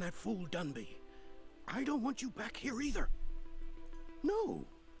 Not even that fool Dunby. I don't want you back here either. No.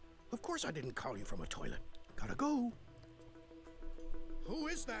 Of course I didn't call you from a toilet. Gotta go. Who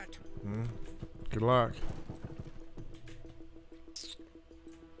is that? Good luck.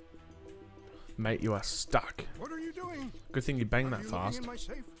 Mate, you are stuck. What are you doing? Good thing you banged Are that you fast. looking in my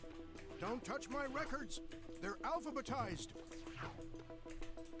safe? Don't touch my records. They're alphabetized.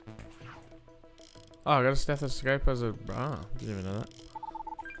 Oh, I got a stethoscope as a... Ah, didn't even know that.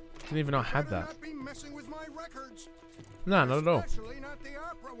 Didn't even know I had that. Not be messing with my records. No, not at all. Especially not the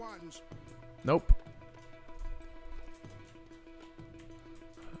opera ones. Nope.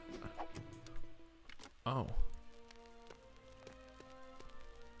 Oh.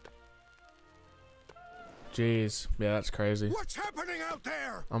 Jeez. Yeah, that's crazy. What's happening out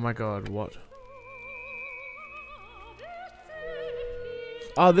there? Oh my god, what?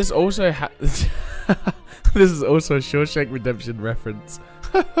 Oh, this also this is also a Shawshank Redemption reference.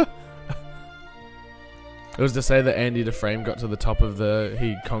 It was to say that Andy Dufresne got to the top of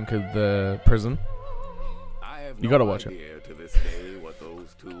he conquered the prison. I have You gotta watch it. To this day, what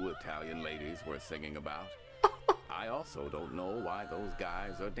those two Italian ladies were singing about. I also don't know why those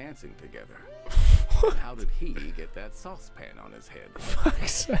guys are dancing together. How did he get that saucepan on his head?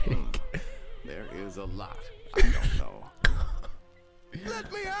 Fuck's sake. There is a lot I don't know.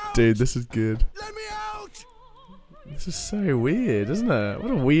 Let me out! Dude, this is good. Let me out! This is so weird, isn't it?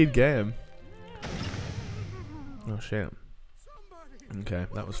 What a weird game. Oh shit. Okay,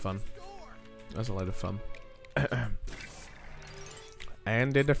 that was fun. That was a load of fun.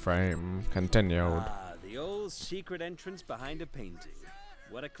 Andy Dufresne continued. Ah, the old secret entrance behind a painting.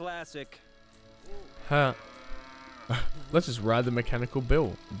 What a classic. Huh. Let's just ride the mechanical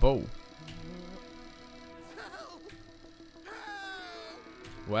bull.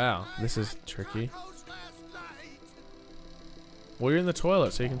 Wow, this is tricky. Well, you're in the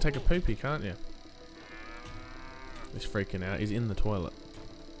toilet, so you can take a poopy, can't you? He's freaking out. He's in the toilet.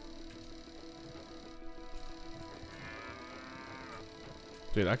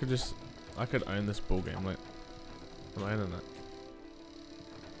 Dude, I could own this ball game. Like, I'm owning it.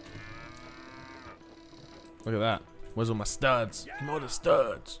 Look at that. Where's all my studs? More the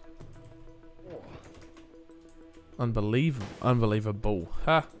studs. Unbelievable.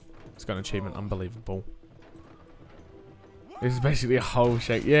 Ha! It's got an achievement. Unbelievable. This is basically a whole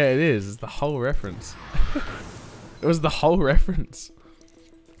shake. Yeah, it is. It's the whole reference. It was the whole reference.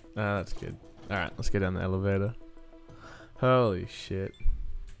 Ah, that's good. Alright, let's get down the elevator. Holy shit.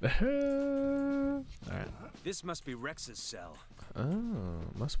 Alright. This must be Rex's cell. Oh,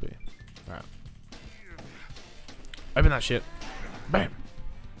 must be. Alright. Open that shit. Bam!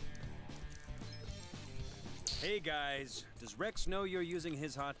 Hey guys, does Rex know you're using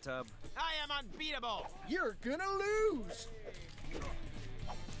his hot tub? I am unbeatable. You're gonna lose.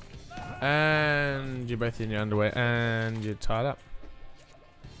 And you're both in your underwear and you're tied up.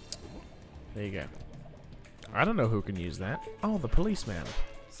 There you go. I don't know who can use that. Oh, the policeman.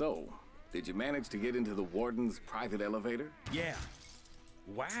 So, did you manage to get into the warden's private elevator? Yeah.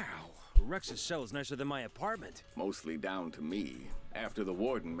 Wow. Rex's cell is nicer than my apartment. Mostly down to me, after the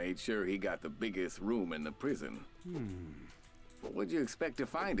warden made sure he got the biggest room in the prison. What'd you expect to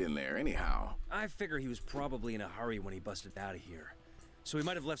find in there, anyhow? I figure he was probably in a hurry when he busted out of here. So he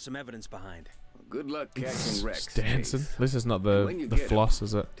might have left some evidence behind. Good luck catching Rex. Dancing. This is not the floss,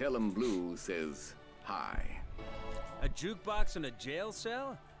 is it? Tell him Blue says hi. A jukebox in a jail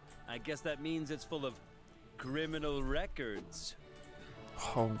cell? I guess that means it's full of criminal records.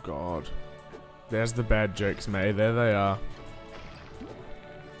 Oh god. There's the bad jokes, mate. There they are.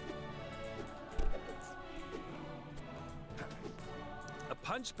 A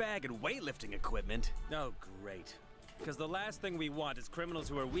punch bag and weightlifting equipment? Oh, great. Because the last thing we want is criminals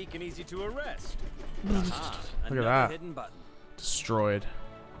who are weak and easy to arrest. Aha, Look at that. hidden button. Destroyed.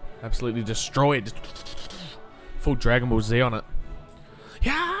 Absolutely destroyed. Full Dragon Ball Z on it.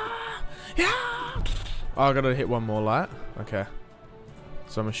 Yeah! Yeah! Oh, I gotta hit one more light. Okay.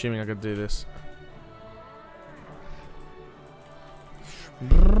 So I'm assuming I could do this.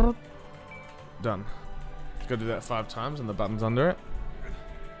 Done. Gotta do that 5 times and the button's under it.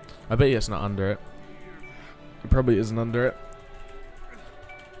 I bet you it's not under it. It probably isn't under it.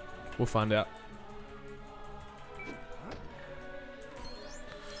 We'll find out.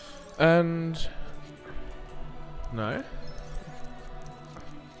 And... no.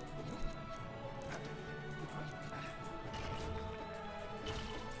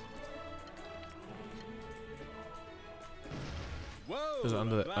 Whoa, Is it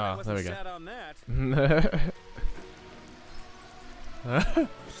under the... glad I there we go. wasn't sat on that.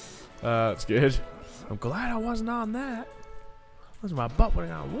 That's good. I'm glad I wasn't on that. Where's my butt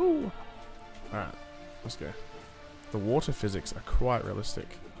putting on? Woo! Alright, let's go. The water physics are quite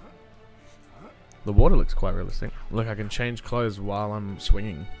realistic. The water looks quite realistic. Look, I can change clothes while I'm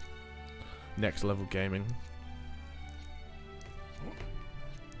swinging. Next level gaming.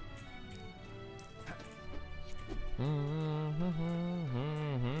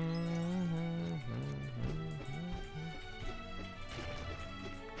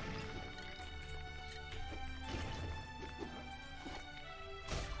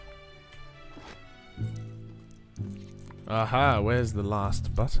 Aha, where's the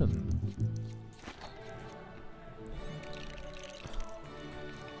last button?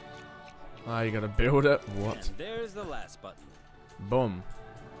 Ah, you gotta build it. What? And there's the last button. Boom.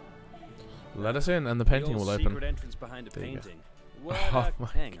 Let us in, and the painting will open. Secret entrance behind a painting. What?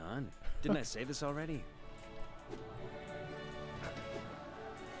 Hang on. Didn't I say this already?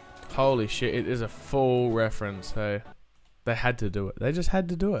 Holy shit! It is a full reference. Hey, they had to do it. They just had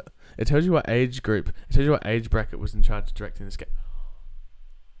to do it. It tells you what age group. It tells you what age bracket was in charge of directing this game.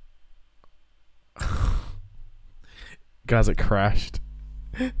 Guys, it crashed.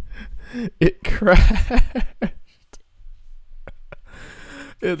 It crashed.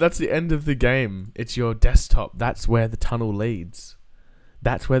 Yeah, that's the end of the game. It's your desktop. That's where the tunnel leads.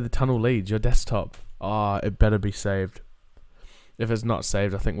 That's where the tunnel leads. Your desktop. Ah, it better be saved. If it's not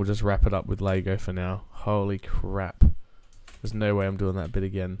saved, I think we'll just wrap it up with Lego for now. Holy crap. There's no way I'm doing that bit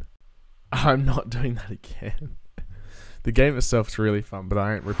again. I'm not doing that again. The game itself is really fun, but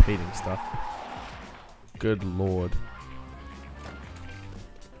I ain't repeating stuff. Good lord.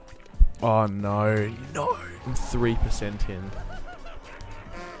 Oh no, no. I'm 3% in.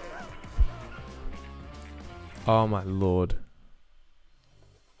 Oh my lord.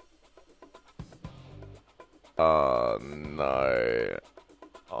 Oh no.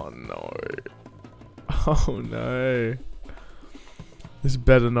 Oh no. Oh no. This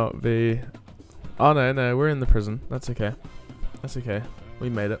better not be. Oh no, no, we're in the prison. That's okay. That's okay. We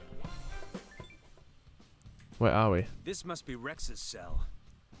made it. Where are we? This must be Rex's cell.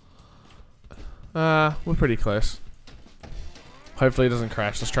 We're pretty close. Hopefully it doesn't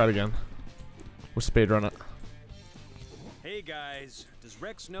crash. Let's try it again. We'll speedrun it. Hey guys, does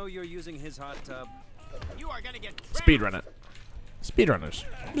Rex know you're using his hot tub? You are gonna get Speedrun it. Speedrunners.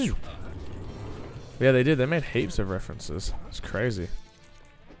 Yeah, they did. They made heaps of references. It's crazy.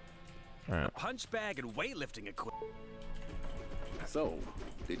 Alright. Punch bag and weightlifting equipment. So,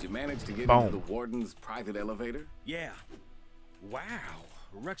 did you manage to get Boom. into the warden's private elevator? Yeah. Wow.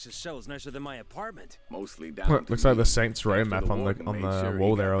 Rex's cell is nicer than my apartment. Mostly down. Looks like the Saints Row map on the sure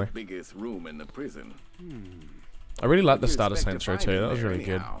wall he there, got Ollie. the biggest room in the prison. I really like the start of Saints Row too. That was really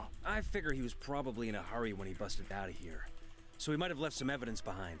good. I figure he was probably in a hurry when he busted out of here. So he might have left some evidence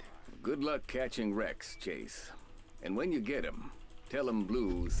behind. Good luck catching Rex, Chase. And when you get him, tell him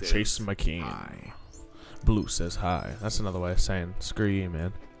Blue says Chase McKean. hi. Blue says hi. That's another way of saying screw you,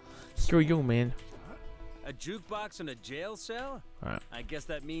 man. Screw you, man. A jukebox in a jail cell? Alright. I guess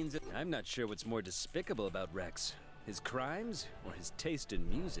that means I'm not sure what's more despicable about Rex. His crimes or his taste in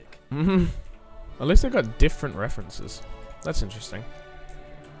music. Mm-hmm. At least they got different references. That's interesting.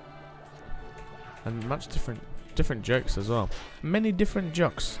 And much different jokes as well. Many different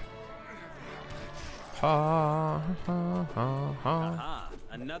jokes. Ha ha ha ha. Aha,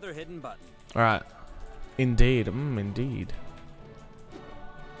 another hidden button. Alright. Indeed. Indeed.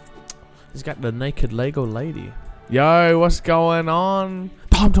 He's got the naked Lego lady. Yo, what's going on?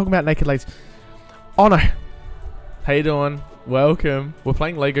 Oh, I'm talking about naked ladies. Oh no. How you doing? Welcome. We're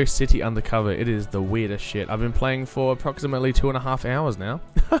playing Lego City Undercover. It is the weirdest shit. I've been playing for approximately 2.5 hours now.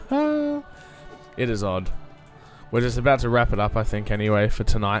 It is odd. We're just about to wrap it up, I think, anyway, for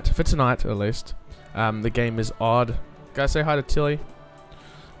tonight. For tonight, at least. The game is odd. Guys, say hi to Tilly.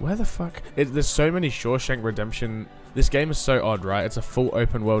 Where the fuck? There's so many Shawshank Redemption. This game is so odd, right? It's a full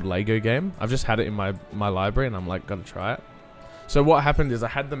open world Lego game. I've just had it in my library, and I'm like, gotta try it. So what happened is I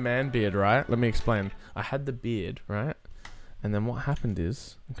had the man beard, right? Let me explain. I had the beard, right? And then what happened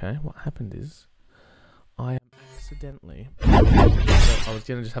is, okay, I accidentally, I was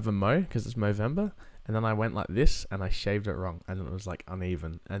gonna just have a mow because it's Movember, and then I went like this and I shaved it wrong, and then it was like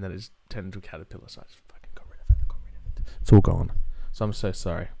uneven, and then it just turned into a caterpillar, so I just fucking got rid of it. It's all gone. So I'm so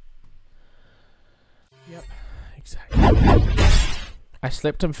sorry. Yep, exactly. I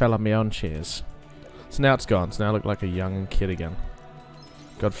slipped and fell on my own chairs. So now it's gone. So now I look like a young kid again.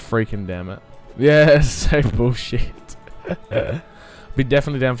 God freaking damn it. Yeah, so bullshit. Be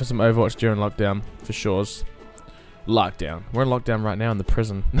definitely down for some Overwatch during lockdown, for sure. Lockdown. We're in lockdown right now in the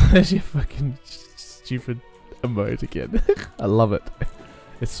prison. There's your fucking stupid emote again. I love it.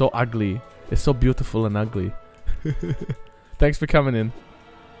 It's so ugly. It's so beautiful and ugly. Thanks for coming in.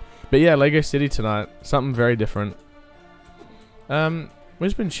 But yeah, Lego City tonight. Something very different. We've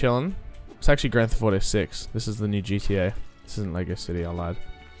just been chilling. It's actually Grand Theft Auto 6. This is the new GTA. This isn't Lego City, I lied.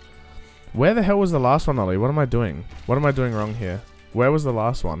 Where the hell was the last one, Ollie? What am I doing? What am I doing wrong here? Where was the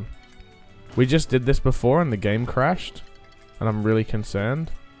last one? We just did this before and the game crashed. And I'm really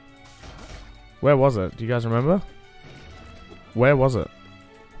concerned. Where was it? Do you guys remember? Where was it?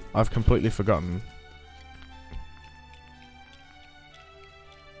 I've completely forgotten.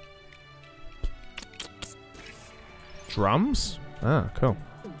 Drums? Ah, cool.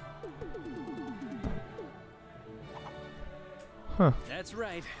 Huh. That's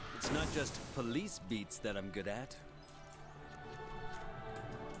right. It's not just police beats that I'm good at.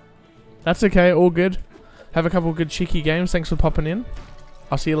 That's okay, all good. Have a couple good cheeky games. Thanks for popping in.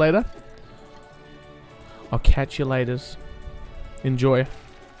 I'll see you later. I'll catch you laters. Enjoy.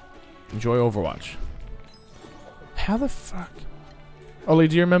 Enjoy Overwatch. How the fuck? Ollie,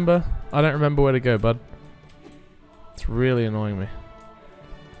 do you remember? I don't remember where to go, bud. It's really annoying me.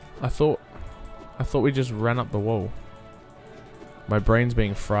 I thought we just ran up the wall. My brain's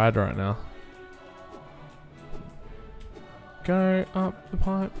being fried right now. Go up the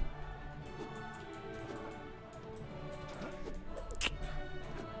pipe.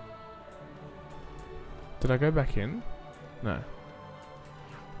 Did I go back in? No.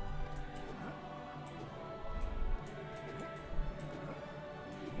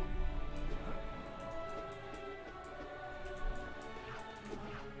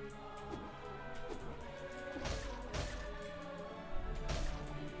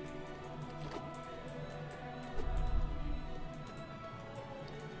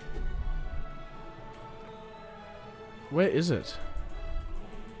 Where is it?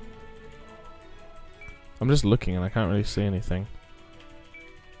 I'm just looking and I can't really see anything.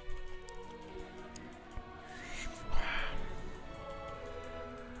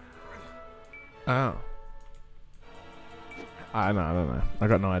 Oh. I don't know. I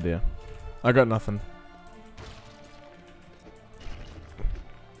got no idea. I got nothing.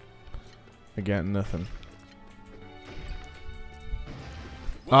 I got nothing.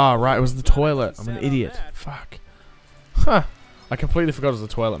 Ah, right, it was the toilet. I'm an idiot. Fuck. Huh. I completely forgot it was the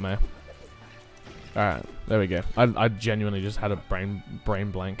toilet, man. Alright, there we go. I genuinely just had a brain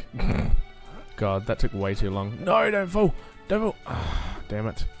blank. God, that took way too long. No, don't fall! Don't fall! Oh, damn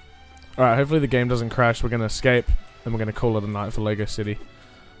it. Alright, hopefully the game doesn't crash. We're gonna escape. Then we're gonna call it a night for Lego City.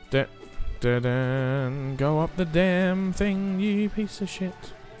 Go up the damn thing, you piece of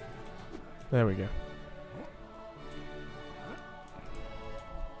shit. There we go.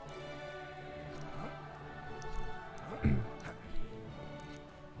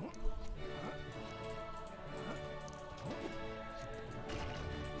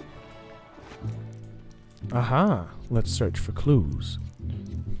 Aha! Let's search for clues.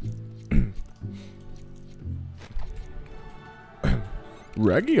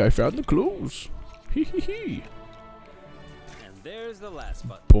 Raggy, I found the clues. Hee hee hee. And there's the last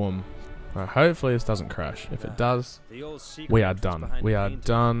button. Boom. Hopefully this doesn't crash. If it does, we are done. We are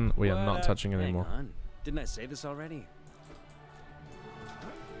done. We are not touching anymore. Didn't I say this already?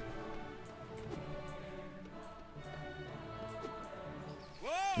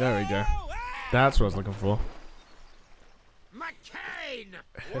 There we go. That's what I was looking for. McCain!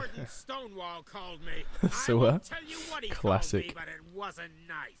 Warden Stonewall called me. So, I won't tell you what he classic. Called me, but it wasn't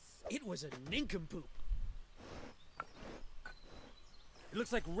nice. It was a nincompoop. It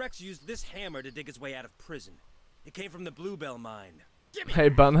looks like Rex used this hammer to dig his way out of prison. It came from the Bluebell mine. Hey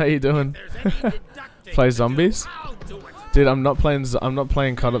Bun, how you doing? Play zombies? Dude, I'm not playing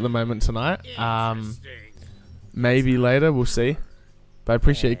COD at the moment tonight. Maybe later, we'll see. But I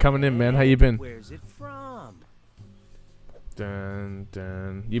appreciate you coming in, man. How you been? Where's it from? Dun,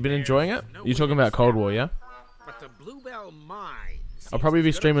 dun. You been enjoying it? You talking about Cold War, yeah? But the Bluebell mine. I'll probably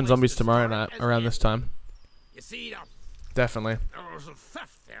be streaming zombies tomorrow night around this time. You see, definitely. there was a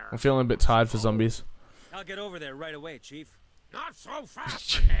theft there. I'm feeling a bit tired for zombies. I'll get over there right away, Chief. Not so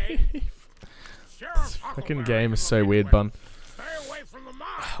fast, McCain. This fucking game is so weird, Bun. Stay away from the mine.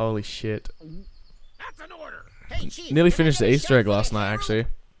 Holy shit. That's an order. Hey, Chief, nearly finished the Easter egg last night, actually.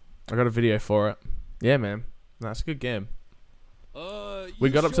 I got a video for it. Yeah, man. That's a good game. We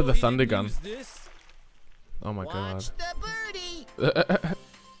got up to the Thunder Gun. Oh my god.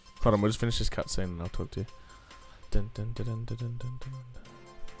 Hold on, we'll just finish this cutscene and I'll talk to you. Dun, dun, dun, dun, dun, dun, dun, dun.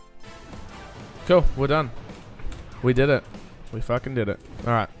 Cool, we're done. We did it. We fucking did it.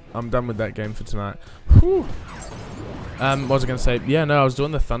 Alright, I'm done with that game for tonight. Whew. What was I gonna say? Yeah, no, I was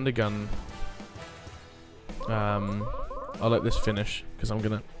doing the Thunder Gun. I'll let this finish because I'm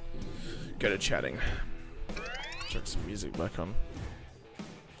gonna go to chatting. Check some music back on.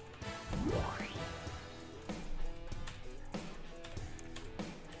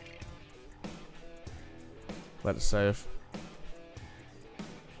 Let it save.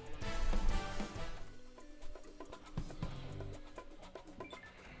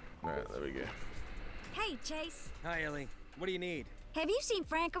 Alright, there we go. Hey, Chase. Hi, Ellie. What do you need? Have you seen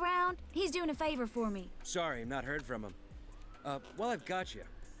Frank around? He's doing a favor for me. Sorry, not heard from him. While I've got you,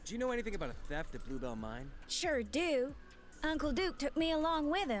 do you know anything about a theft at Bluebell Mine? Sure do. Uncle Duke took me along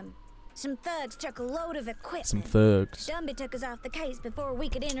with him. Some thugs took a load of equipment. Some thugs. Dumby took us off the case before we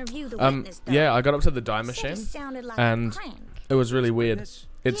could interview the witness. Yeah, I got up to the dye machine, and it was really weird.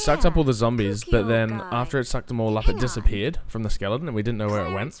 It sucked up all the zombies, but then after it sucked them all up, it disappeared from the skeleton, and we didn't know where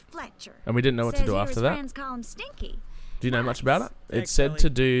it went. And we didn't know what to do after that. Do you know much about it? It said to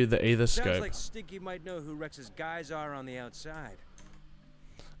do the either scope. Sounds like Stinky might know who Rex's guys are on the outside.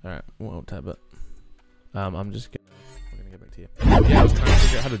 Alright, we'll tab it. I'm just gonna get back to you. Yeah, I was trying to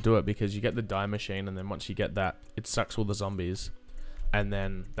figure out how to do it because you get the dye machine, and then once you get that, it sucks all the zombies, and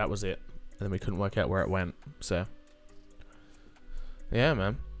then that was it. And then we couldn't work out where it went. So yeah,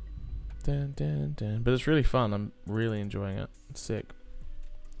 man. Dun, dun, dun. But it's really fun. I'm really enjoying it. It's sick.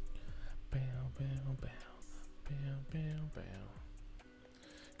 Bow, bow, bow. Bow, bow, bow.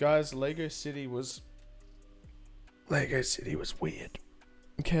 Guys, Lego City was weird.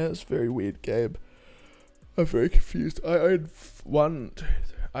 Okay, it's a very weird game. I'm very confused. I own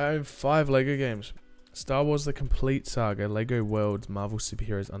 5 Lego games. Star Wars The Complete Saga, Lego Worlds, Marvel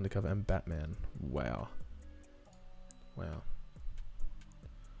Superheroes Undercover, and Batman. Wow. Wow.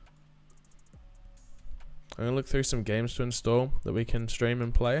 I'm going to look through some games to install that we can stream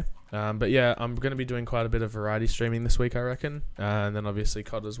and play. But yeah, I'm going to be doing quite a bit of variety streaming this week, I reckon. And then obviously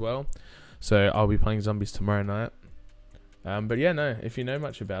COD as well. So I'll be playing Zombies tomorrow night. But yeah, no, if you know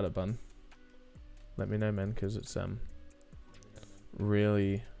much about it, Bun, let me know, man, because it's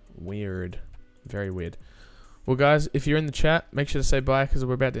really weird. Very weird. Well, guys, if you're in the chat, make sure to say bye because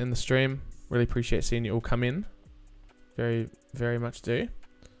we're about to end the stream. Really appreciate seeing you all come in. Very, very much do.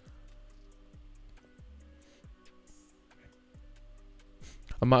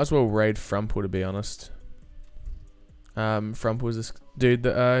 I might as well raid Frumple, to be honest. Frumple was this dude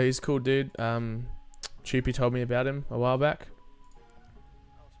that he's a cool dude. Choopy told me about him a while back.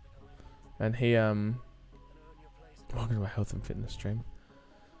 And he welcome to my health and fitness stream.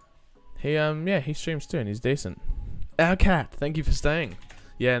 He yeah, he streams too and he's decent. Our cat, thank you for staying.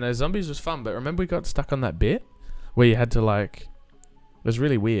 Yeah, no, Zombies was fun, but remember we got stuck on that bit where you had to like, it was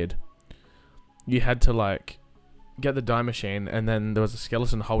really weird. You had to like get the dye machine, and then there was a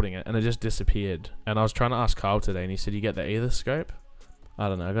skeleton holding it, and it just disappeared. And I was trying to ask Carl today, and he said you get the either scope. I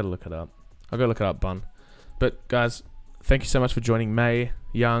don't know. I gotta look it up. I gotta look it up, Bun. But guys, thank you so much for joining. May,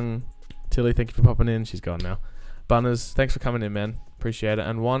 Young, Tilly, thank you for popping in. She's gone now. Bunners, thanks for coming in, man. Appreciate it.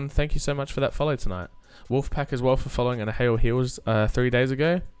 And Juan, thank you so much for that follow tonight. Wolfpack as well for following, and a Hail Heels 3 days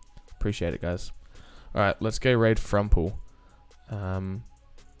ago. Appreciate it, guys. All right, let's go raid Frumple.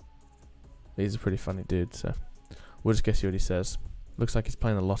 He's a pretty funny dude, so we'll just guess what he says. Looks like he's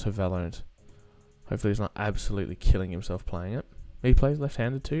playing a lot of Valorant. Hopefully he's not absolutely killing himself playing it. He plays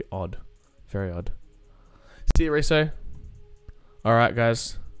left-handed too? Odd. Very odd. See you, Riso. Alright,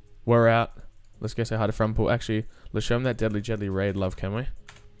 guys. We're out. Let's go say hi to Frumple. Actually, let's show him that Deadly raid love, can we?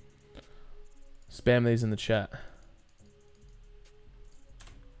 Spam these in the chat.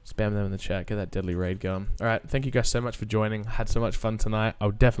 Spam them in the chat. Get that Deadly raid going. Alright, thank you guys so much for joining. I had so much fun tonight.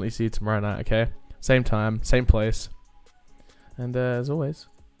 I'll definitely see you tomorrow night, okay? Same time, same place. And as always,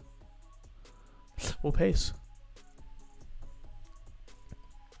 well, peace.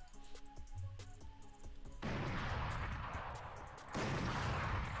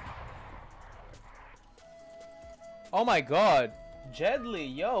 Oh my god.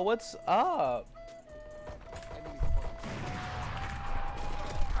 Jedley, yo, what's up?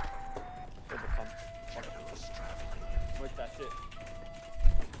 What's that shit?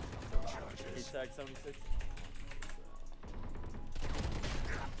 Tag 76.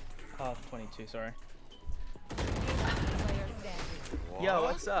 22, sorry. Yo,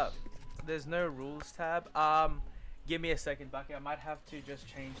 what's up? There's no rules tab. Give me a second, Bucky. I might have to just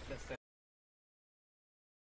change the